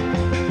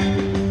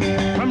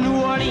from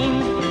New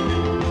Orleans.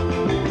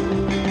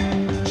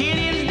 She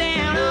lives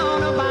down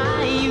on the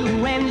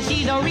bayou and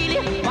she's a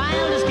really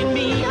wild as can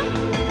be.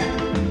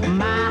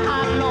 My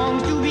heart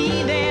longs to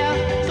be there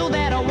so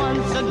that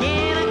once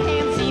again I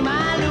can see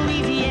my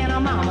Louisiana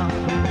mama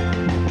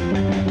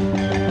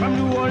from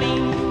New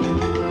Orleans.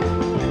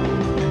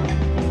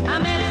 I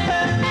met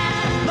her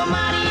at the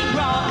Mardi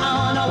Gras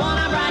on a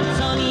bright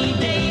sunny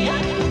day.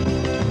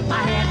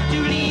 I had to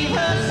leave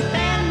her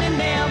standing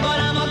there, but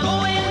I'm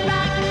going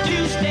back to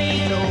stay.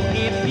 So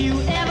if you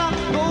ever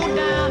go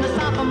down the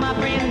south of my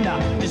friend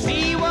to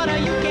see what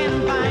you can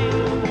find,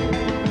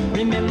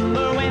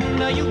 remember when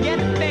you get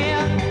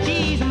there,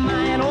 she's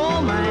mine,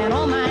 oh mine,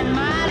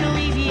 my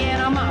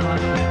Louisiana mama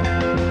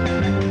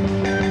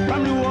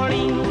from New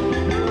Orleans.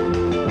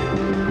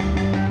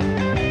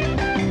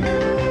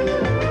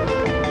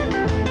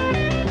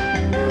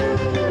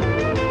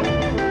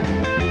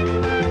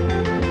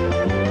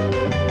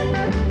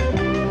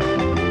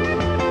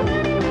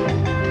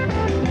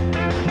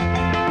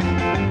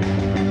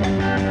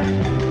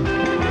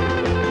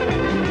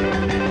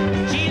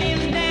 She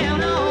lives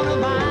down on the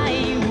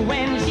bayou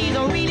and she's a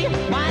really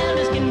wild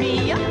as can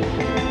be.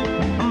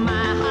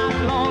 My heart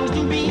longs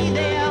to be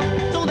there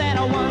so that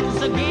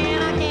once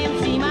again I can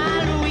see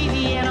my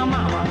Louisiana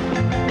mama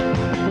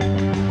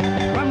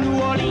from New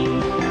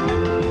Orleans.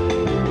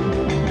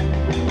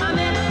 I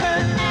met her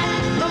at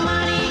the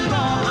Mardi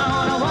Gras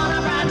on a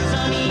bright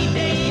sunny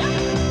day.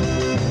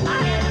 I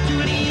had to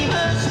leave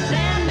her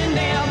standing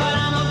there, but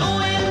I'm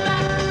going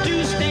back to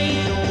stay.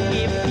 So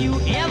if you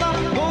ever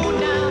go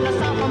down the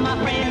south of my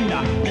friend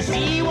to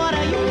see what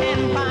you can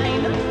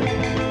find,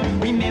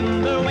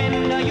 remember when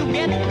you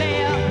get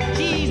there,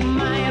 she's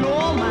mine,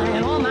 oh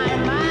mine,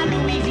 my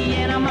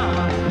Louisiana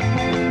mama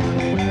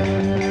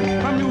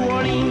from New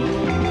Orleans.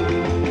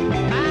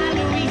 My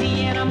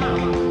Louisiana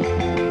mama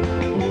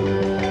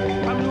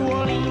from New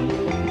Orleans.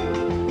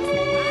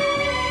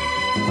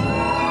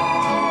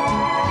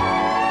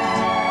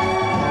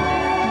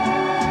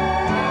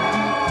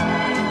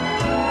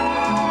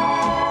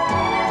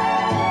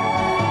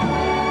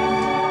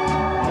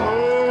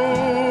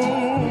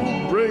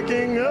 Oh,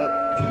 breaking up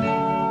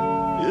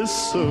is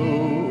so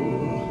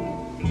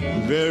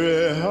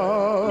very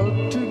hard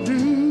to do.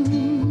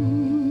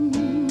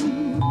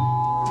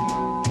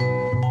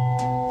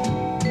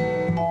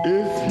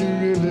 If you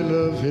really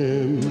love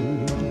him,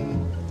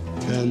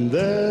 and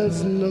there's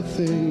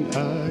nothing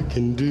I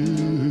can do.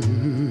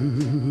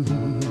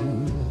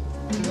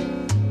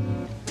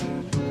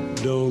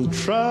 Don't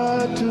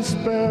try to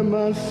spare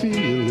my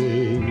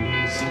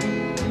feelings.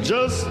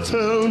 Just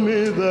tell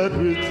me that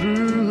we're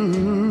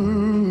through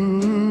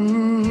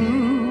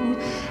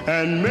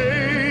and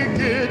make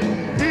it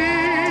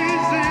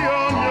easy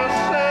on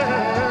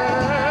yourself.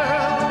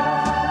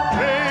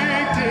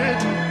 Make it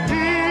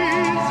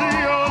easy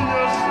on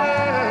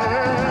yourself.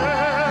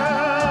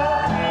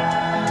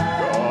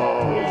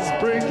 'Cause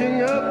breaking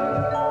up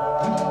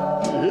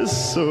is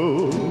so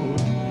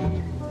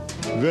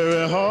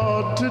very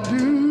hard to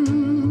do.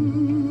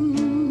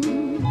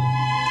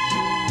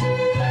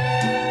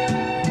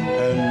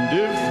 And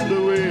if the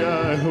way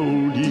I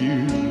hold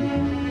you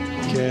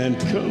can't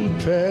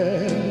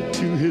compare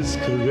to his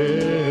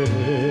caress.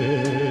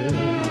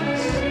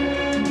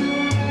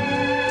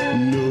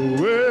 No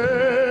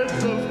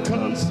words of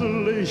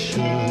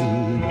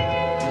consolation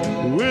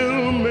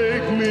will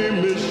make me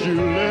miss you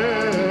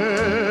less.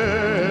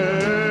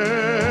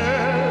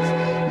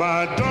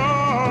 My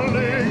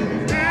darling,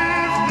 if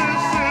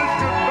this is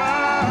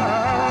goodbye,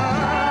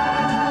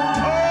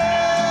 oh,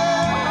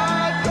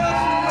 I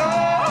just know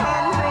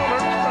I'm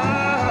gonna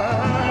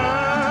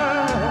cry.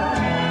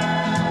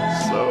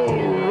 So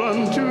run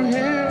to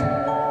him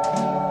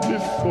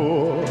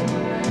before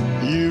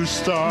you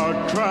start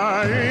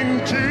crying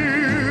too.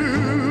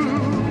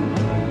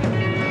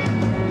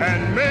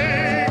 And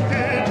make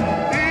it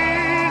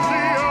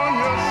easy on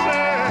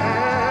yourself.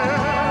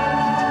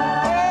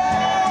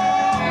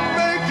 Oh,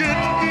 make it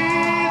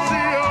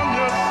easy on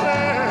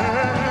yourself.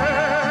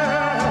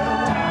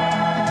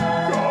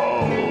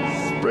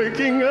 'Cause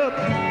breaking up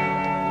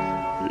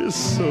is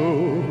so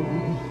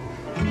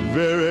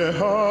very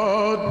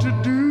hard to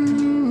do.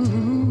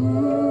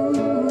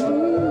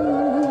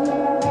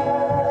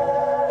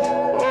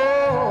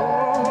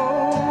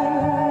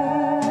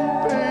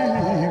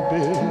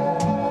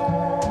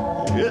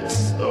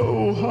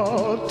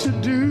 To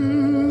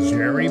do.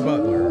 Jerry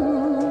Butler.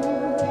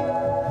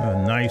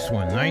 A nice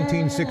one.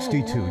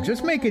 1962.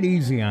 Just make it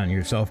easy on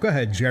yourself. Go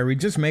ahead, Jerry.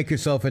 Just make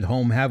yourself at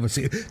home. Have a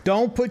seat.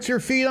 Don't put your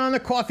feet on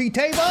the coffee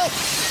table.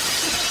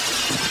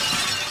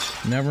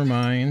 Never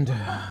mind.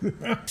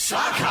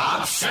 Sock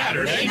Hop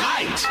Saturday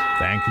Night.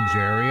 Thank you,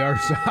 Jerry. Our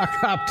Sock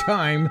Hop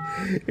time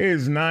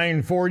is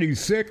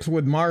 9:46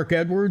 with Mark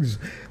Edwards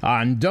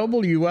on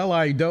WLIW-FM,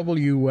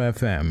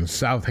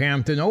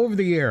 Southampton, over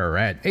the air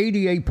at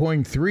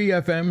 88.3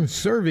 FM,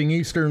 serving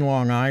eastern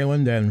Long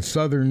Island and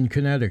southern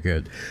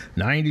Connecticut,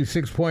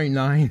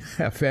 96.9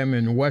 FM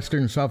in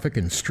western Suffolk,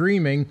 and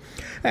streaming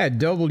at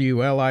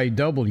WLIW.org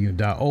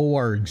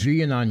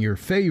and on your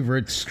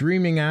favorite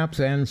streaming apps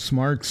and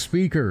smart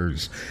speakers.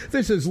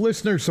 This is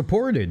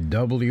listener-supported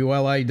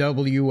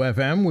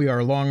WLIW-FM. We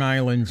are Long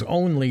Island's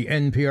only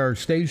NPR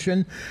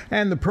station,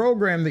 and the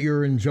program that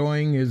you're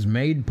enjoying is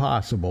made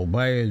possible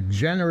by a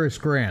generous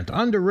grant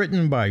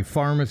underwritten by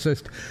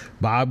pharmacist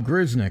Bob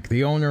Grisnick,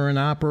 the owner and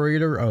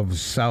operator of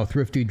South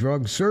Thrifty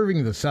Drugs,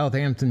 serving the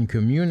Southampton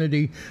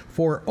community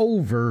for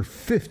over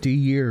 50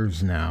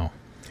 years now.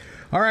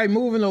 All right,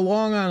 moving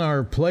along on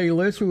our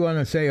playlist, we want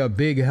to say a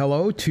big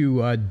hello to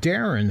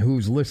Darren,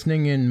 who's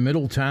listening in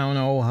Middletown,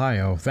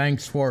 Ohio.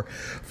 Thanks for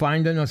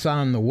finding us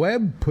on the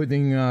web,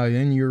 putting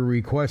in your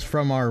request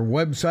from our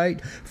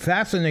website.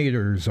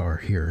 Fascinators are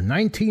here.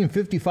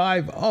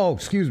 1955,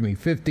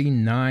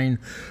 59.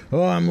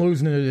 Oh, I'm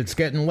losing it. It's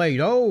getting late.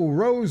 Oh,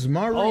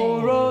 Rosemary.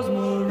 Oh,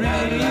 Rosemary,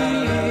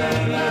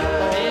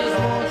 please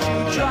won't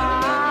you try?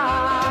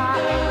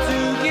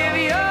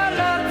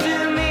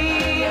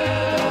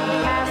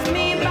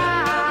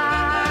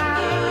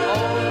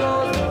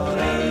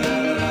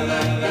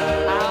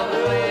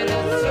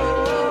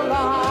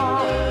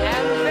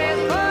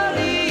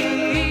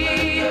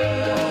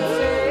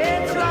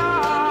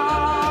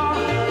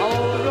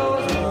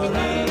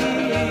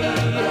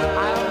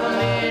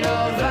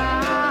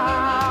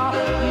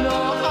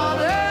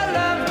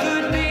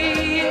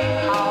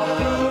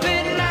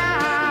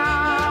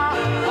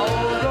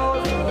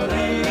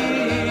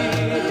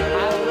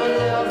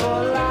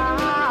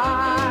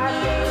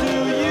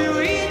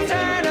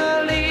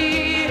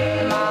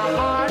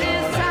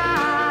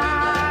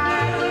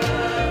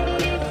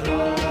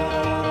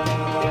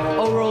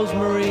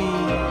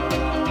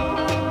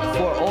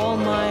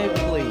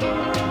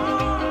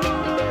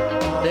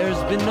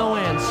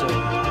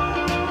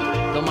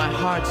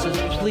 Says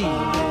please.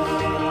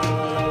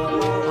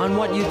 On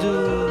what you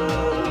do,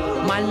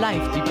 my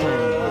life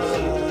depends.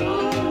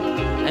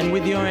 And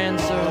with your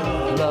answer,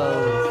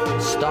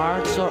 love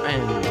starts or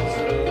ends.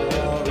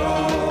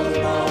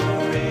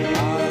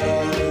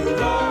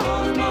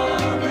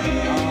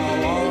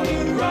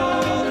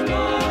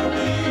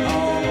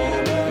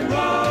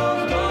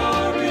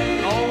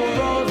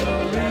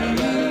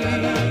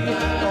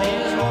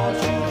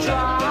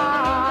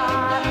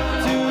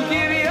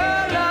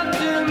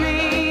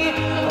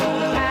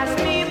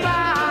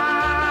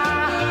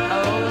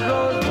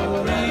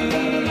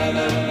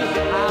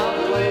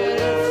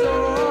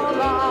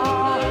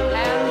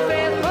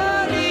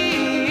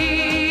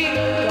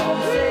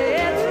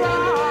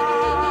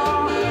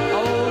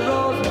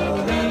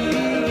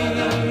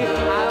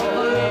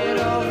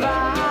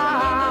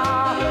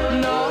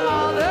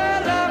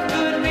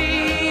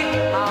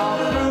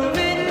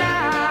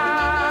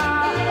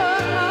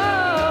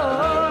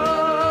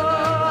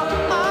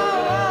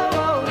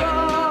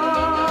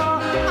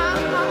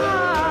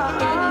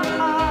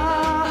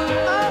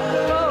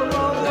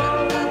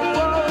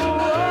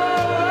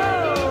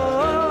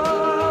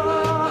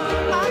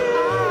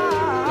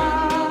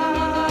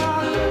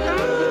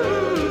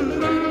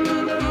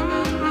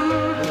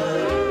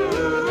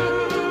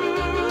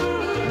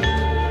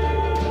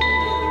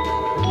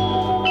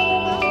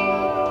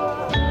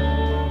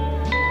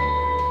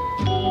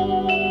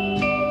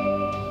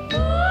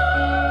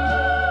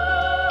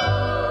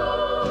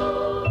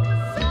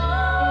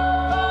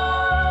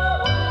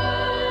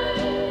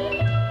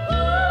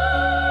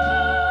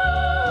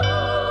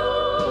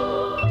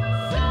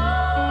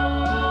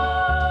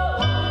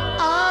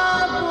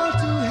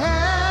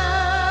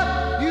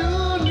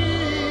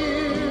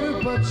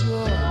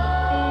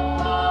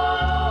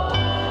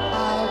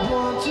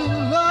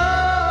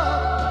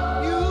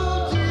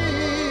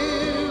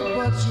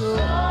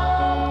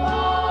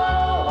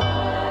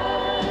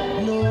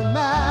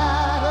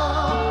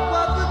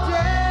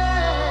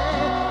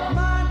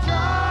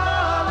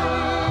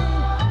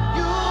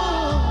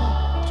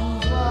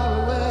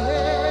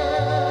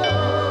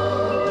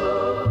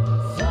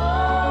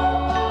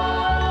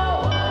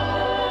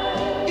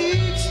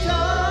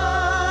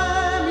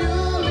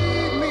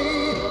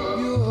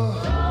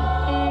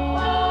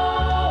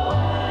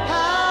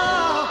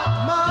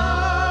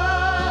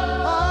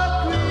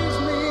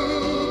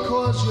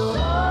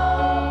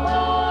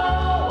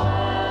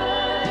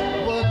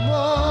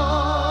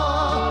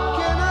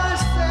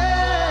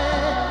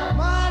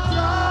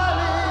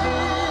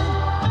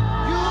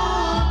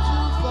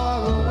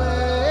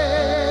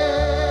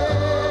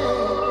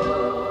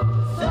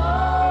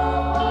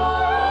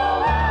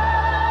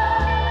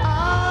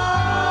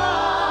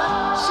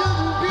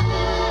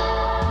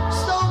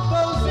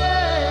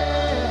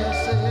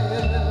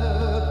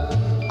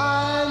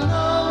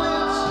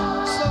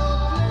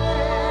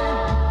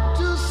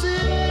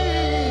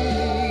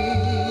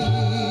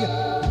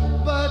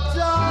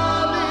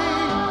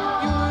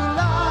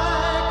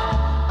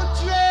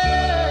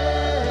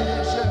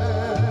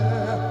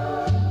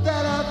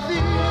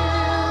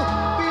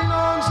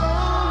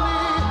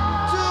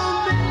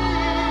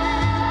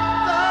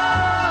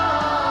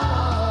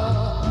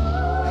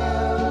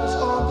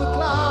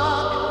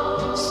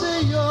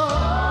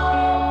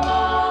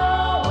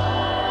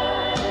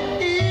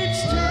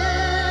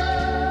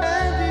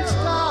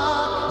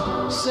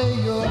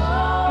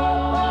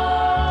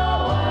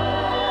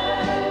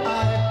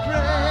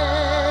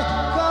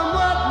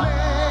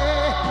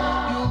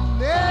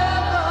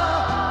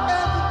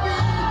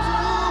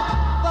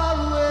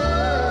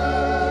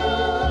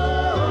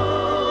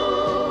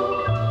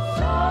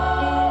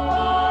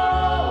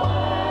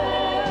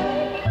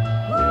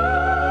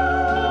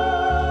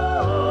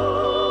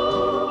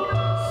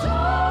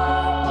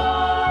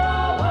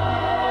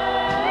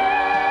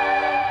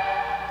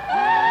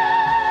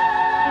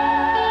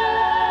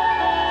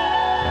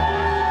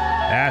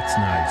 That's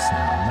nice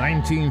now.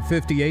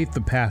 1958,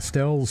 the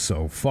Pastels,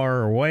 So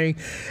Far Away.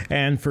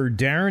 And for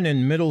Darren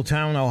in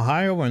Middletown,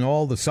 Ohio, and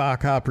all the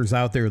sock hoppers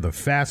out there, the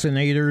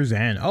Fascinators,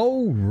 and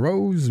oh,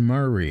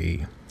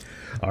 Rosemary.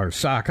 Our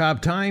sock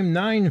hop time,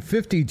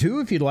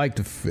 9:52. If you'd like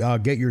to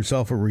get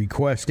yourself a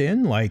request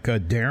in, like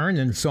Darren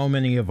and so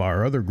many of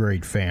our other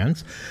great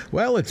fans,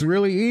 well, it's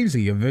really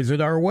easy. You visit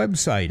our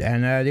website,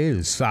 and that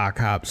is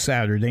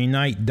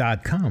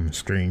sockhopsaturdaynight.com.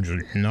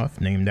 Strangely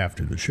enough, named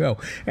after the show.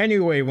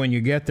 Anyway, when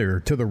you get there,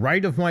 to the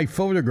right of my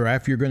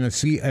photograph, you're going to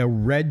see a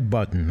red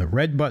button. The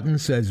red button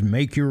says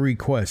Make Your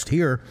Request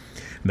Here.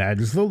 That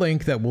is the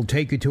link that will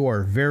take you to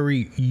our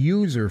very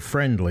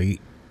user-friendly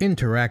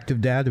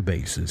interactive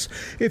databases.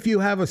 If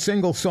you have a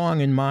single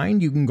song in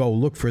mind, you can go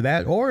look for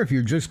that, or if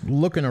you're just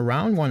looking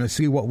around, want to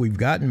see what we've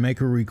got and make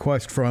a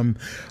request from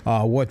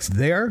what's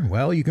there,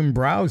 well, you can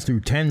browse through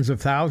tens of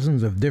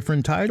thousands of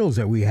different titles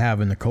that we have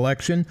in the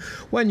collection.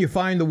 When you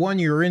find the one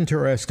you're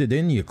interested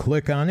in, you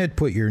click on it,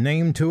 put your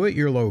name to it,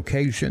 your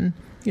location,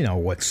 you know,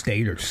 what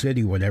state or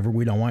city, whatever.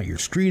 We don't want your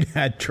street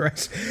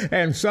address.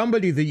 And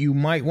somebody that you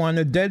might want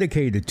to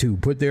dedicate it to,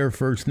 put their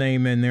first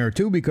name in there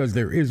too, because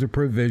there is a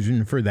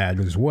provision for that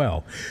as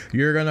well.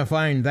 You're going to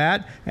find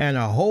that and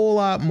a whole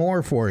lot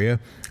more for you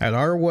at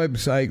our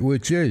website,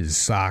 which is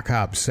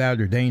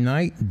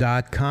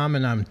sockhopsaturdaynight.com.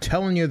 And I'm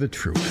telling you the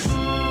truth.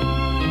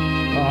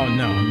 Oh,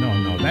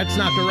 no. That's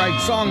not the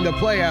right song to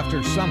play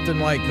after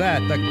something like that.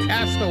 The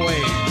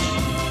Castaways.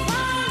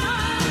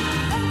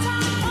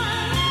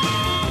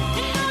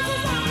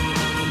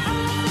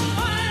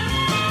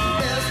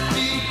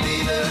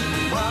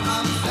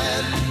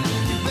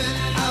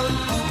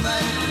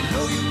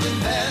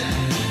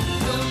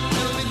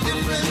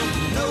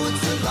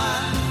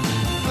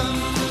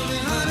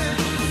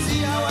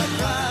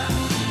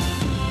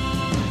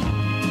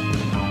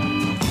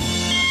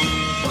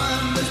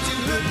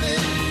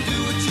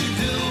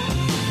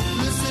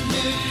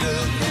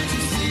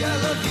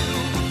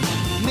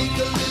 Make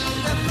a little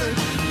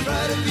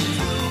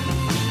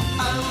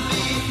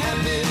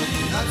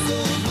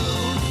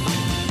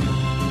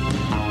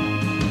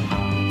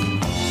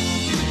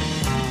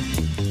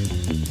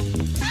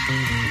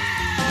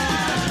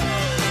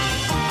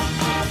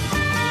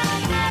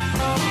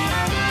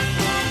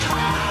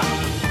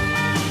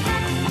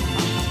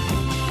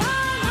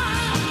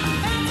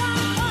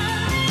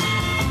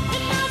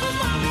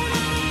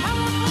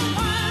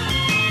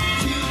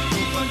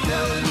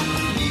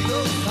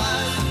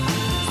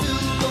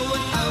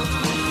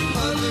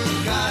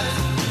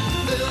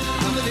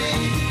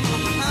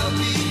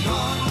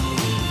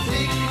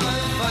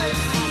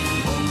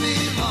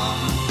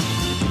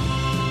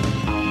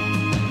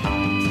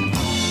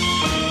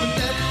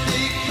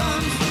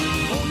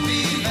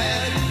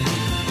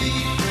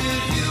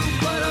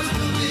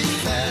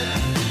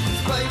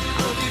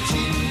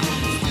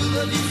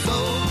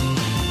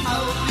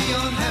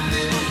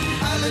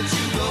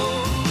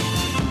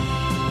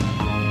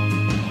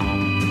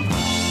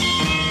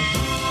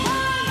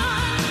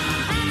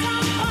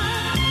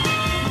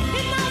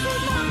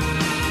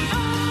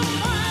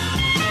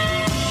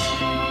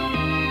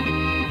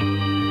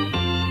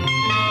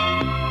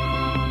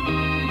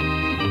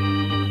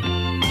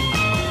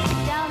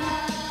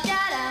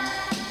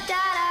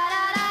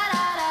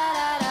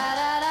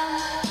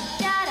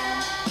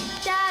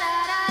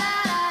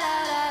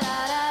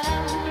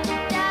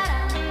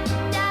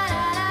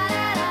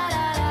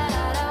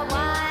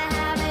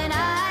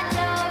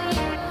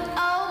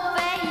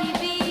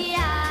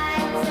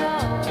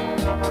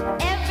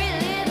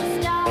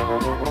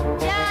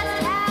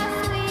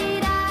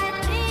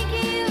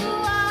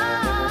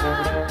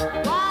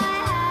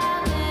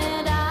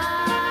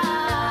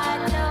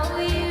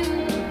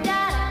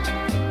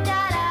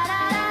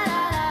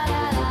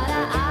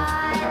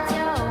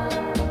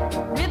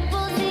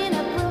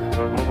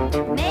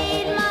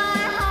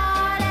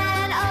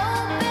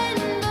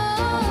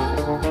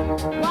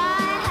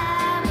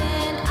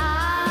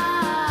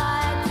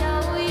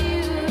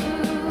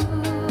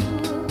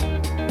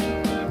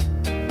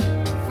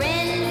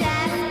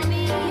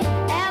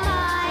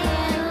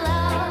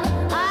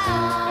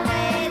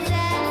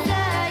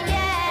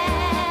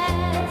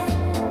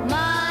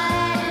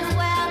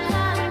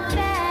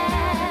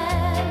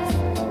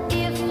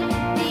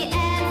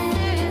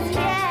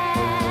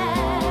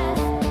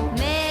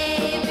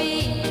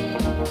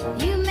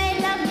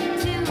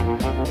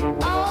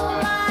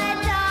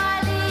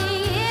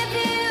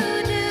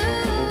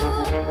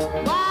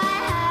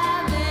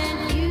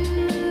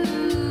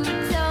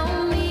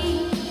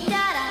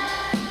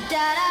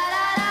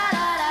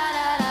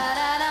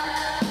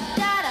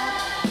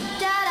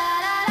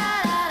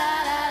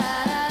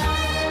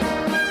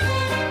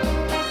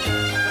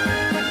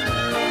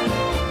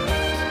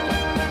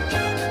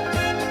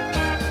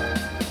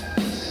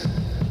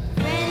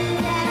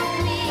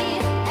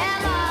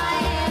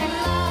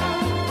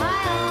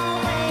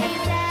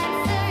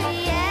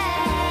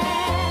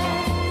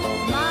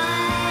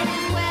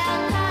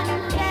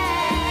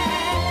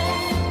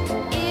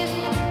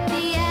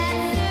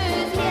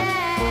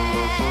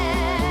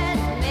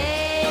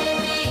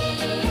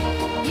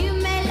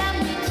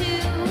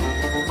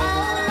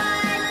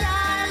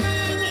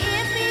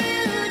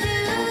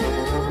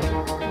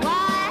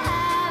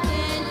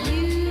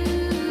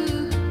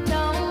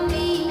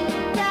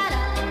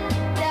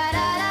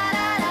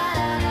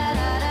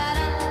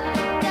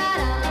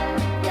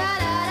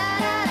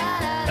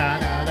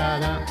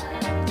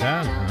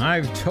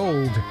I've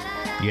told.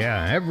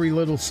 Yeah, Every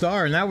Little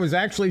Star. And that was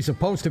actually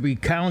supposed to be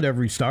Count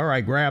Every Star.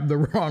 I grabbed the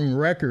wrong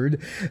record.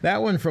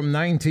 That one from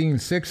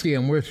 1960,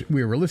 and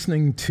we were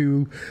listening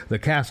to the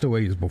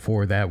Castaways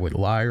before that with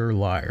Liar,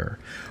 Liar.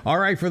 All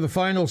right, for the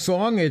final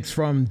song, it's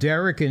from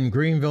Derek in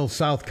Greenville,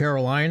 South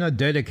Carolina,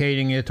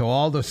 dedicating it to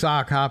all the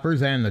sock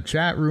hoppers and the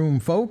chat room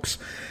folks.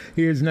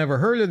 He has never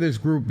heard of this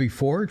group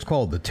before. It's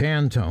called the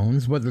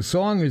Tantones, but the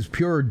song is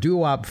pure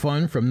doo-wop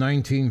fun from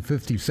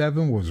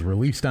 1957, was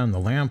released on the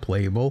Lamp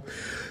label.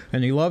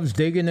 And he loves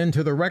digging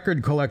into the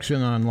record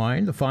collection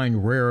online to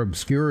find rare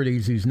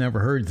obscurities he's never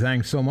heard.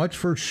 Thanks so much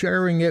for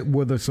sharing it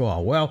with us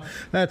all. Well,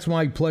 that's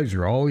my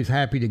pleasure. Always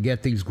happy to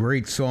get these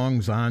great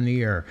songs on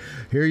the air.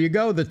 Here you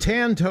go, the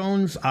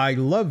Tantones, I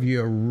Love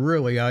You,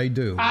 Really I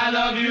Do. I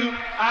love you,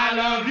 I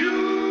love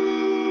you.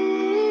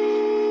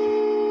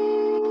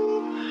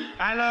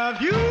 I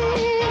love you,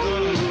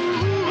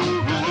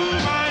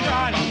 my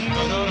darling.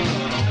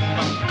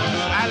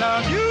 I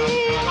love you,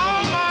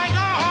 oh my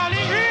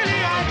darling, really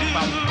I do.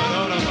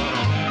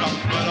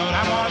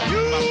 I want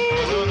you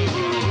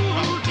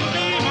to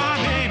be my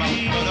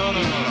baby.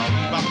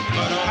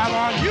 I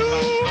want you,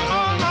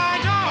 oh my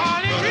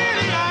darling,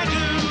 really I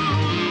do.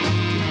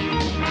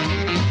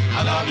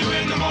 I love you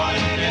in the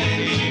morning and in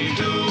the evening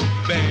too.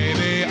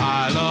 Baby,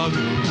 I love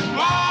you.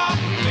 Oh,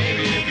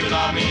 baby, if you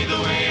love me the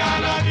way I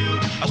love you,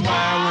 I swear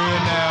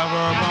we'll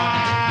never part.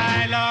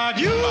 I love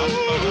you,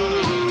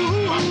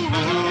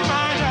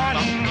 my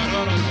darling.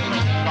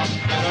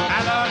 I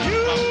love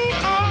you,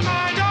 oh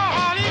my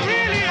darling,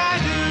 really I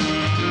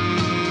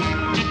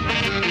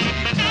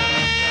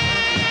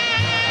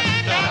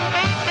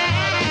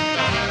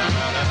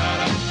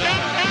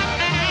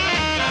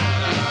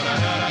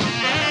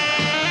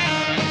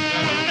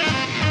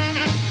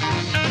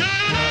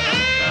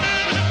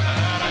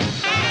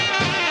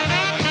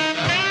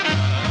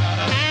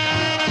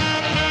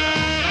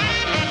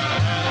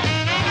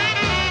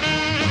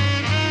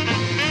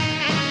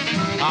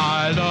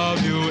I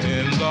love you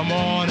in the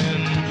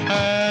morning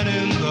and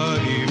in the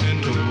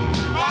evening too.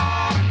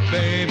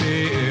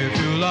 Baby,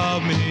 if you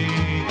love me,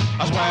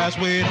 I swear,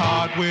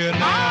 sweetheart, we'll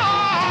never.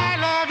 I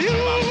love you,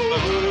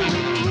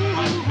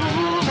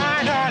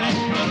 my darling.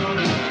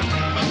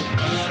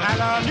 I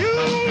love you,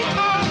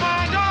 oh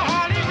my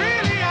darling,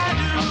 really I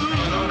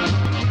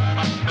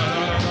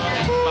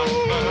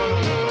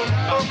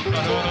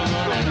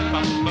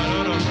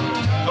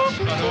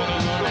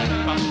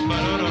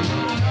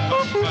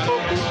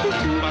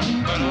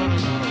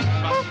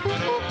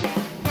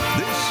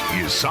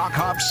This is Sock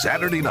Hop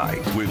Saturday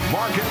Night with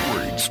Mark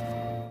Edwards.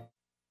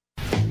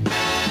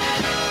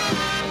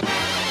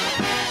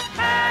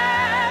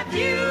 Have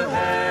you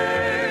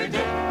heard?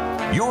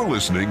 You're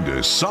listening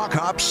to Sock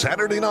Hop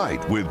Saturday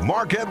Night with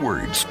Mark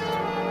Edwards.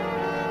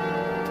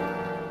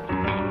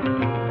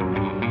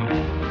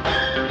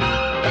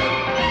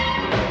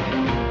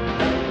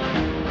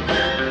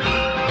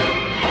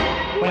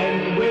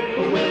 When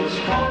whippoorwills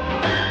call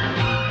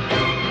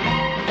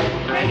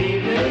and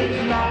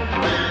evening's light,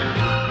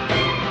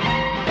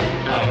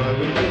 I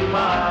hurry to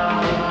my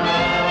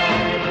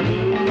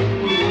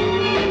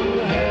blue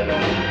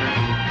heaven.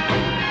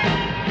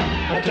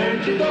 I turn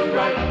to the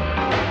right,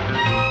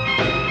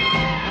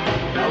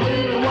 a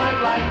little white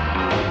light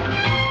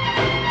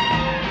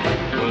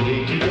will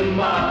lead you to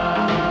my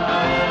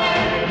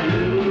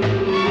blue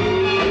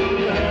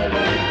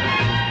heaven.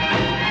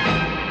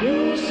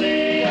 You'll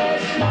see a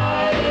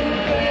smiling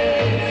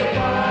face, a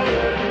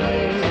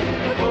fireplace,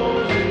 a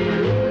cozy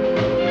room,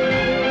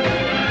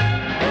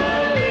 a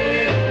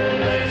little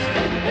nest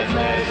that's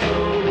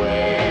nestled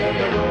where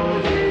the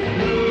roses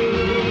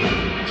bloom.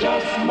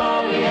 Just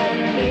Molly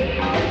and me,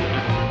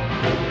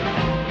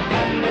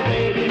 and the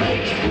baby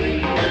makes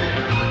three.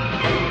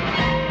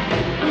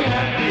 We're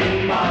happy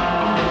in my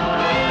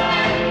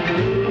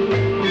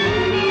blue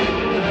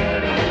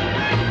heaven.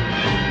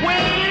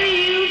 When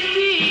you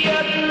see a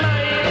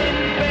smiling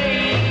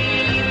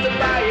face, a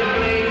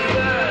fireplace, a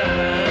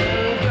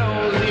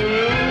cozy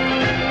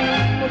room,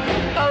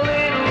 a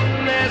little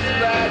nest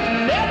that's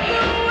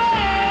nestled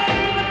where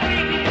the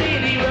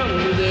pretty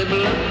roses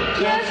bloom.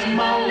 Just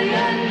Molly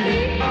and me,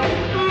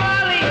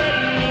 Molly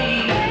and me,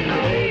 and the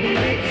baby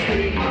makes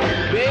three,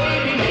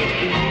 baby makes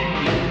three.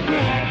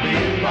 We're happy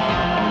in my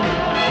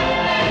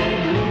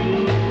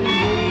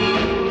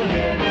blue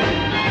heaven.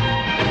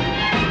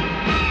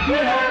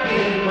 We're happy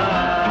in my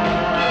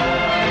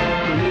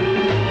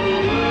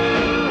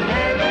blue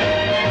heaven.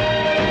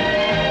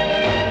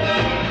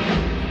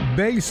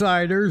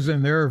 Baysiders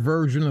and their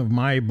version of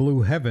My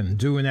Blue Heaven,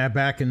 doing that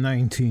back in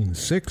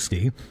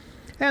 1960.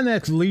 And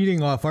that's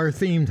leading off our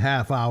themed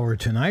half hour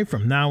tonight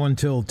from now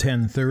until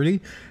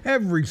 10:30.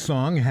 Every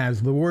song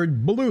has the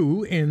word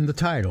blue in the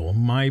title,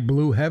 My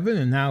Blue Heaven.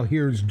 And now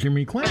here's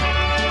Jimmy Clint.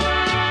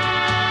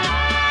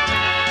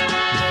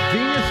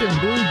 Venus and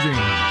Blue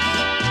Jeans.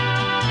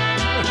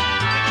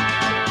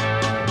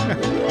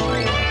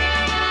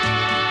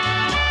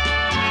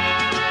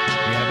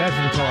 Yeah, that's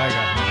until I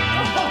got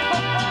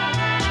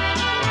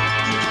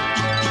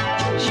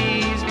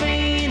She's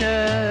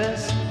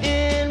Venus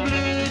in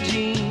blue jeans.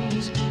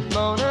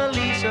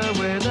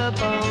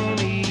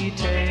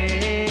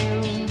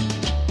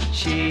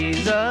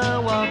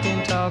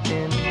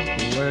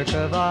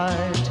 of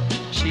art.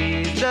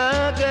 She's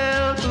the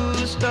girl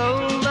who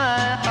stole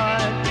my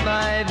heart.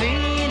 My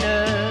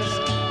Venus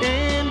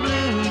in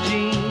blue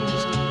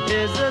jeans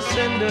is the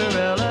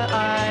Cinderella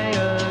I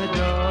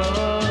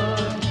adore.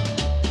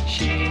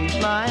 She's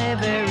my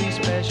very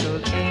special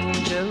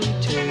angel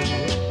too,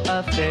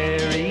 a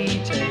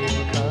fairy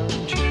tale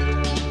come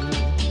true.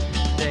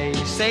 They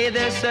say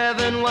there's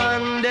 7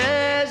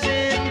 wonders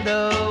in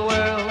the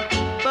world,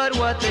 but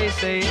what they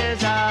say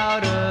is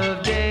out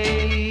of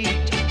date.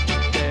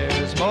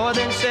 There's more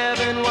than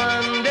 7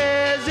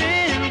 wonders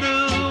in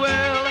the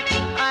world.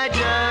 I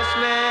just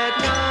met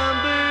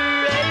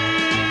number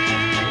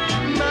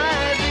 8.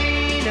 My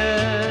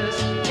Venus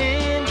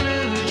in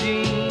blue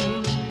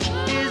jeans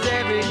is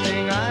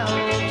everything I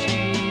hope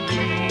she'd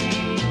be.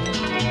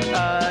 A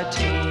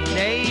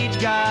teenage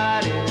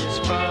goddess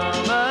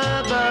from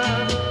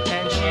above,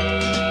 and she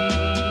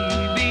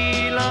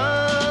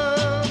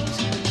belongs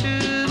to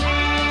me.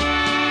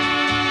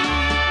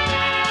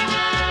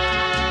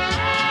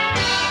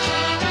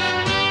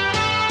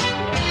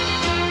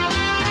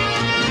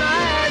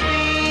 My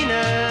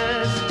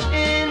Venus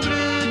in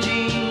blue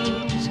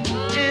jeans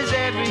is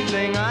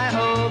everything I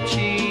hope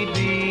she'd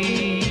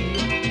be.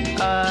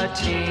 A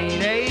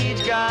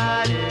teenage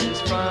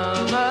goddess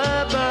from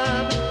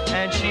above,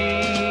 and she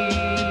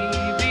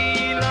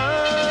belongs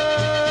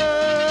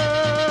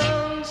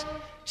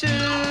to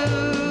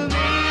me.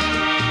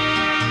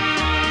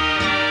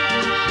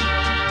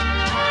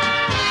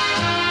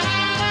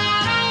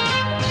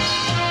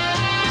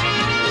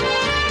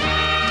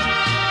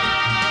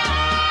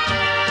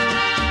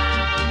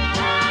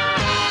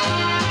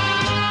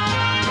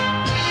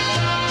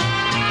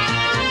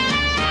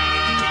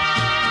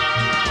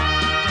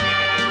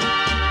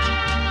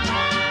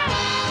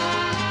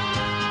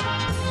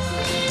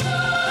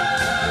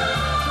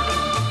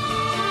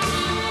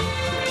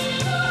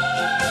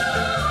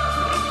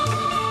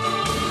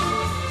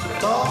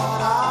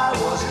 Thought I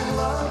was in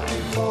love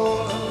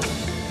before,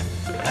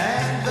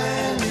 and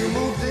then you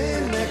moved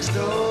in next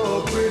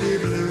door. Pretty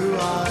blue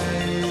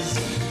eyes,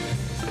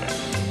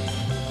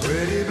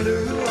 pretty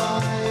blue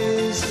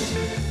eyes.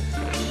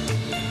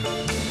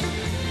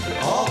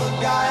 All the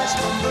guys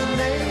from the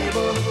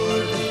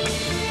neighborhood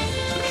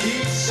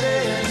keep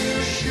saying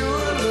you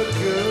sure look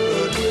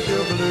good with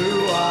your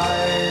blue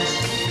eyes,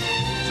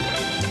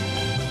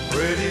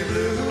 pretty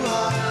blue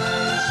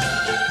eyes.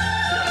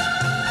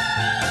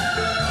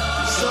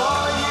 Saw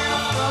you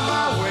from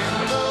my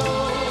window,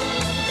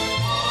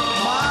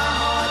 my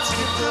heart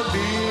skipped a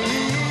beat.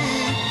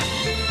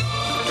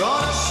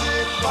 Gonna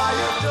sit by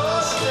your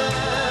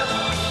doorstep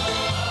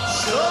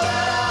so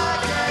that I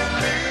can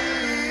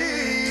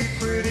meet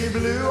pretty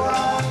blue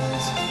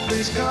eyes.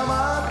 Please come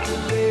out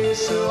today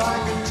so I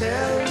can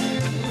tell you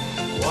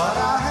what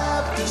I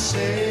have to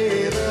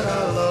say, that I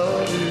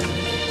love you,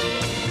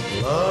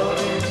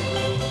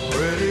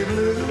 pretty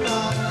blue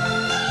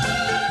eyes.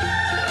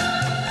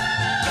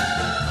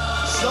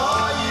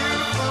 Saw you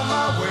from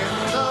my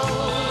window,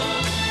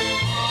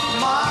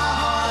 my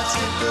heart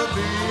skipped a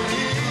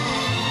beat.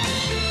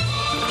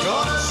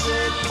 Gonna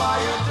sit by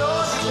your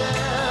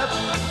doorstep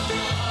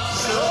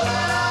so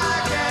that I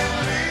can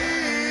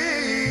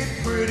meet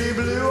pretty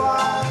blue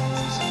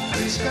eyes.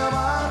 Please come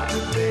out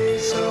today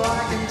so I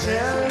can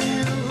tell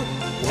you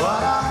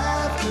what I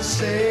have to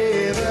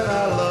say, that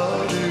I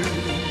love you,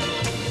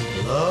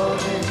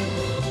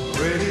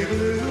 pretty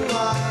blue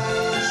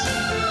eyes,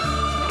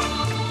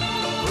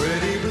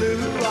 pretty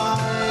blue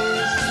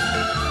eyes,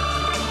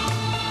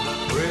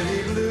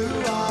 pretty blue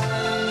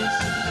eyes.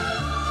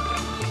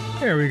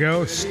 There we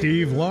go.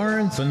 Steve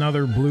Lawrence,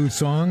 another blues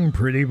song,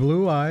 Pretty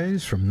Blue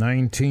Eyes from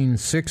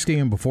 1960.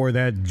 And before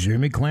that,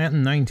 Jimmy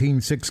Clanton,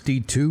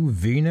 1962,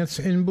 Venus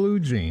in Blue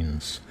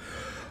Jeans.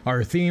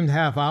 Our themed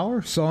half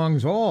hour,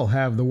 songs all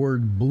have the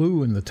word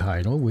blue in the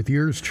title, with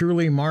yours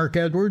truly, Mark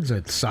Edwards,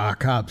 at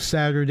Sock Hop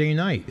Saturday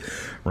Night,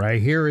 right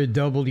here at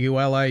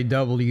WLIW-FM.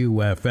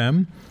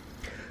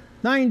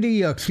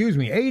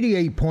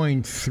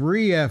 88.3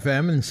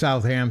 FM in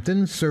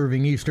Southampton,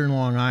 serving eastern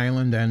Long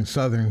Island and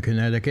southern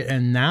Connecticut,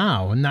 and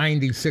now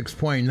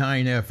 96.9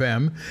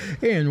 FM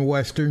in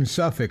western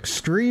Suffolk,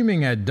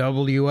 streaming at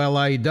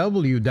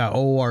WLIW.org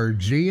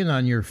and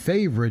on your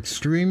favorite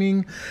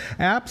streaming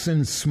apps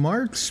and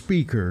smart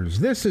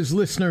speakers. This is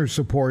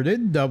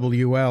listener-supported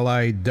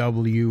WLIW-FM,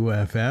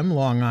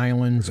 Long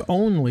Island's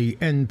only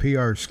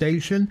NPR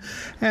station,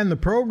 and the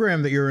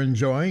program that you're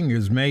enjoying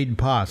is made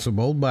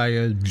possible by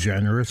a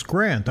generous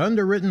grant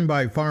underwritten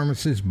by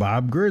pharmacist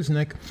Bob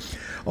Grisnick,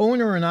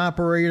 owner and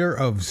operator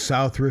of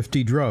South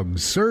Rifty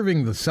Drugs,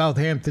 serving the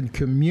Southampton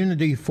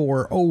community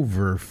for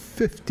over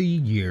 50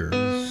 years.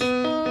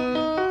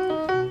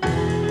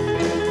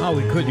 Oh,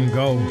 we couldn't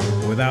go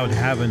without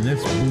having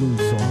this blues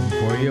song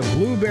for you.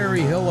 Blueberry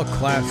Hill, a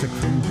classic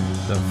from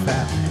the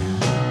Fat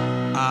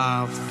Man.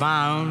 I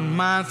found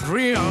my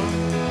thrill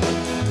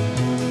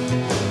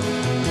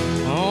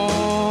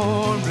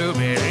on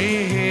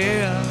Blueberry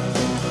Hill.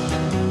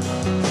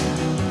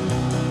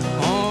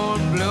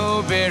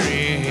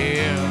 Blueberry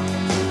Hill,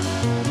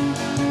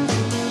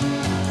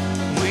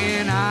 when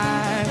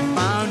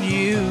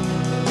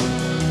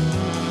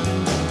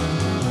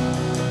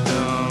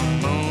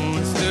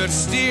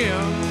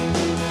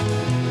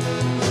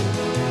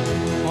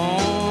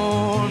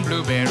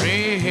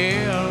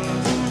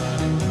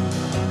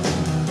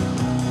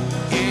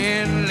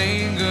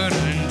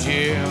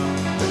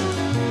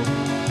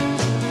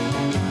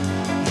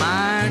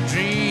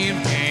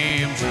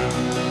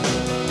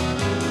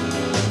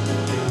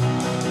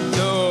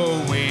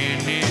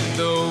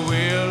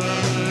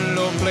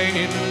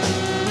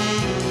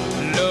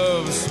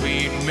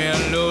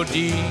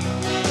melody.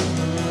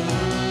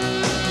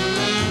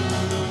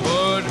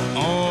 But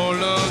all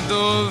of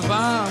those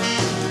vows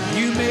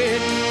you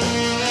made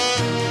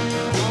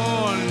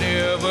were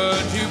never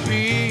to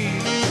be.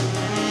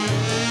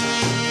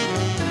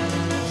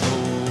 So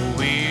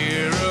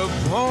we're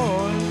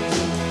apart.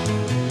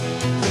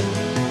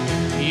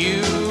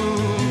 You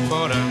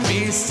thought of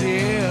me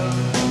still.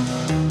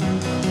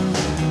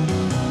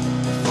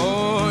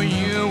 For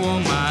you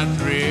were my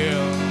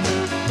thrill.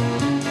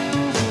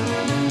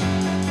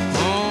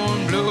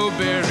 On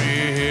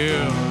Blueberry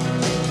Hill.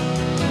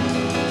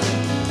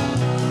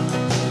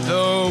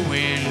 The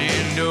wind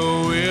in the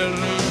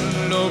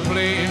willow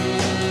playing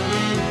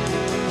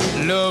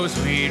love's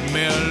sweet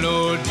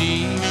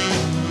melody.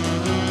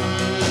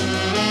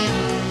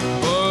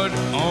 But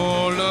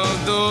all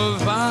of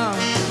those vows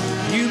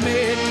you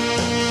made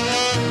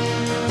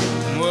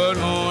were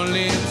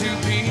only to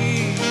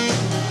be.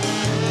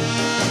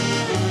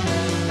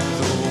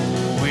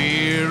 Though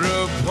we're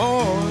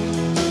apart,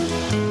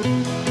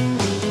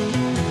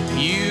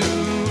 you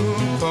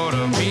thought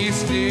of me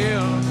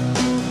still.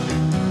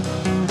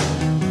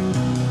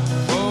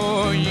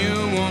 For you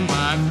were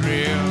my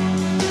thrill.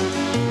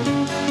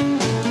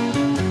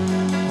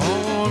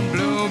 On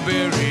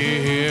Blueberry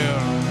Hill.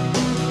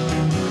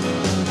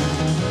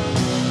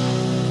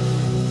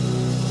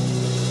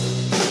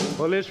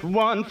 Well, it's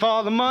 1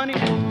 for the money,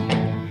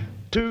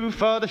 2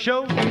 for the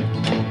show,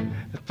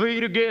 3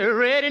 to get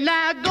ready.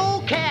 Now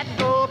go, cat,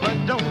 go, but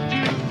don't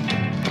you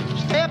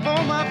step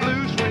on my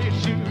blue suede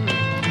shoe.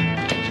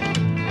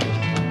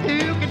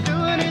 You can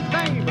do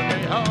anything but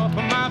lay off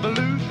of my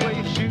blue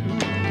suede shoe.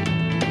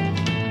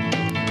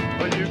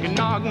 Well, you can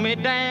knock me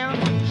down,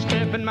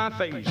 step in my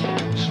face,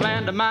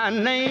 slander my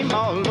name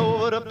all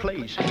over the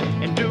place,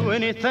 and do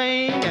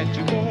anything that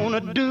you wanna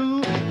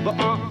do. But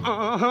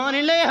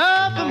honey, lay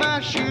off of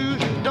my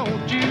shoes, and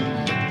don't you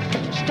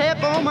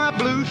step on my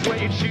blue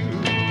suede shoe.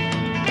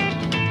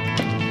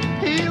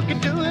 You can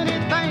do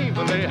anything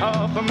but lay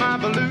off of my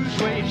blue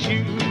suede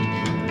shoe.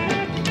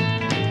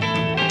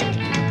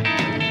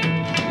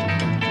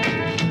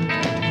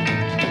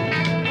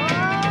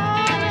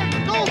 Oh, let's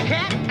go,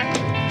 cat.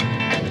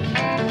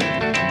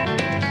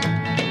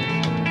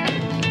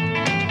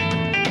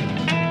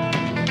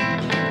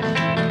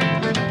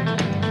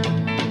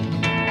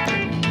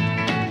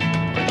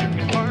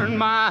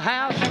 My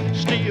house,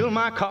 steal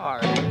my car,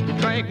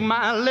 drink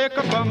my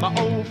liquor from my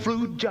old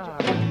fruit jar,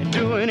 and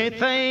do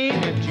anything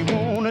that you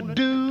wanna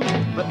do.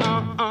 But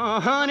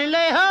honey,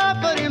 lay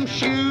off of them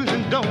shoes,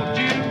 and don't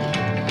you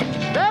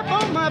step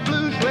on my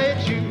blue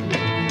suede shoe.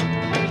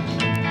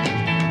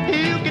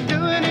 You can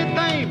do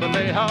anything but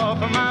lay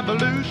off of my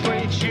blue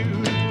suede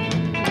shoe.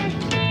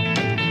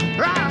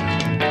 Right.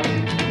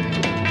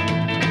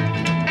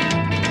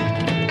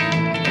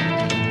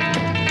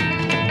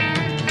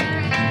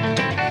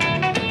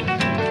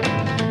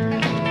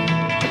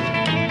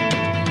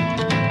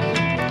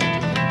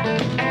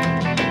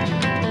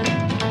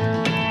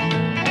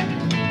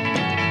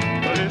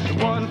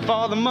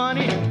 For the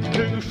money,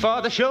 2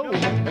 for the show,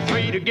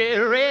 3 to get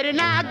ready.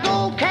 Now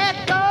go, cat,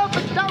 go,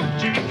 but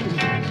don't you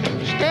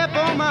step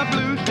on my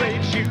blue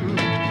suede shoe.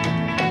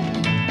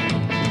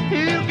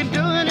 You can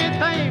do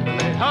anything but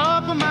lay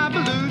off of my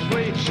blue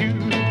suede shoe.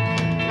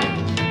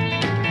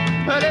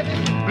 But it's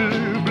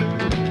blue, blue,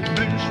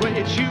 blue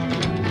suede shoe.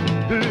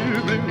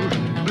 Blue, blue,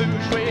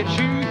 blue suede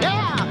shoe.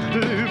 Yeah,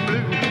 blue,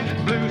 blue,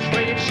 blue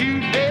suede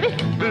shoe, baby.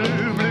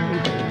 Blue, blue,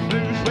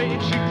 blue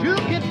suede shoe. You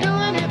can do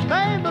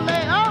anything but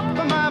lay off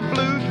of my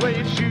blue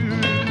suede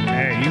shoes.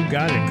 Hey, you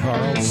got it,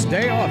 Carl.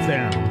 Stay off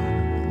them.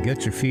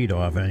 Get your feet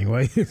off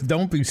anyway.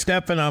 Don't be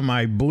stepping on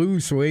my blue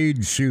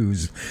suede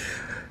shoes.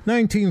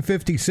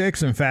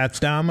 1956 and Fats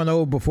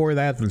Domino before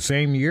that the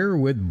same year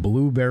with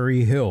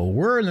Blueberry Hill.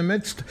 We're in the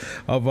midst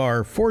of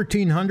our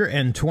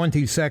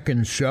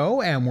 1422nd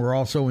show, and we're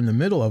also in the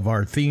middle of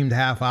our themed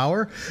half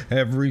hour.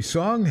 Every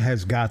song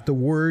has got the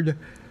word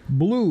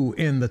blue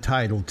in the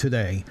title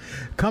today.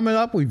 Coming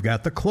up, we've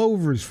got the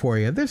Clovers for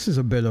you. This is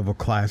a bit of a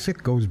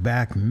classic. Goes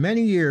back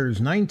many years,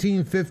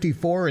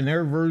 1954, in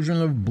their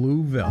version of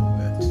Blue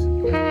Velvet.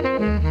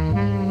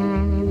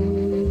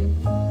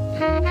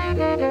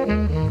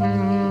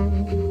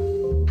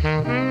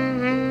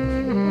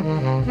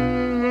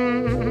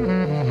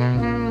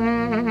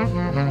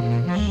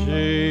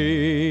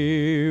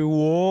 She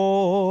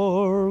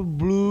wore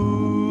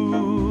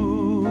blue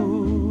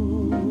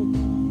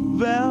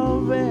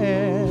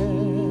velvet,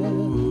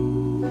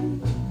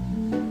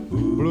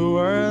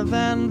 bluer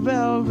than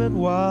velvet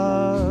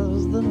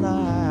was the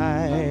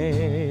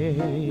night,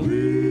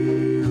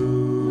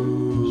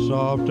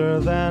 softer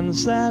than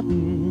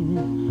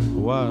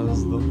satin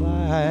was the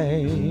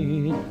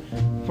light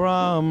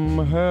from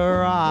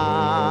her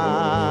eyes.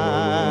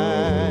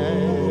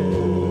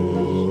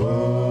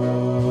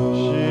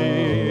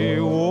 She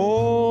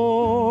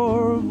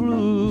wore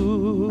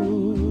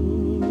blue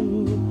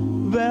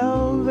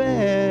velvet,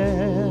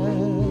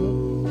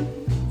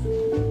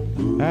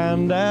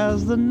 and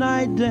as the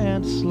night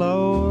danced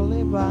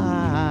slowly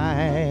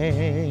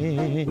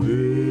by,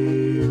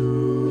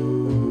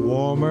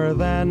 warmer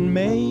than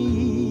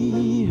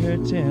May, her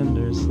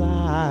tender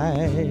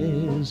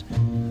sighs.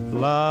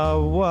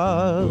 Love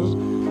was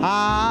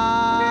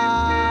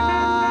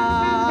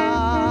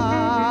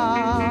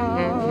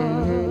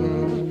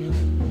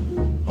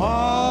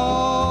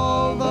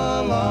all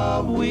the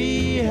love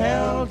we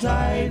held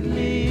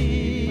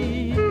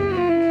tightly,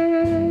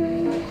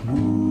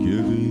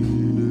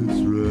 giving its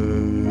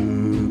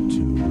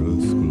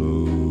rapturous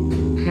glow,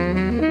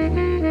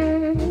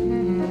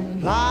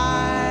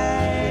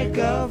 like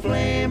a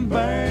flame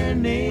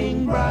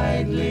burning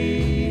brightly.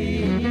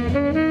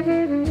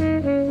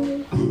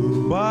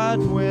 But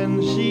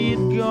when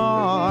she'd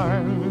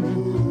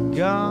gone,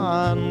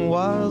 gone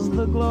was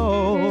the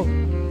glow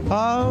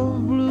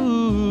of blue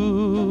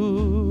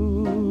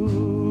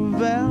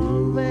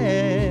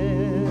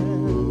velvet,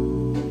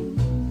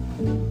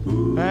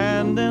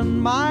 and in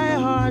my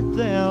heart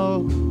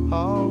there'll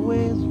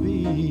always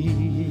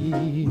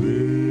be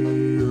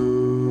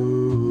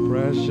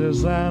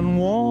precious and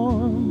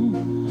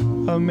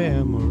warm a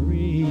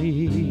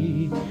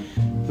memory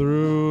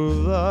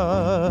through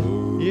the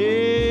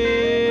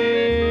years,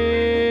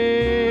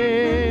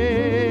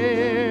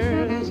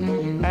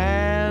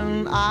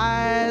 and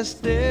I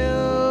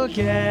still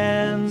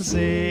can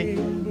see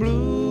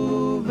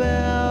blue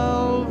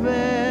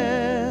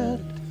velvet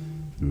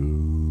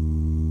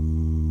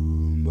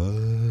through my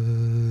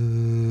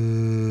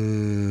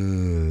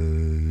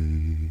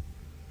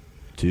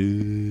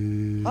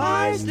tears.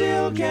 I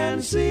still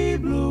can see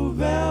blue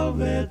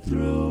velvet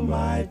through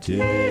my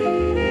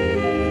tears.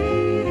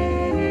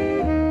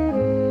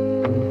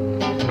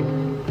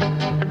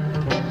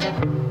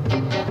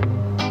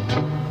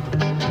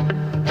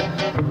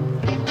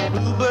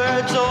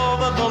 Bluebirds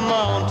over the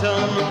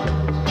mountain,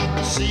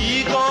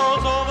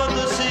 seagulls over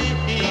the sea.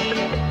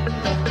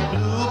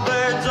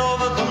 Bluebirds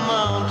over the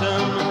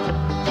mountain,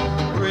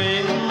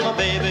 bring my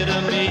baby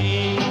to me.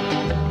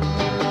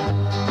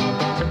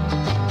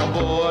 A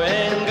boy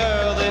and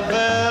girl, they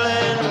fell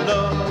in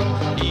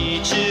love.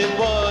 Each it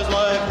was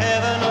like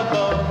heaven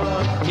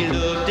above. He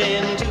looked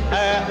into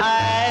her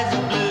eyes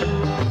of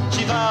blue.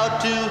 She vowed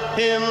to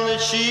him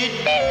that she'd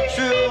be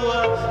true.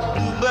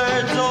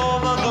 Bluebirds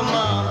over the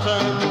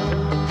mountain,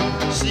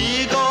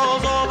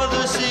 seagulls over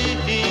the sea.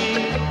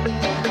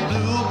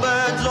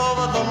 Bluebirds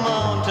over the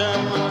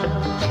mountain,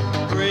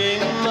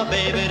 bring my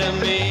baby to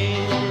me.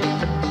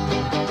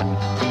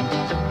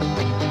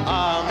 I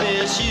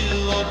miss you,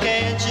 oh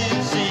can't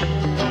you see?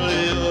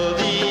 You're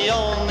the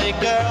only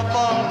girl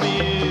for me.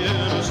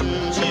 And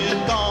since you're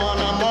gone,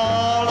 I'm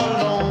all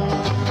alone.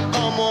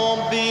 Come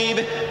on,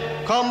 baby,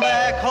 come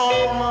back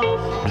home.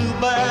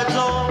 Bluebirds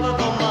over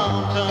the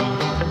mountain,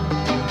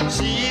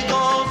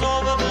 seagulls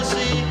over the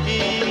sea.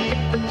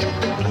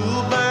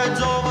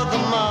 Bluebirds over the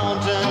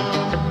mountain,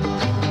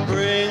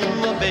 bring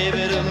my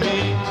baby to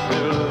me.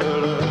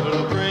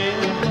 Bring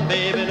my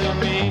baby to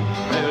me.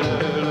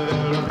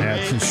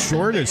 That's the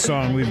shortest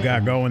song we've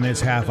got going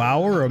this half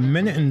hour, 1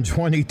 minute and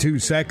 22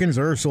 seconds.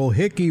 Ursel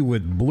Hickey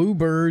with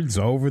Bluebirds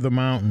Over the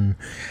Mountain.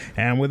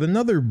 And with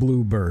another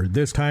bluebird,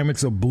 this time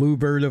it's a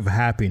bluebird of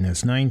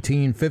happiness.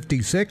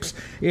 1956,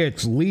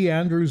 it's Lee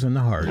Andrews and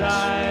the Hearts.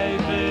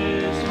 Life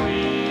is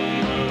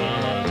sweet,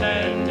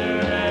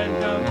 tender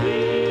and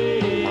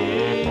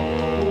complete.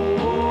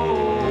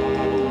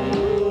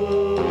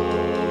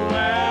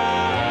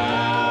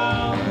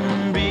 Well,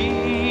 Be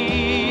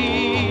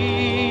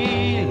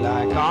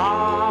like I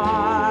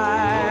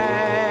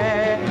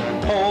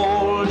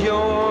hold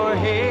your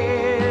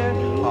head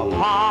up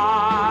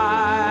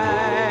high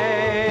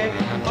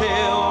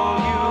till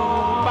you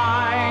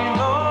find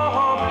the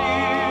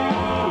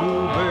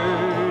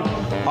bluebird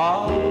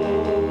of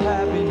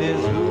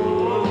happiness.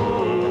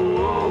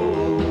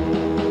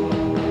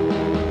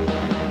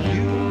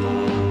 You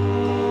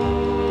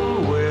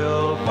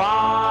will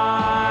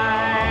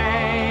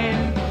find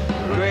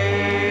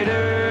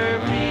greater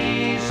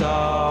peace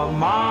of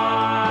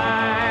mind,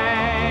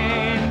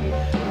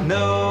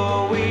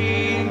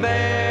 knowing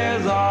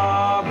there's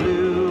a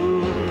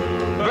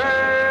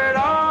bluebird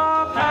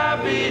of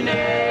happiness.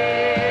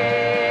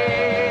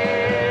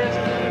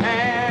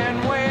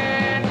 And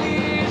when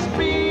he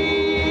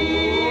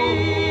speaks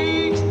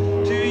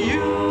to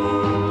you,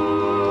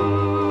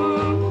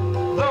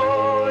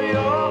 though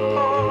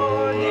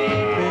you're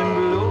deep in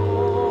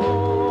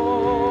gloom,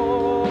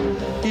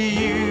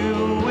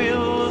 you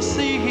will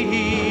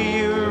see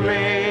a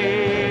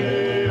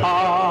ray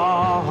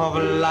of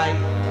light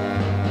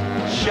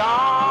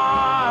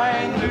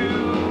shine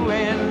through,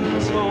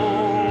 and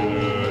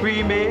so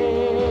remember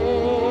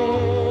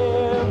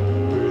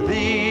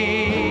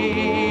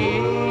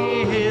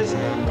this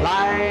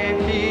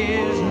life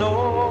is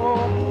no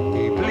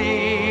place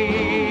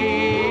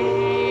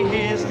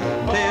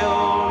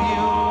till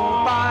you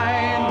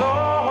find the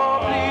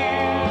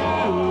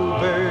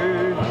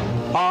bluebird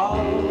of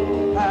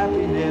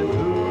happiness.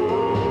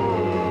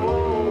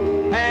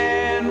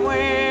 And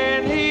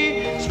when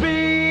he speaks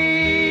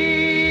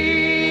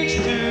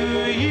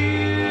to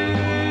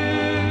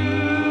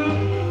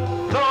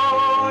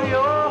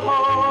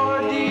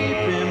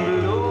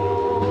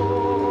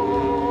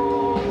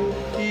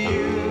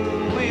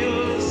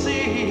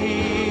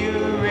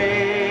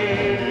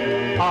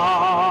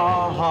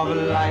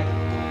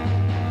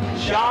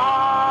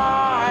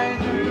shine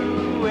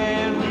through,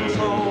 and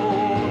so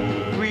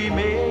we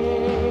make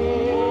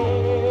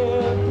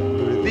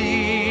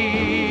these.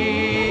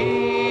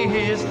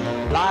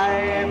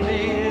 Life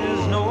is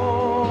no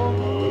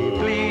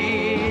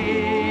please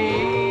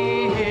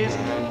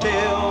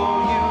till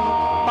you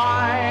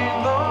find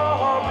the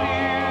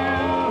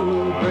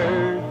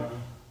bluebird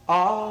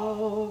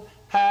of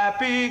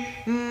happiness.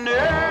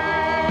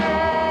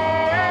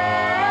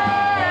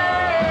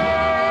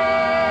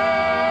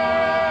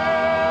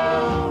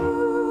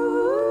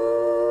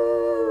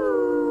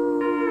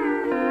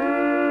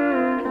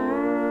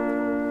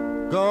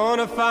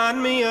 Gonna find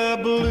me a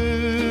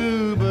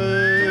bluebird,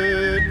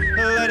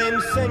 let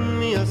him sing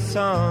me a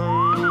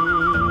song,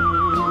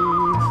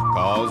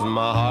 'cause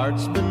my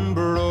heart's been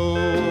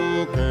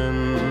broken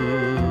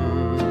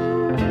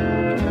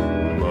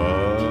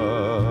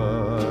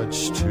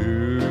much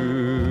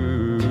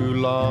too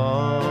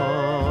long.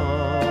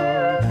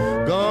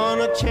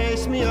 Gonna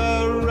chase me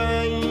a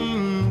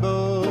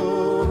rainbow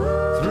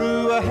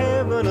through a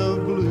heaven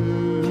of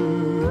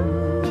blue,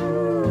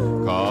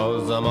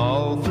 'cause I'm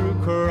all through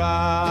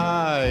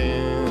crying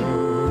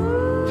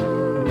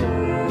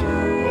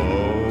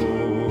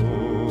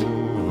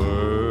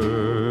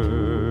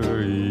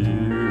over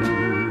you.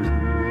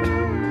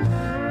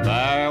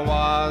 There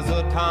was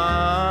a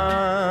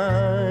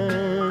time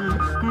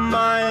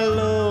my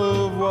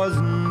love was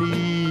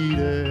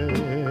needed,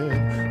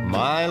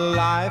 my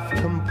life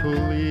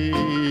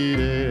completed,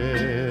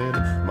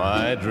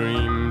 my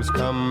dreams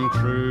come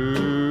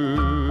true.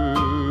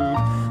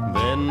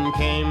 Then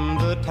came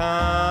the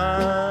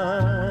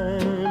time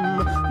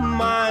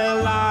my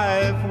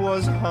life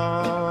was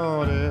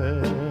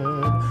haunted,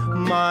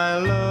 my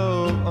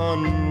love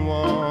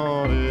unwanted,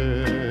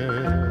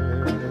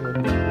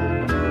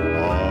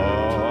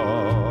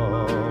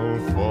 all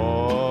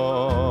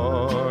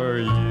for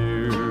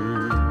you.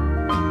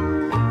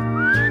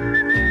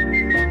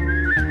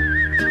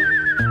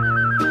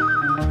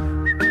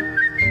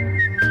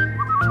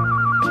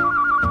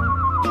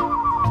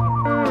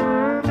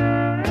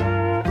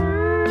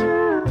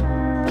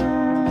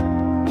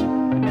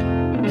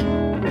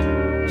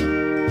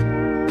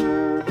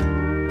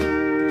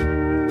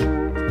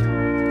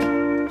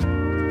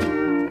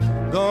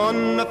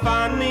 Gonna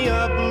find me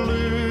a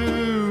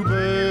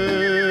bluebird,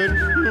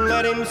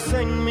 let him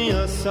sing me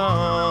a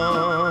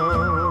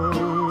song,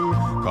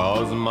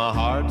 'cause my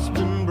heart's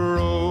been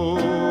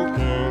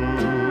broken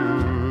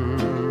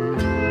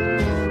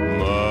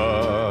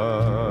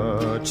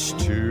much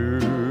too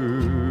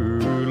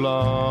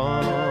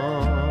long.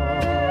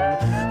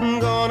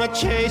 Gonna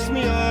chase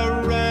me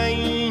a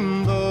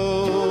rainbow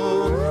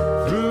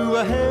through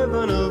a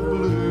heaven of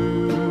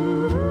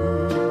blue,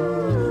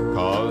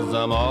 'cause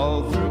I'm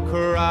all through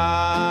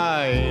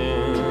crying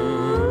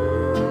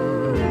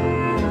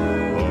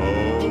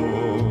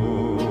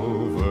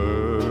over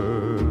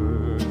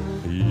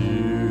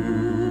you.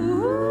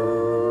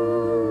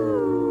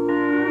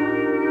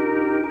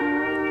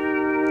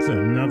 It's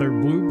another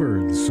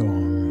Bluebird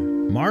song.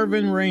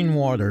 Marvin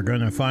Rainwater,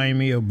 Gonna Find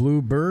Me a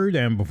Bluebird,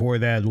 and before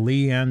that,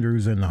 Lee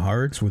Andrews and the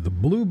Hearts with the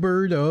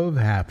Bluebird of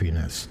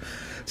Happiness.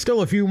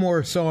 Still a few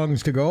more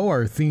songs to go.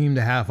 Our themed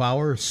half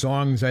hour,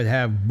 songs that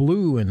have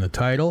blue in the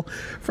title.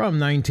 From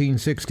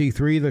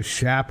 1963, The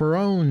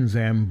Chaperones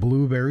and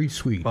Blueberry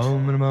Sweet.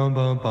 Bum bum bum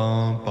bum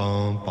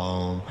bum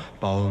bum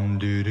bum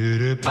do do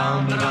do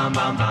bum bum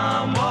bum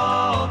bum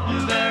whoa,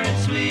 blueberry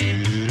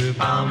sweet.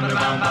 Bum bum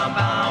bum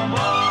bum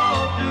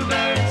whoa,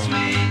 blueberry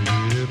sweet.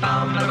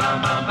 Bum bum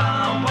bum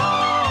bum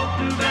whoa,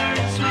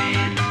 blueberry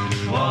sweet.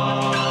 Whoa.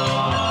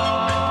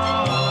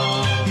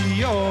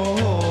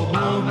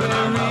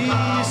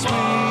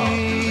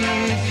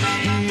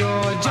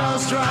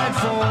 Right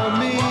for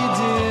me,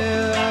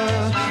 dear,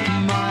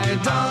 my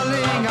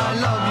darling, I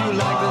love you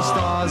like the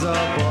stars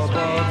up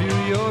above you.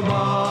 You're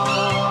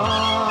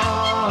mine,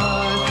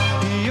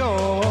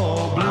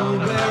 you're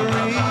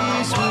blueberry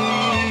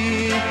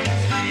sweet.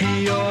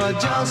 You're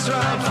just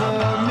right for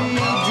me,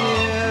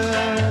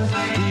 dear.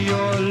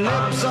 Your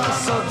lips are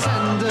so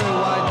tender,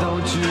 why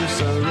don't you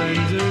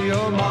surrender?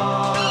 You're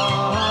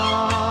mine.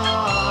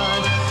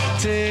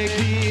 Take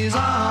these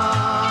arms,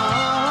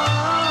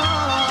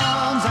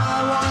 I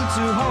want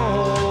to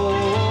hold.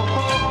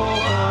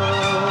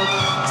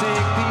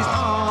 Take these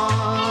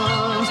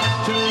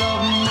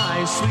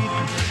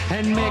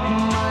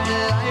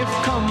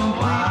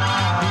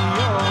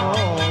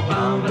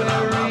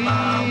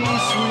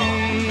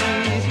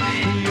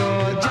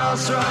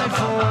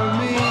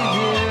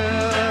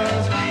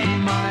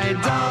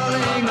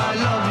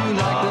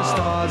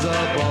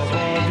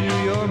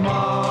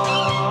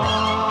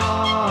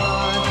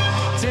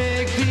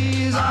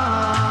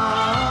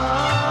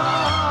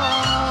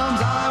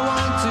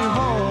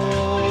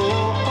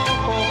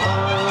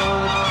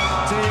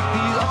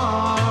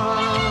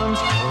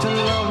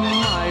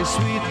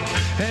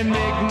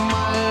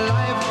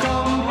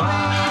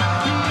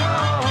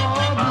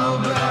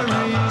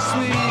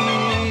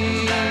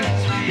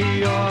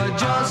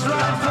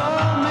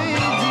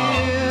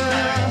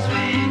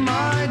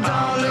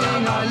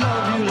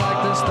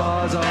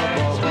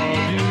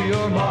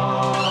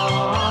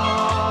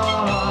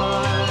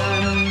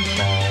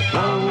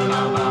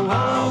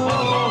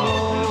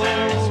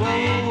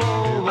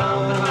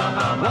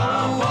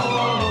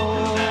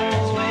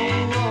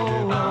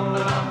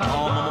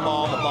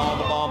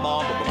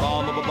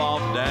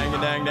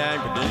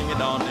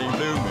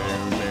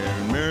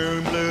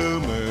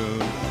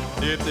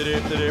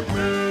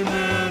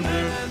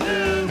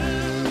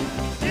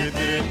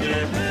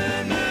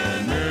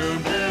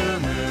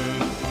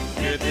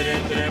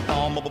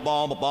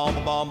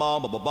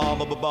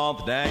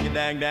dang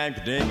dang dang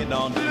ding it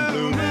on ding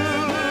blue.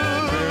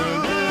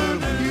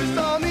 You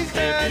saw me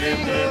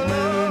standing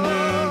alone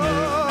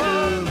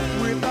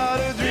without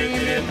a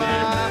dream in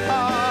my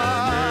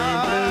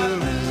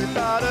heart,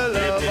 without a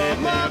love of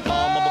my own.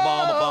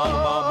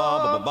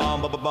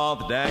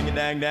 Dang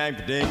dang dang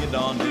ding it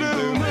on ding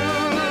blue.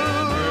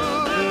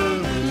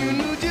 You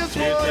knew just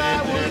what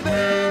I was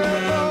there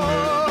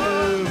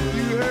for.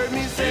 You heard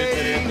me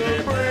saying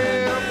a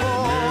prayer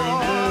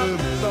for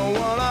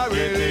someone I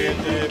really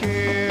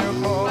care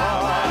for.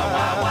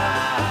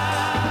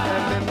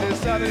 And then there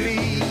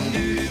suddenly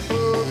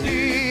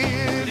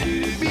appeared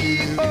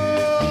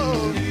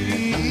before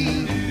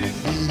me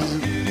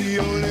the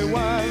only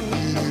one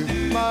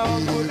my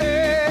arms would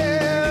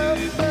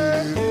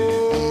ever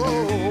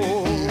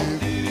hold.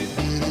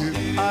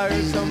 I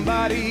heard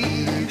somebody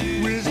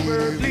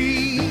whisper,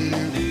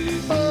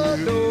 please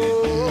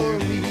adore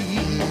me.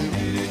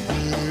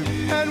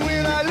 And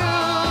when I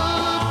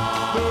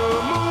looked, the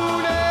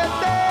moon had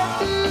dared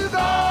to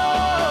go.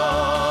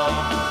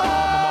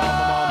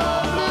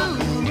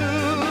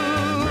 Blue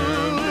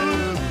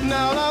moon,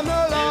 now I'm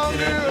no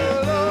longer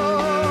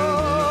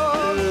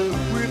alone,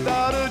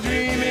 without a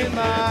dream in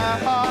my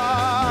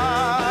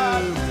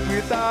heart,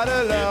 without a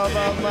love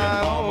of my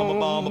own.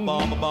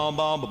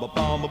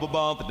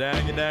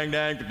 Dang dang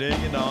dang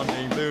ding it on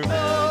ding blue.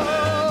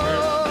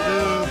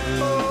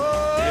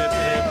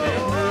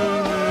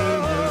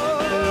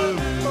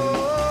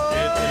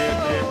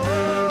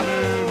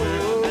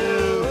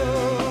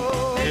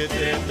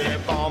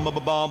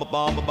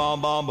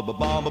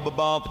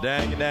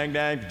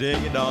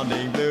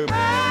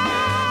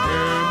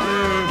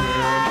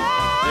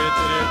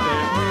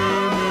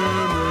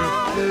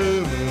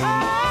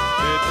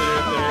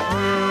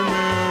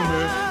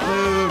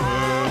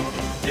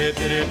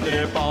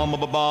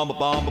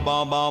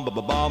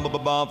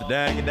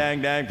 Dang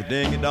dang dang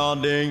ding it on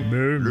ding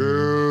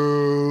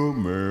blue.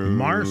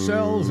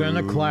 Marcel's and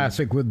a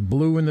classic with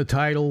Blue in the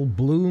title,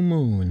 Blue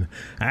Moon.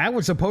 That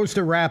was supposed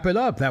to wrap it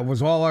up. That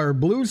was all our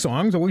blue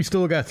songs, and we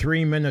still got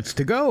 3 minutes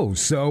to go.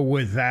 So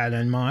with that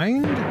in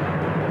mind...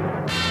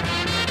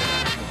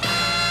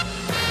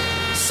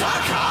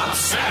 Sock Hop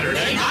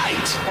Saturday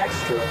Night.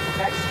 Extra,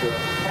 extra,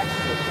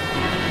 extra.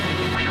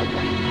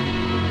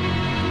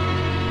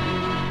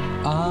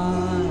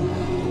 I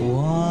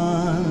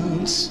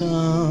want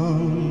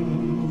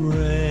some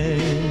red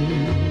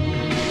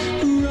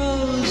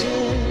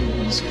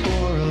roses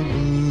for a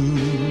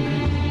blue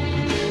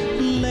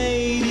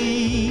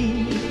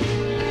lady.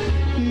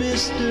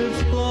 Mr.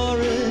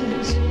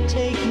 Flores,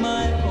 take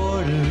my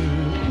order,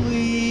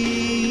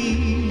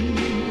 please.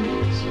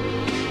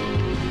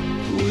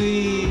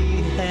 We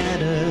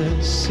had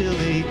a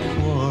silly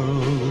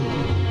quarrel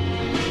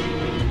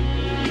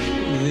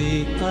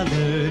the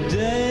other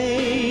day.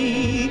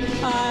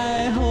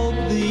 I hope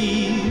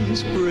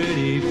these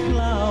pretty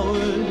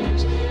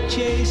flowers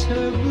chase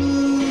her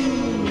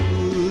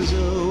blues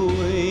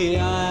away.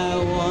 I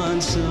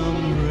want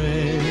some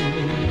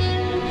red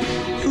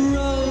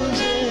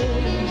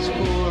roses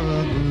for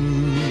a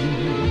blue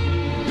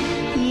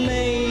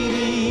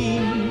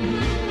lady.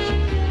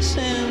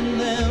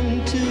 Send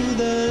them to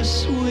the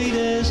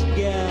sweetest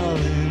gal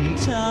in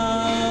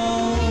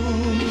town.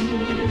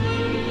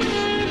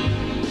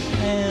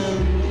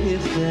 And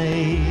if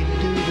they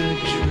do the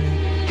trick,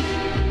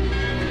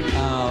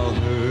 I'll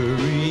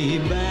hurry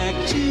back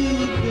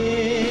to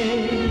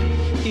pick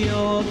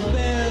your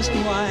best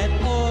white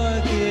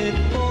orchid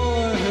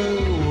for her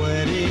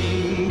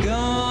wedding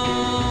gown.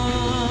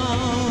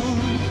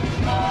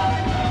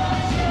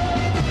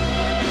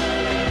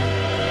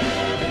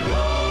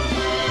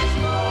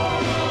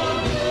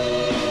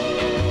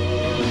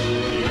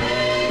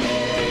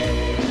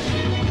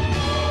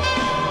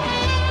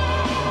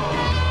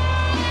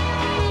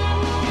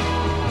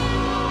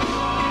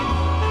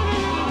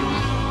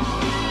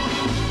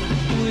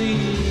 We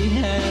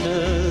had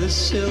a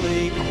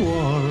silly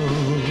quarrel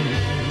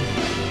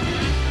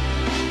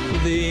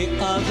the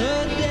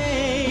other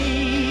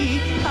day.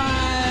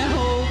 I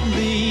hope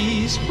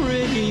these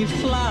pretty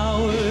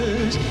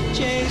flowers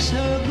chase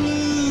her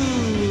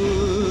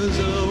blues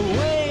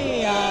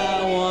away.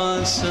 I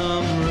want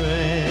some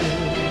red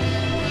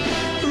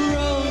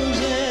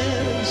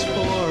roses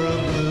for a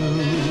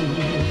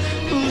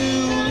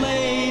blue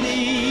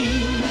lady.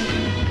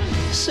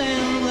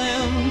 Send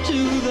them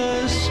to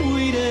the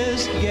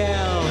sweetest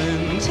gal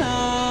in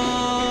town.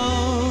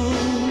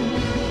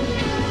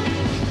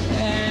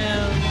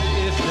 And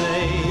if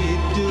they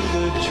do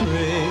the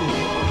trick,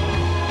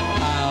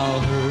 I'll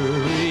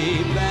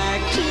hurry back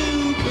to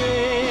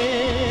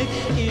pick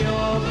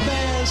your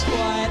best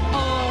white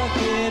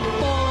orchid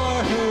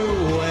for her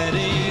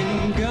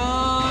wedding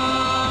gown.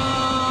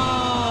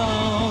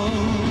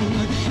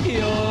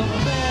 Your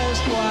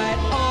best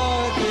white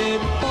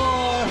orchid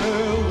for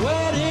her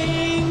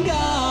wedding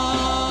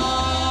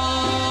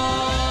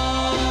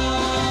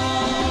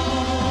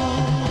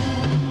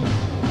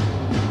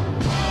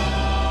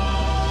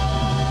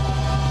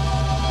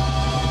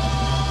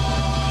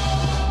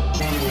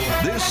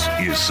This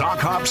is Sock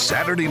Hop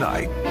Saturday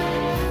Night.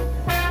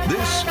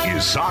 This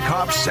is Sock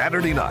Hop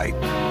Saturday Night.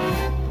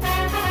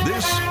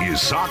 This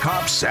is Sock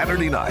Hop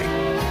Saturday Night.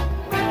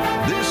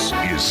 This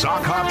is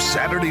Sock Hop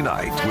Saturday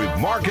Night with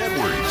Mark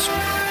Edwards.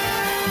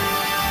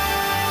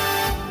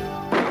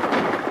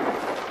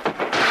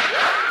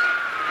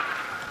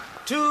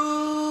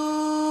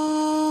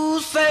 To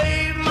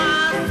save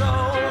my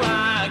soul,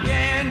 I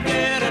can't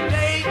get a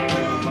date.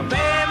 My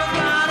baby's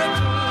got a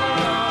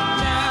tune on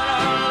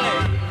Channel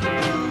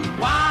 8.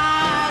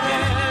 White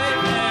and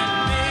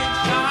big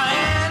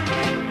Cheyenne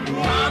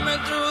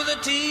coming through the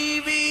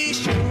TV,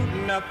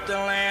 shooting up the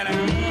land.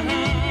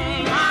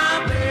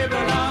 My baby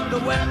loved the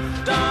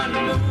Western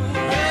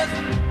movies.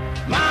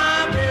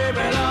 My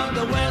baby loved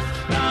the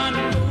Western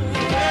movies.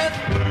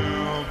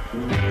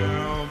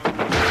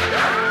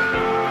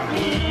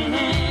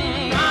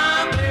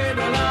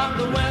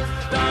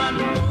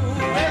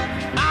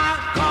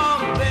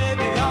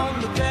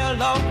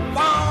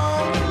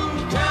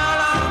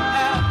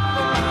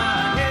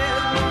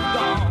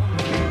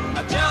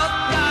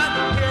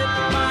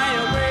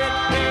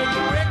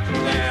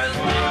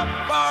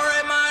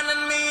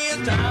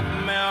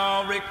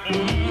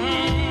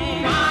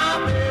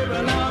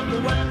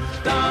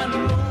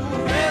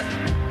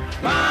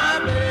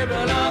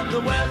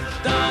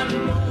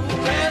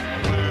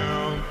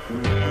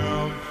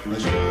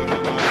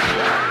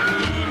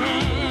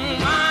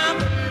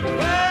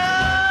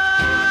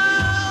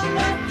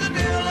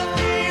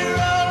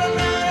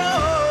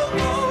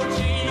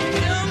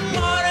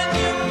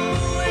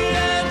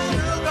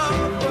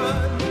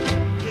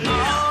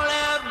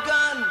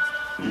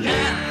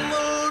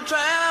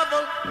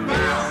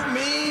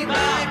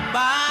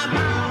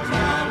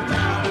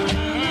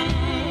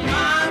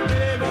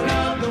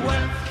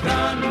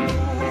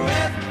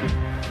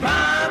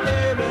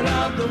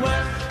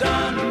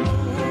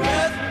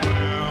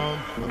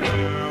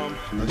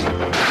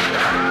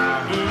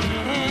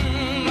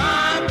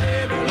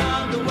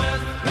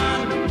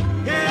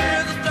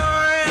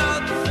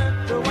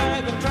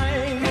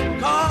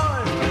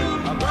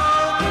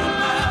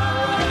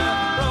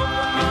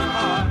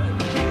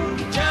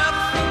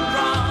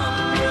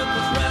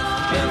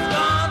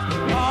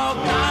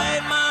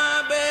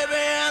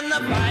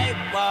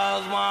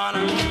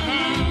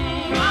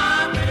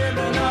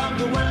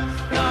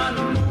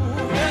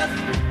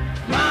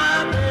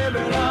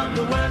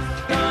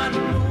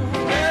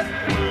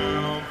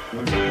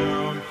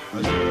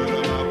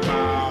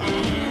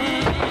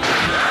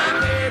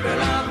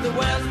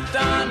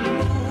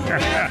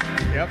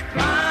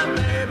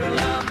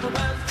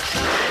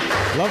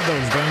 Love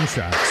those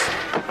gunshots.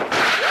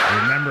 I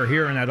remember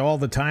hearing that all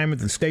the time at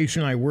the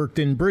station I worked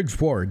in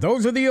Bridgeport.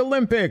 Those are the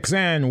Olympics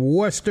and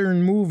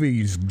Western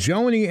movies.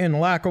 Joni in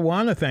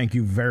Lackawanna, thank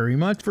you very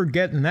much for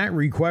getting that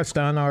request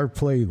on our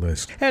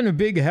playlist. And a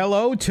big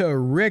hello to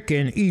Rick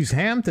in East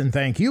Hampton.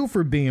 Thank you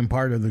for being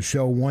part of the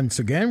show once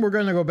again. We're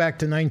going to go back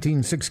to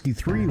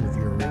 1963 with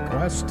your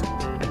request.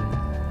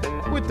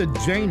 With the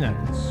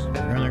Janettes,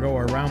 we're going to go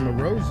Around the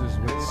Roses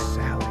with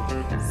Sally.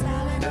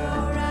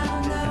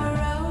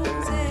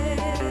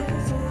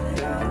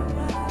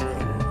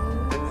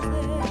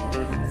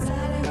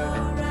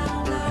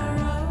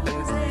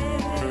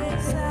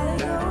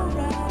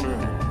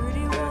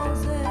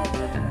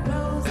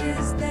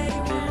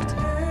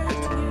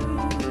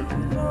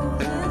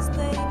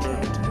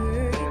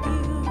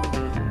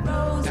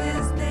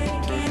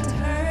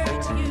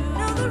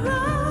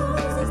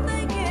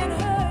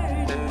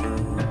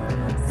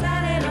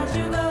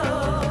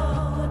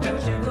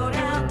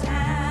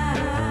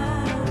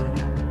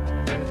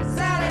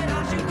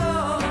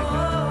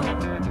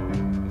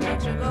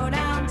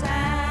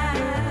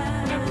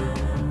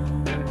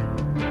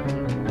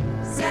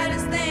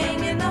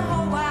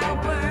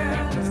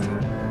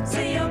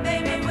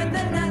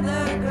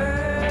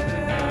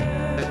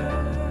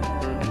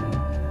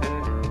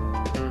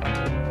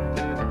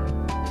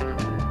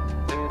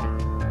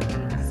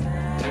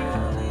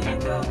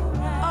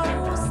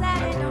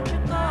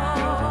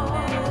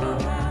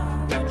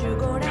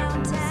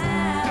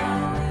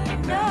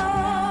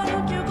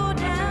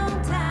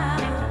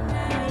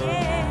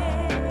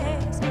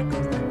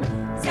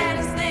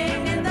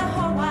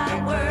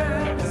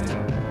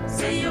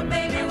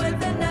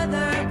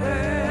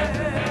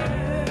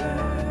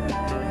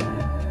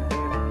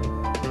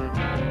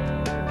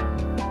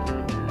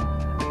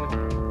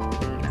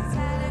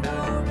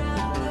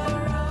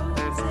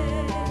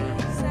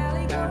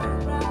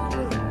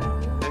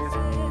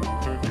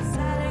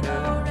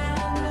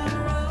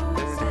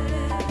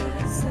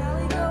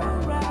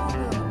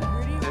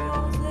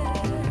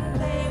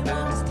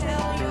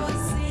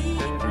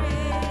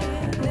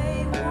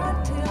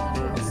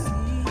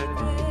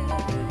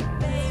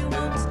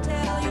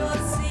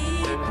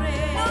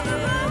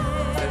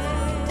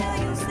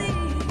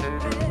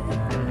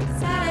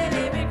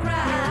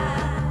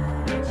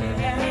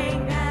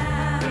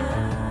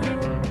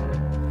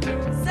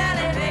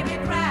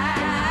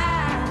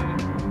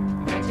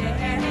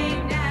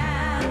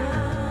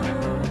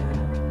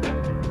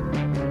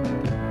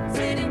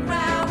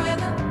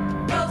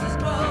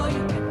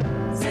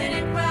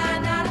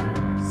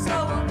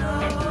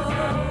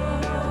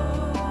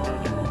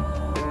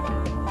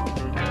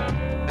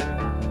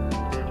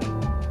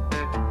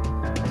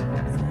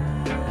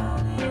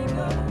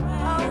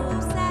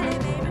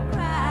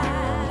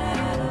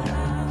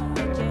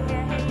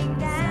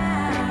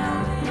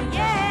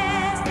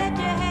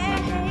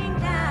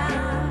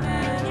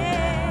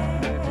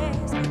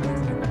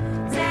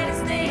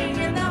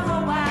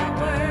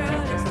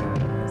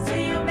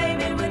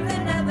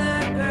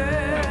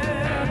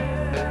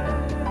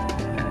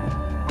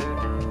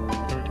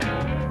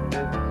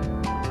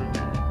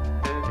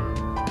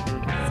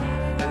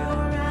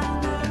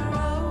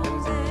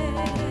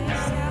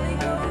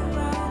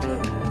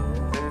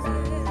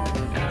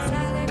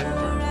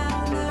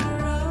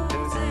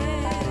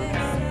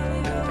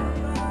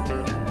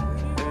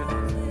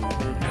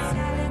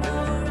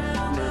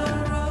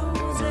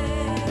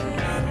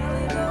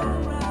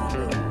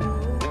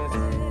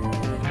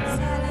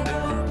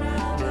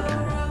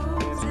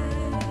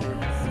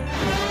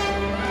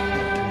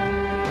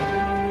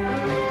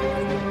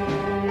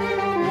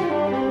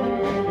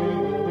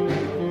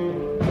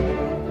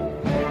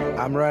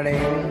 I'm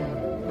running,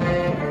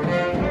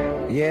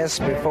 yes,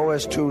 before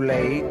it's too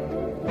late,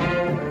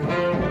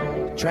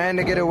 trying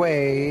to get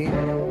away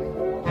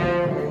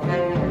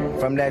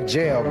from that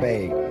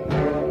jailbait.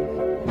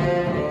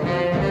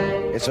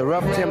 It's a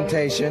rough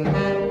temptation,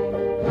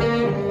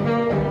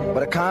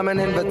 but a common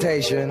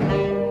invitation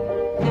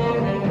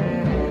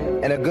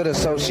and a good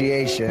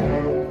association,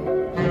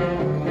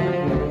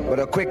 but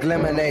a quick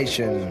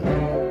elimination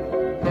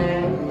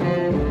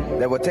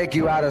that will take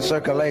you out of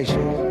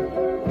circulation.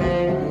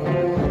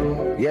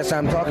 Yes,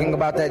 I'm talking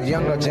about that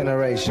younger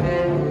generation.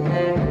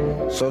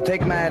 So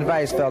take my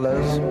advice,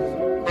 fellas.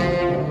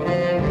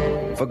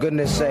 For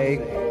goodness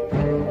sake,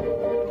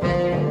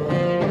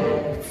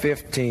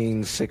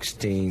 15,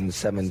 16,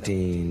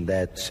 17,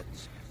 that's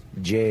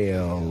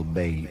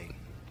jailbait.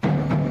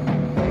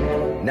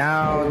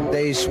 Now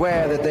they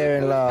swear that they're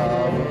in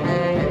love,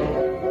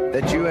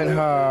 that you and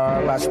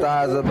her by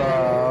stars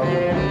above,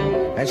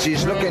 and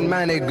she's looking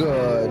mighty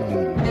good,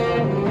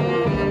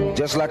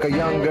 just like a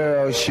young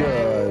girl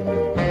should.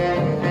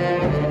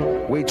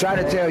 We try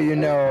to tell you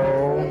no,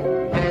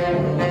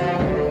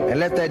 and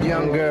let that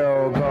young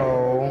girl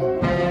go,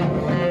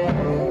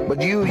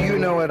 but you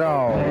know it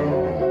all.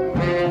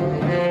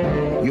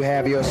 You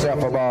have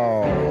yourself a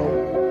ball,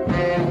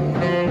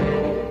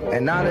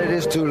 and now that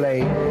it's too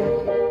late,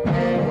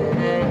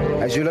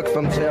 as you look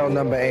from cell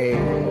number 8,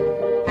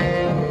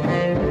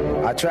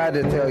 I tried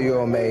to tell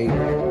your mate,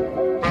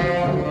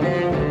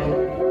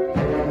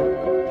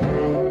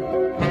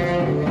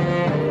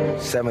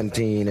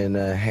 $17 and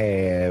a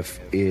half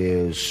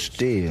is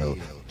still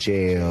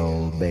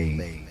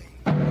jailbait.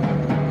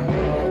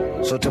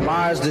 So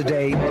tomorrow's the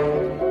date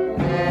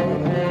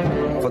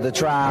for the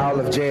trial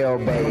of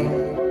jailbait,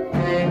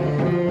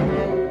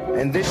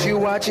 and this you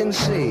watch and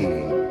see.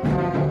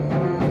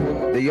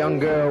 The young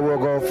girl will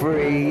go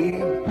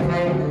free,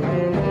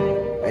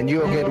 and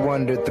you'll get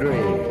 1 to 3.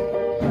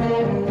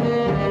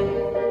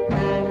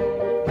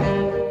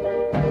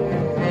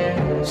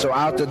 So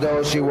out the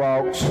door she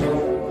walks,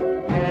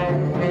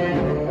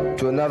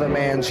 to another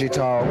man she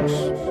talks.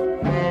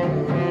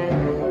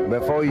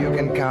 Before you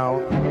can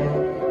count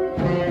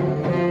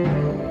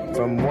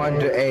from 1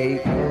 to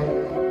 8,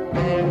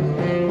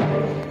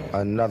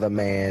 another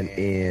man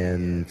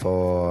in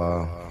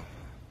for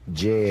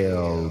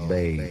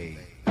jailbait.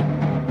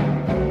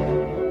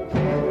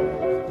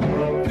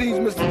 Please,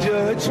 Mr.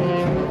 Judge,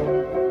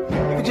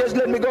 if you just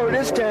let me go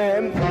this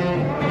time,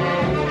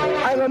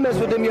 I ain't gonna mess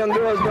with them young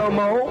girls no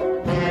more.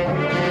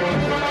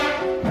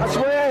 I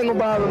swear I ain't gonna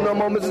bother them no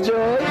more, Mr.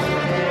 Judge.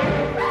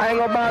 I ain't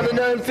gonna bother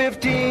none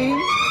 15.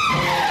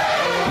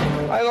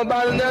 I ain't gonna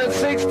bother none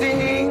 16.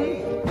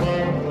 I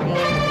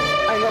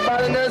ain't gonna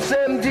bother none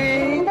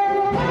 17. I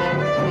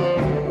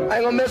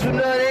ain't gonna mess with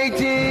none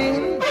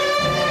 18.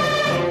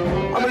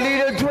 I'm gonna leave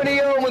them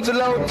 20-year-old ones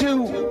alone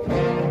too.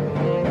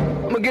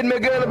 I'm gonna get me a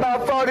girl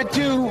about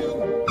 42.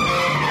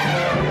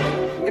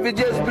 If you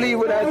just believe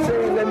what I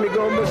say, let me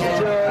go, Mr.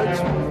 Judge.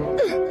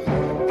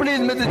 Please,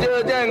 Mr.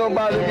 Judge, I ain't gonna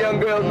bother the young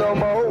girls no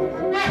more.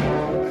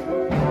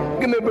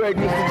 Give me a break,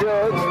 Mr.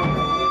 Judge.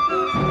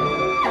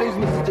 Please,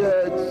 Mr.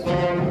 Judge.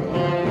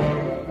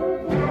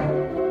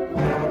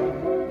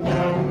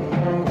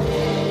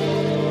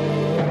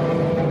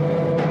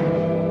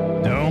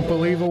 Don't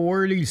believe a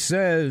word he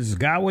says.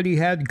 Got what he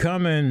had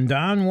coming.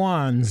 Don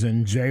Juan's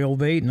in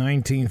Jailbait,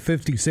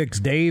 1956.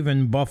 Dave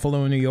in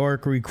Buffalo, New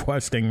York,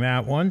 requesting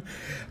that one.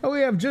 Oh, we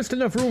have just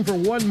enough room for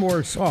one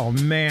more. Oh,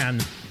 man.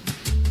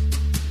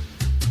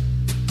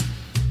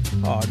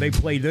 Oh, they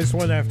played this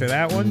one after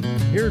that one.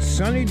 Here's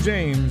Sonny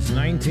James,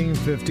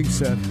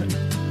 1957.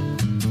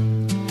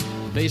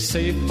 They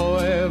say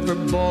forever,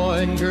 boy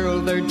and girl,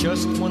 they're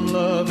just one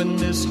love in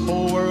this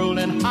whole world.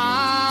 And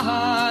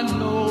I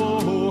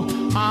know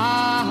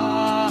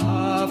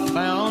I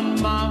found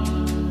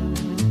mine.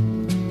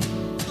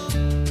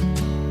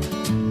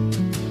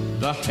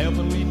 The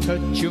heavenly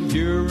touch of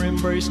your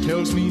embrace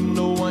tells me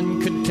no one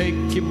could take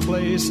your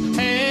place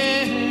ever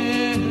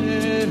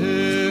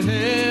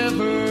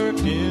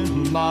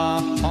in my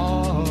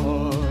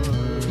heart.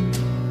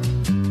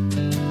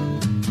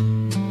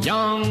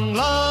 Young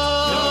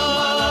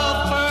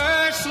love,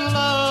 first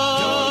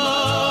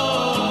love,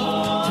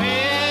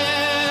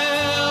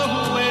 filled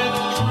with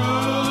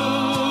true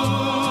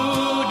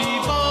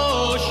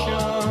devotion.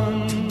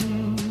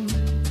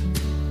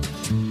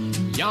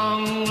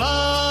 Young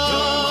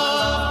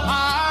love,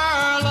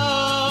 our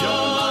love,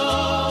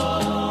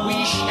 we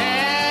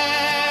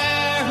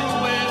share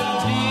with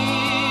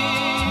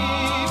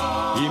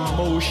deep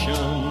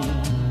emotion.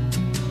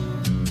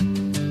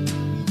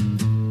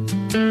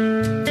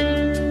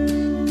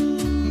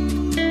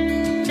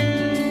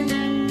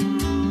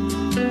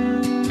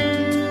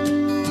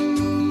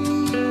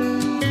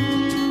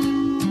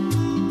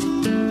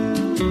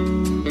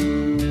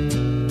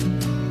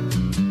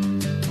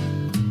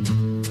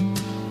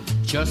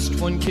 Just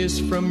one kiss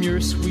from your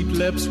sweet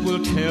lips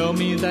will tell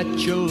me that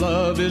your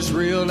love is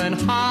real, and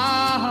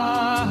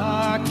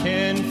I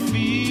can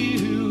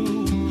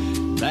feel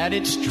that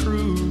it's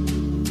true.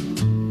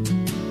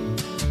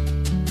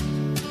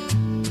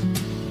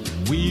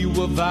 We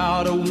will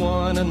vow to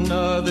one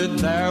another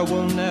there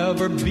will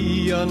never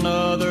be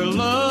another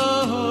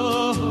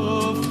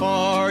love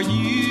for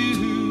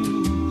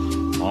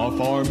you or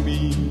for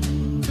me.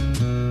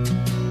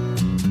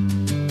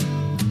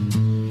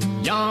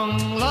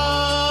 Young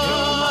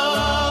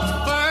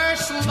love,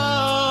 first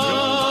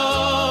love,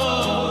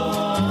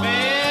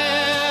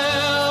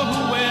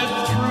 fell with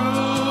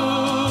true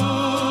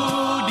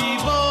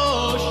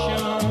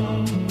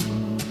devotion.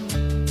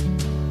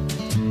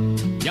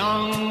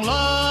 Young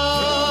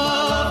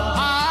love,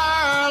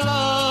 our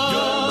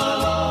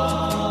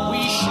love,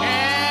 we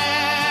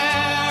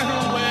share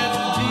with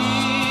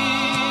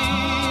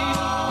deep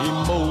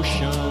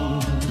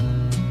emotion.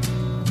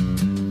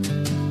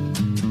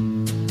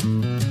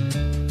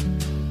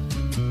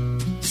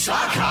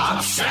 Sock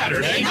Hop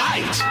Saturday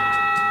Night.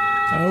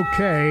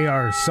 Okay,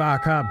 our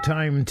Sock Hop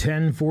time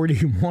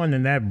 10:41,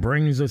 and that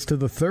brings us to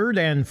the third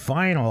and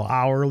final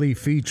hourly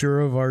feature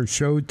of our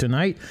show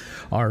tonight,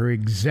 our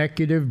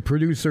executive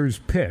producer's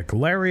pick.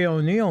 Larry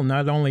O'Neill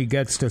not only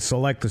gets to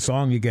select the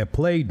song you get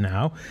played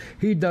now,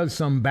 he does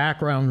some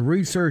background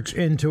research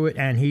into it,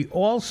 and he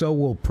also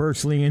will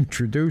personally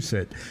introduce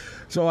it.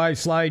 So I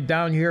slide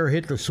down here,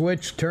 hit the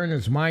switch, turn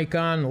his mic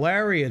on.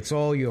 Larry, it's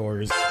all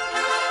yours.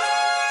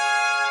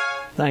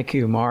 Thank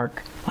you,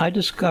 Mark. I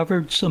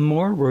discovered some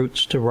more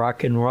roots to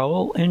rock and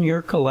roll in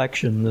your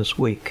collection this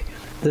week.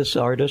 This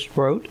artist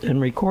wrote and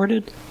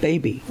recorded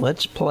Baby,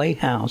 Let's Play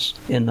House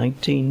in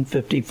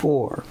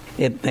 1954.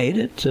 It made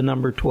it to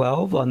number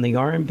 12 on the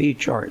R&B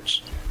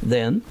charts.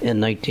 Then,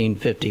 in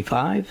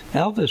 1955,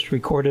 Elvis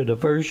recorded a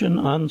version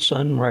on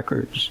Sun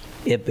Records.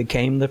 It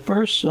became the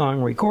first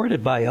song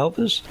recorded by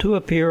Elvis to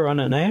appear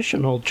on a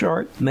national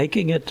chart,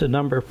 making it to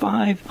number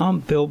 5 on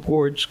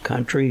Billboard's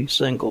country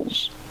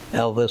singles.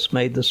 Elvis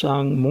made the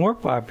song more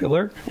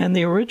popular, and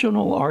the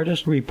original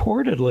artist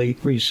reportedly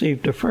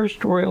received a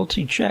first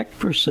royalty check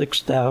for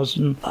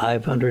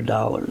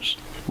 $6,500.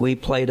 We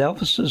played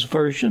Elvis's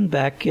version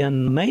back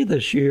in May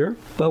this year,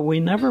 but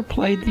we never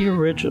played the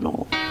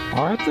original.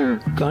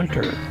 Arthur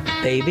Gunter,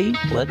 Baby,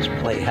 Let's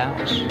Play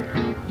House.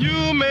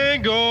 You may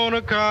go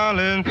to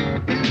college,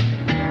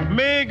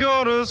 may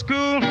go to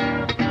school,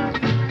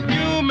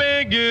 you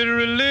may get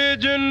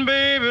religion,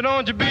 baby,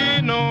 don't you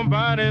be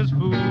nobody's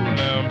fool.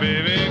 Now,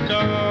 baby,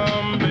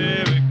 come,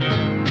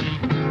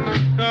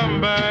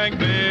 come back,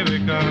 baby,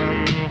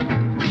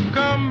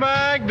 come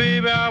back,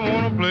 baby, I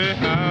wanna play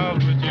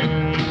house with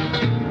you.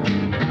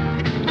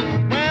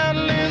 Well,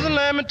 listen,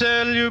 let me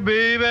tell you,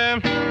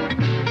 baby,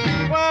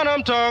 what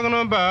I'm talking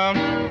about.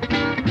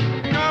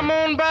 Come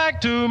on back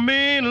to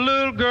me,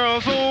 little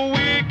girl, so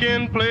we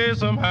can play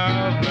some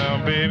house. Now,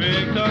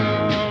 baby,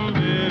 come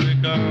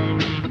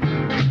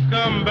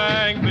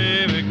back,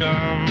 baby,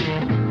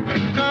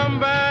 come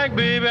back,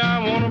 baby, I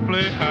wanna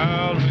play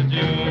house with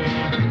you.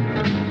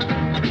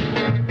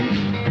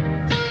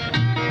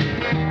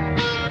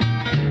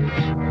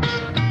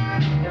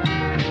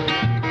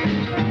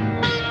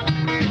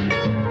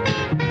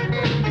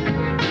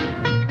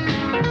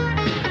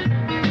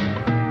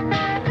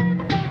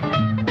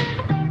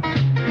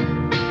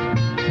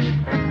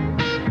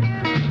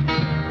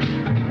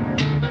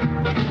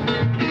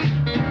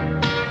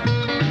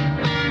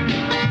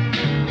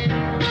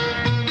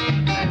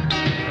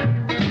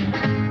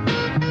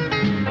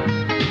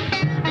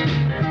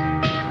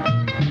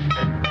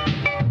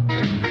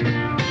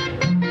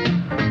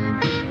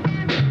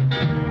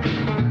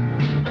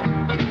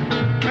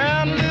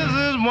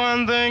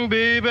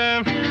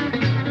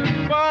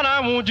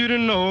 You to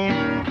know.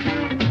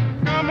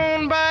 Come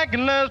on back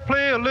and let's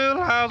play a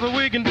little house so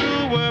we can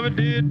do what we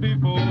did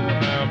before.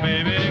 Now,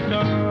 baby,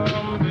 come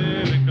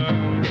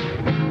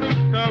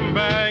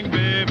back,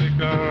 baby,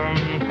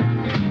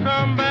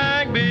 come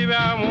back, baby,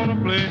 I wanna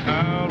play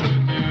house with you.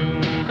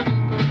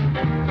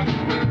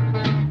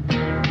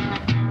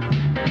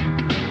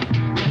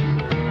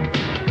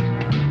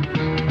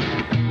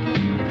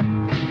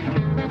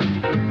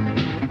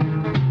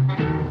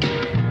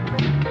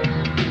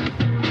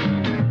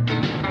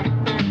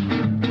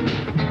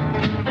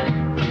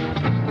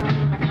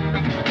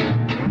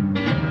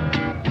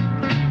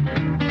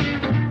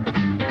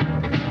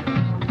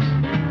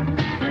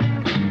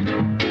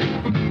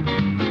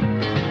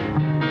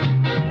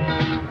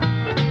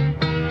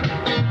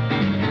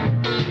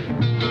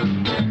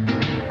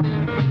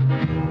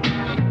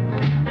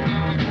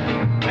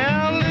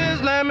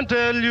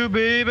 Tell you,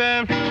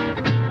 baby,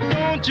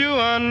 don't you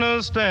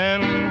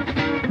understand?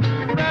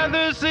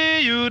 Rather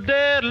see you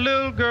dead,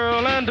 little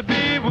girl, and to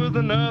be with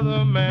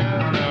another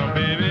man. Now,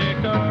 baby,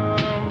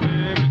 come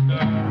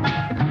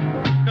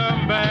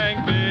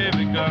back,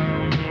 baby,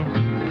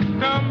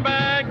 come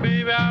back,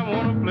 baby, I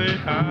wanna play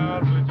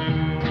house with you.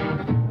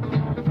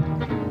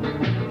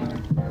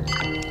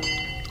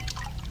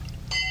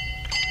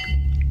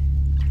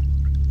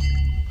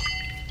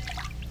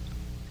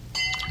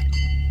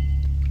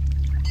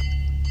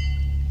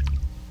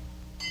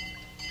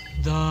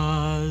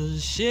 The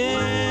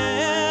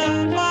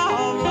ship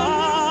of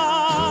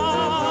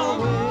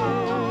love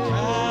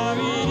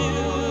carried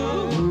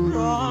you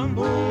from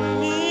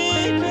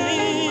beneath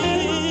me.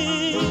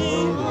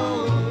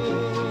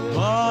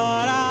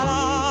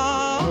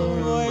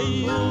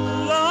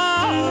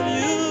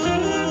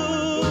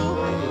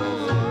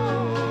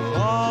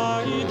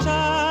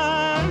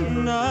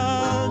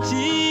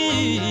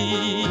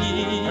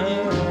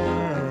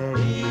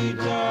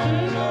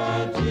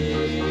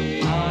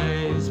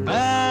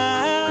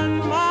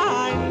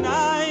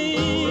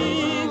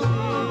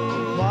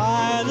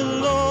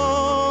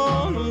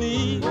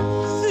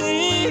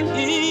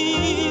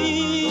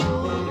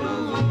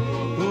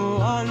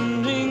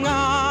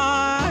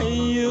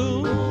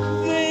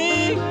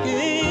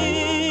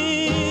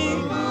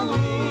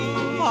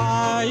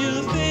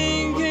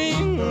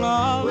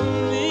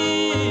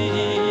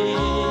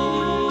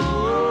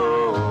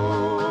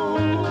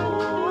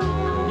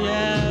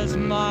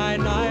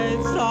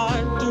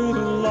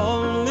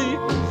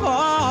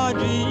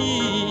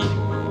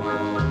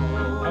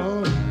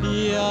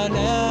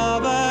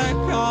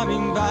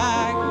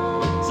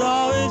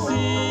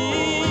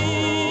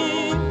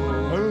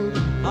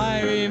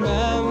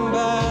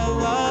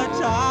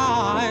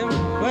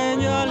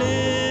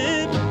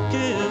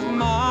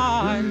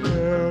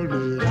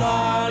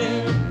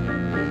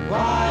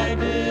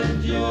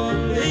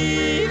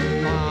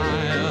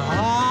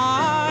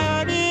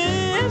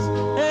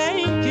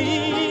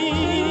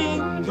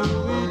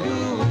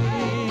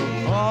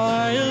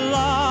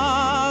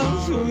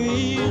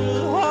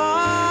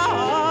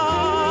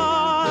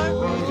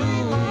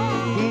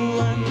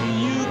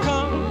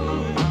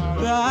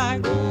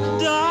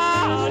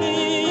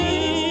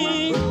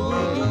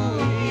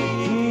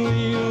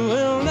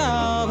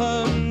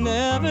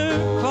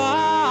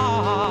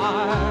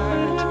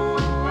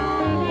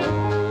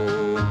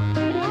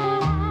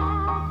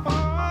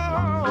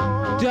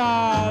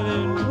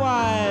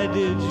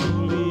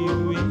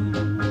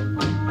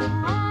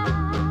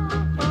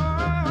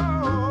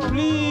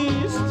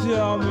 Please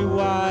tell me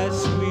why,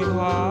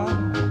 sweetheart.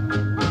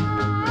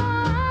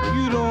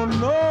 You don't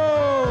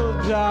know,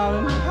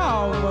 darling,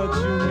 how much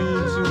you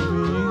mean to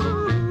me.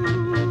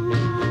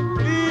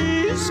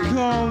 Please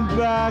come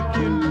back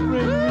and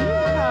bring me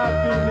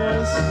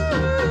happiness.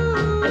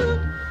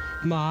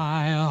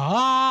 My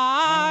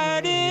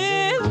heart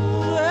is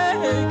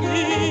aching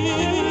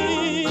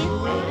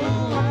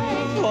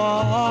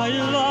for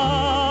your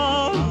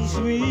love,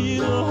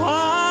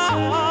 sweetheart.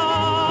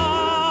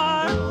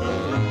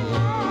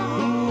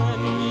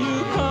 When you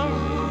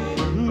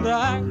come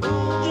back,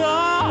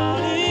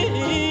 darling,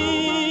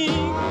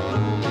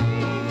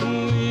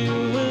 we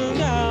will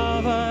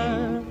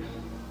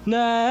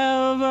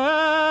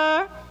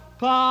never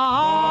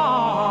part.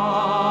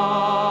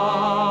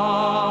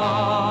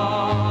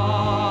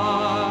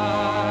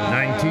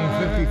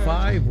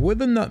 1955 with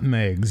the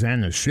Nutmegs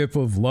and A Ship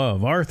of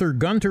Love. Arthur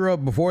Gunter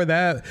up before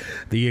that.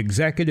 The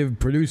executive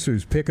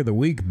producer's pick of the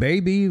week,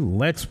 Baby,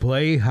 Let's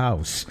Play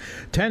House.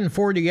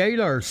 10:48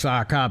 our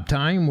sock hop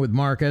time with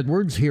Mark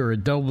Edwards here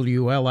at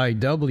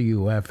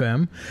WLIW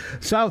FM.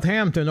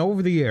 Southampton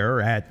over the air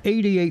at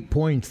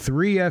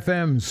 88.3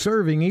 FM,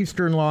 serving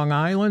eastern Long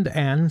Island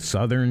and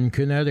southern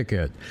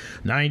Connecticut.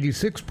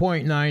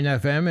 96.9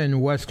 FM in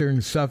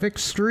western Suffolk,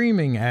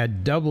 streaming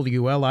at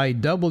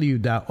WLIW.org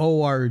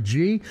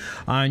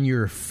on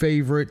your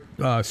favorite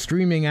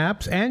streaming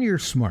apps and your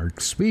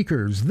smart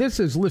speakers. This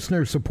is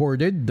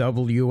listener-supported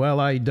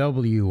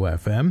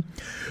WLIW-FM.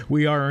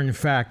 We are, in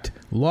fact,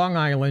 Long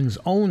Island's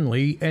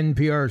only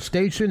NPR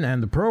station,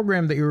 and the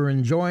program that you're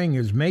enjoying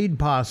is made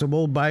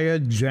possible by a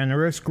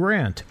generous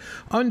grant.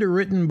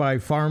 Underwritten by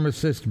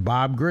pharmacist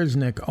Bob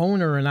Grisnick,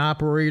 owner and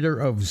operator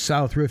of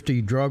South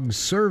Rifty Drugs,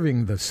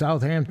 serving the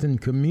Southampton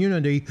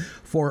community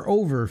for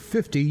over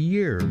 50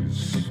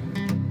 years.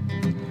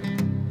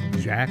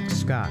 Jack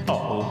Scott.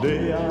 All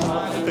day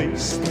I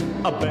faced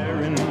a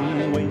barren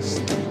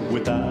waste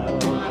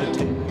without a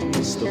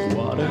taste of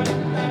water,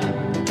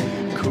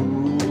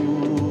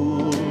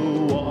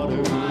 cool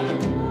water.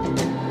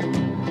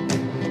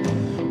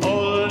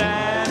 Old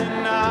Ann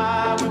and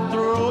I with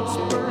throats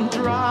burned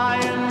dry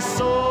and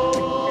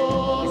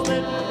souls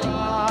that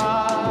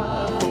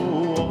cry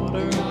for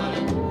water,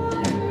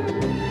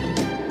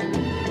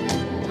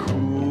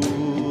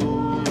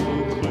 cool,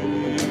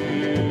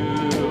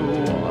 clear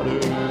water.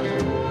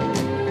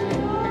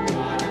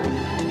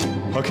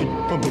 I keep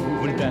on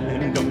moving,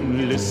 Dan,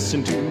 don't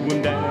listen to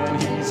him, Dan.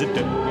 He's a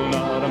devil,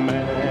 not a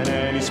man,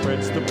 and he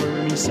spreads the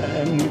burning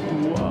sand with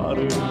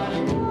water.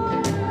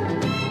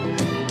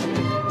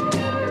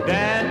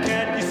 Dan,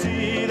 can't you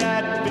see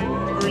that big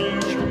green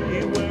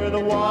tree where the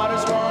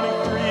water's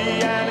running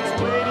free and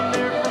it's waiting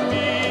there for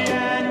me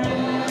and you?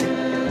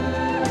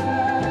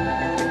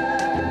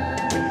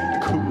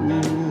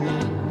 Cool,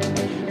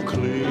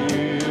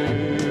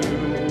 clear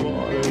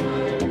water.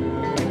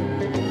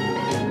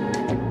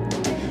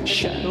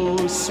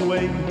 Shadows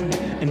sway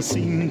and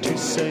seem to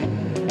say,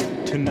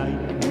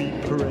 tonight we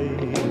pray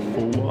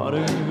for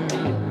water,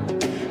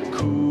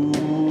 cool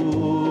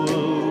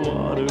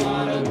water.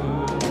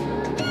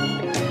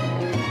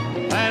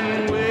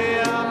 And way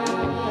up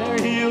there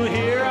he'll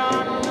hear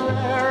our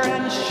prayer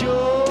and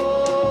show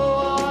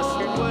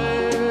us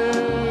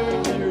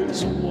where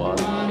there's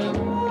water,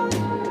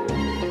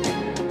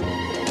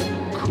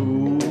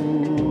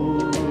 cool,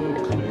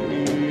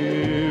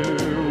 clear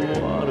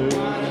water.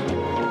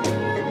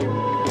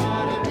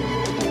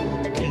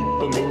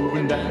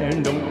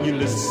 Dan, don't you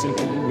listen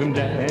to him,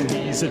 Dan.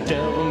 He's a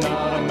devil,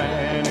 not a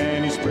man,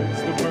 and he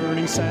spreads the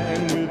burning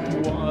sand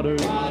with water.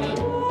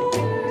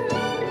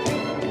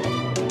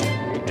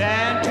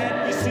 Dan,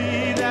 can't you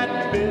see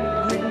that big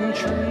green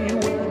tree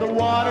where the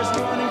water's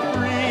running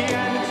free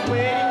and it's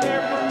waiting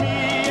there for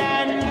me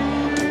and you?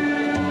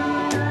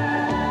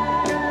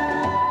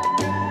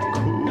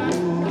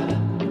 Cool,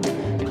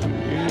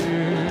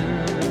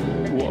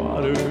 clear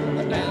water.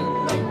 Dan,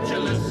 don't you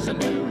listen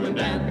to him,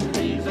 Dan.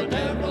 He's a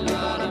devil,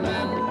 not a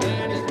man,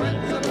 and he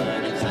spreads the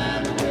burning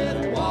sand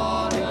with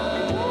water.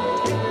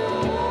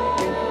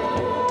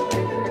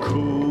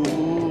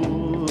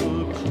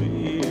 Cool,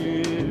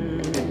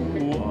 clear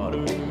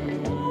water.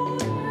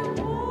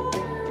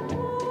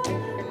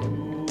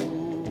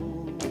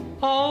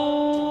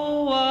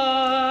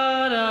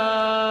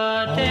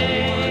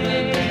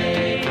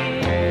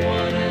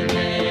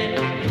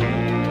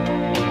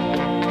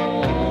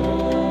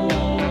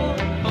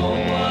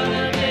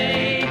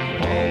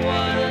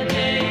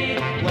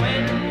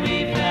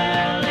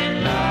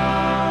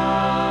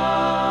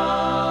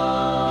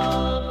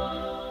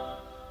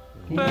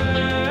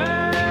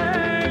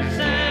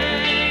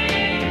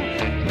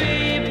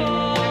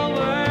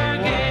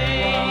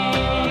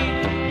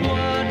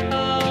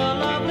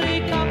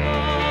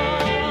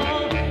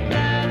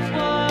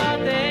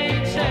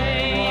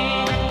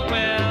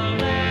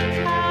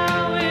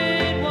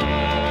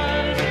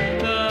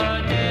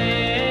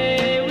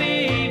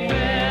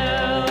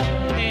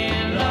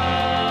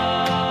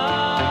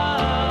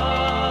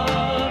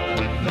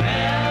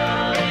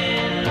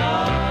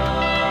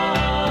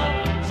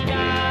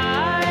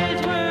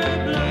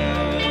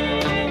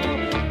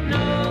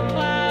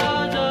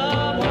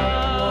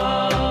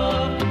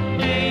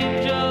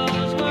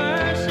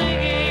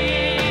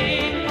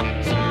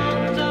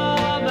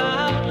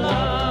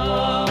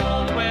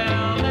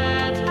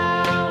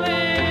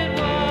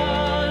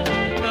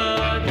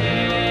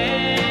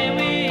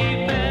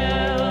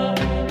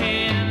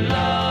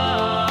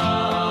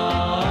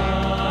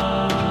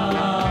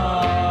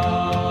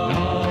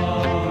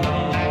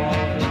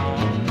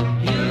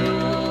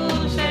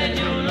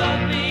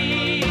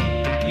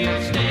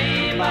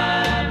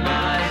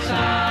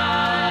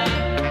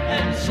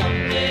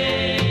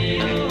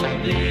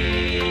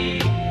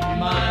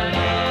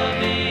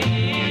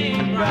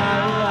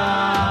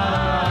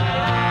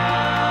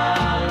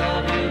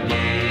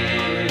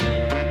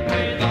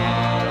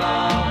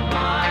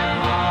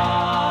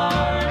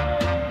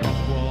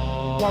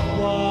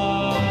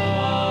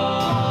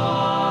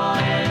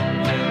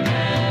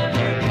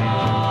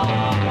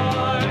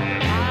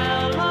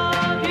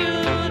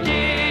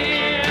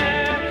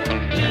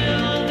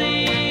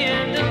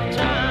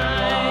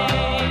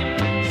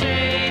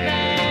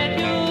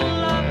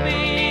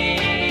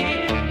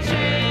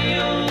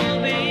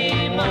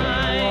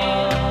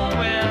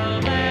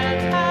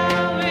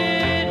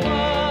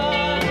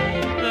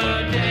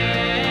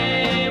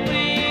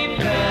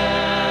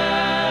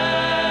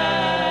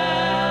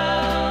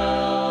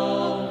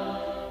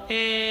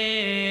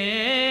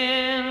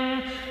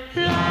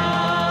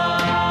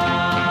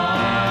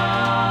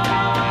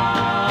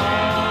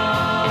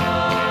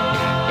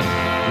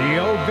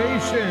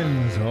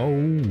 Ovations.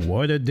 Oh,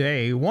 what a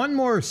day. One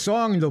more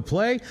song to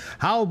play.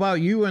 How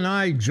about you and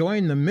I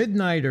join the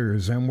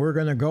Midnighters, and we're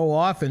going to go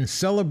off and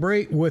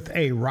celebrate with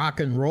a rock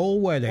and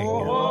roll wedding.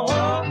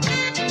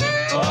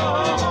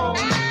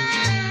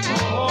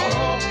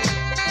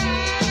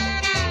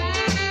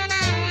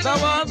 There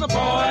was a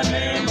boy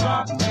named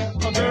Rock,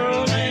 a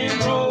girl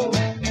named Roll,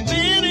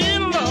 being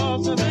in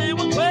love since they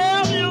were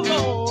 12 years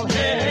old.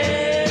 Hey,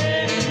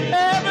 hey,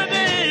 every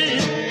day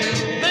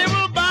they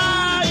would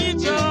by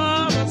each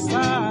other's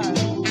side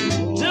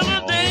till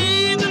the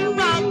day that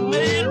Rock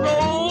made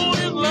Roll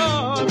his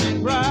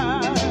loving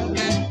bride.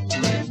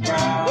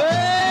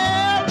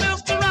 Well,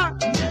 Mr. Rock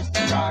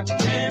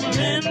came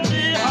in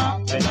the hop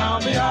and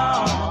down the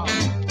aisle.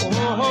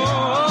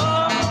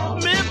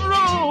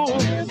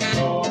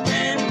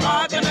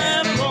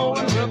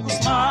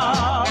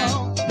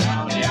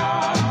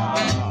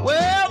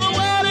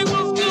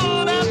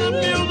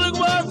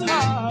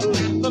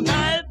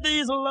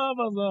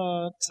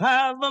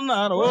 Ties the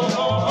knot. Oh,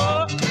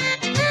 oh,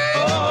 oh,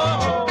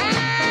 oh,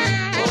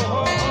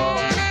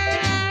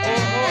 oh,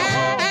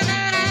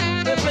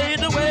 oh. They played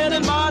the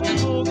wedding march and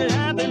boogie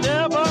and they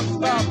never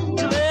stopped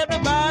till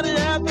everybody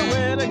at the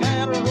wedding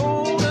had a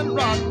roll and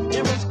rock.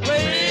 It was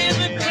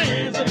crazy,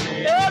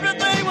 crazy.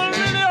 Everything was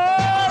really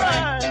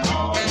alright.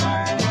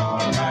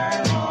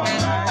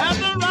 At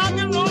the rock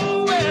and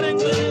roll wedding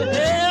they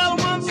held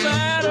one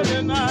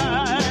Saturday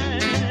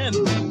night.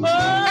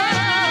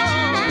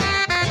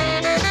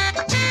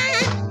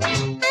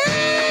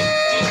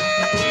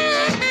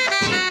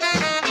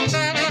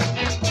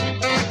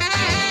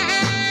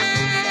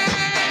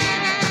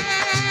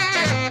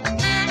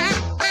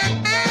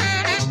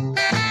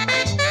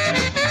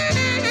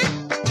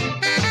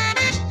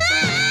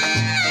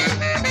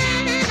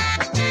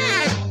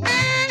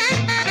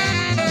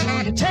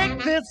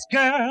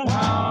 Girl,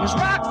 Miss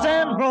Rocks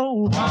and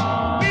Roll, be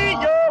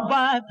your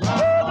wife for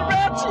the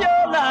rest of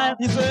your life.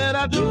 He said,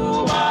 I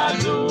do, I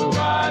do,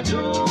 I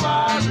do,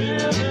 I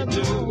really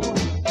do,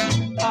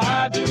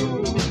 I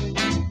do.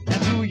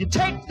 And do you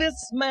take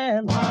this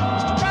man,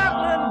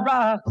 Mr.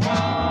 Rock,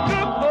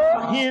 good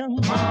for him,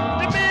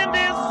 to mend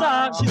his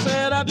socks? She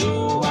said, I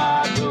do,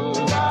 I do,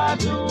 I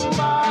do,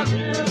 I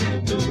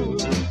really do.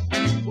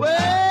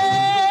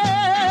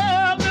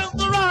 Well,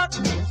 Mr. Rock,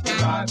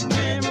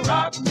 name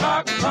Rock,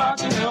 Rock, Rock,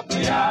 and help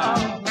me out.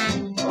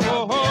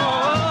 Oh,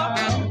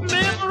 oh,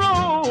 Miss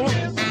Roll,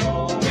 and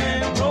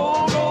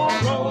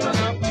roll, and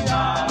help me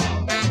out,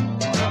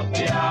 help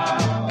me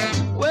out.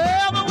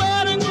 Well, the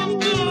wedding was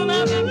good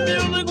and the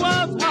music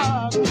was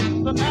hot.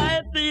 The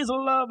night these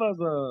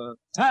lovers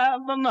tied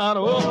the knot.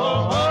 Oh, oh,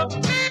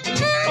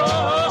 oh, oh,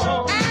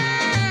 oh,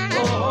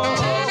 oh.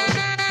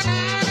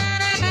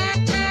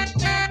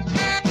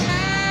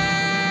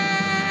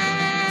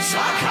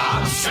 Sock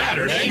Hop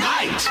Saturday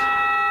Night.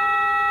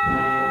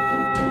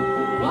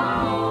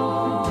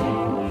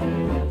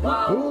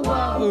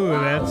 Ooh,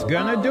 that's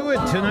gonna do it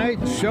tonight.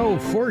 Show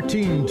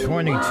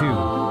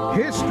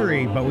 1422.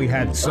 History, but we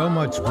had so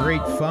much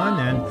great fun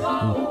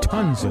and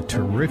tons of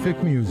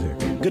terrific music.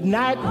 Good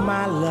night,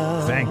 my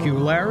love. Thank you,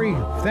 Larry.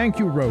 Thank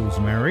you,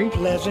 Rosemary.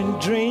 Pleasant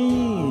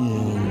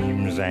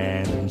dreams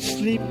and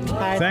sleep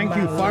tight. Thank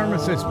you,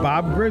 pharmacist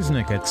Bob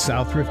Grisnick at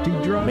South Rifty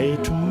Drug. May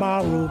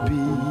tomorrow be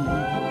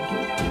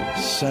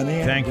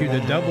sunny. Thank you to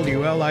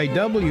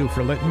WLIW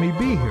for letting me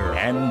be here.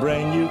 And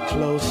bring you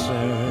closer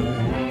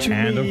to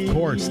and me. Of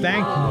course,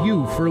 thank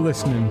you for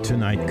listening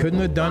tonight. Couldn't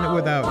have done it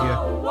without you.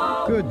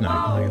 Good night,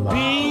 my love.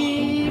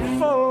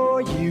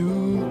 Before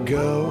you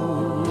go,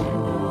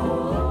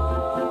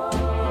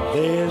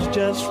 there's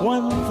just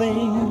one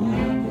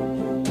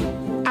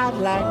thing I'd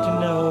like to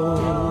know.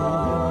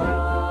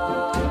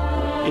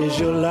 Is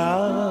your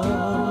love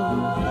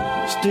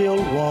still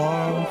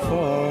warm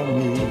for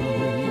me?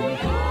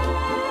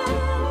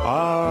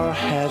 Or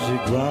has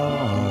it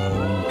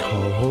grown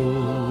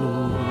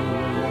cold?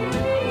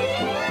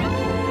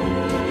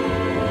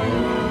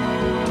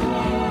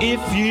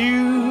 If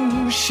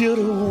you should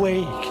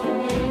awake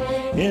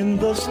in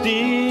the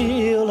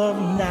still of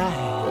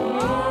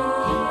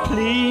night,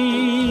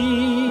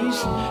 please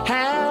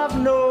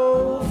have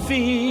no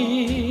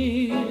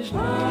fears, for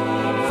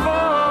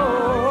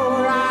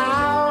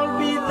I'll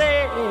be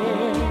there.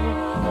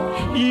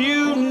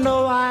 You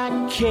know I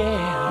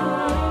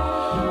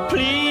care.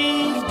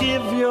 Please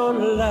give your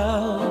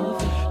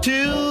love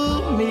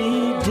to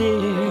me,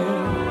 dear,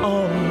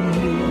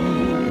 only.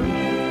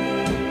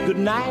 Good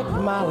night,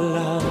 my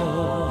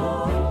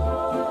love.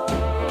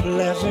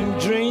 Pleasant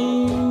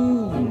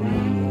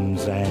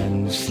dreams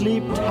and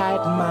sleep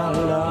tight, my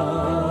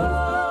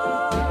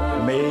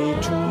love. May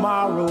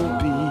tomorrow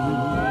be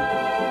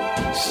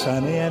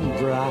sunny and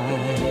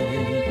bright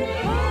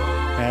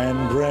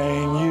and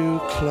bring you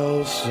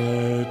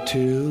closer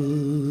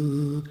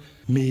to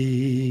me.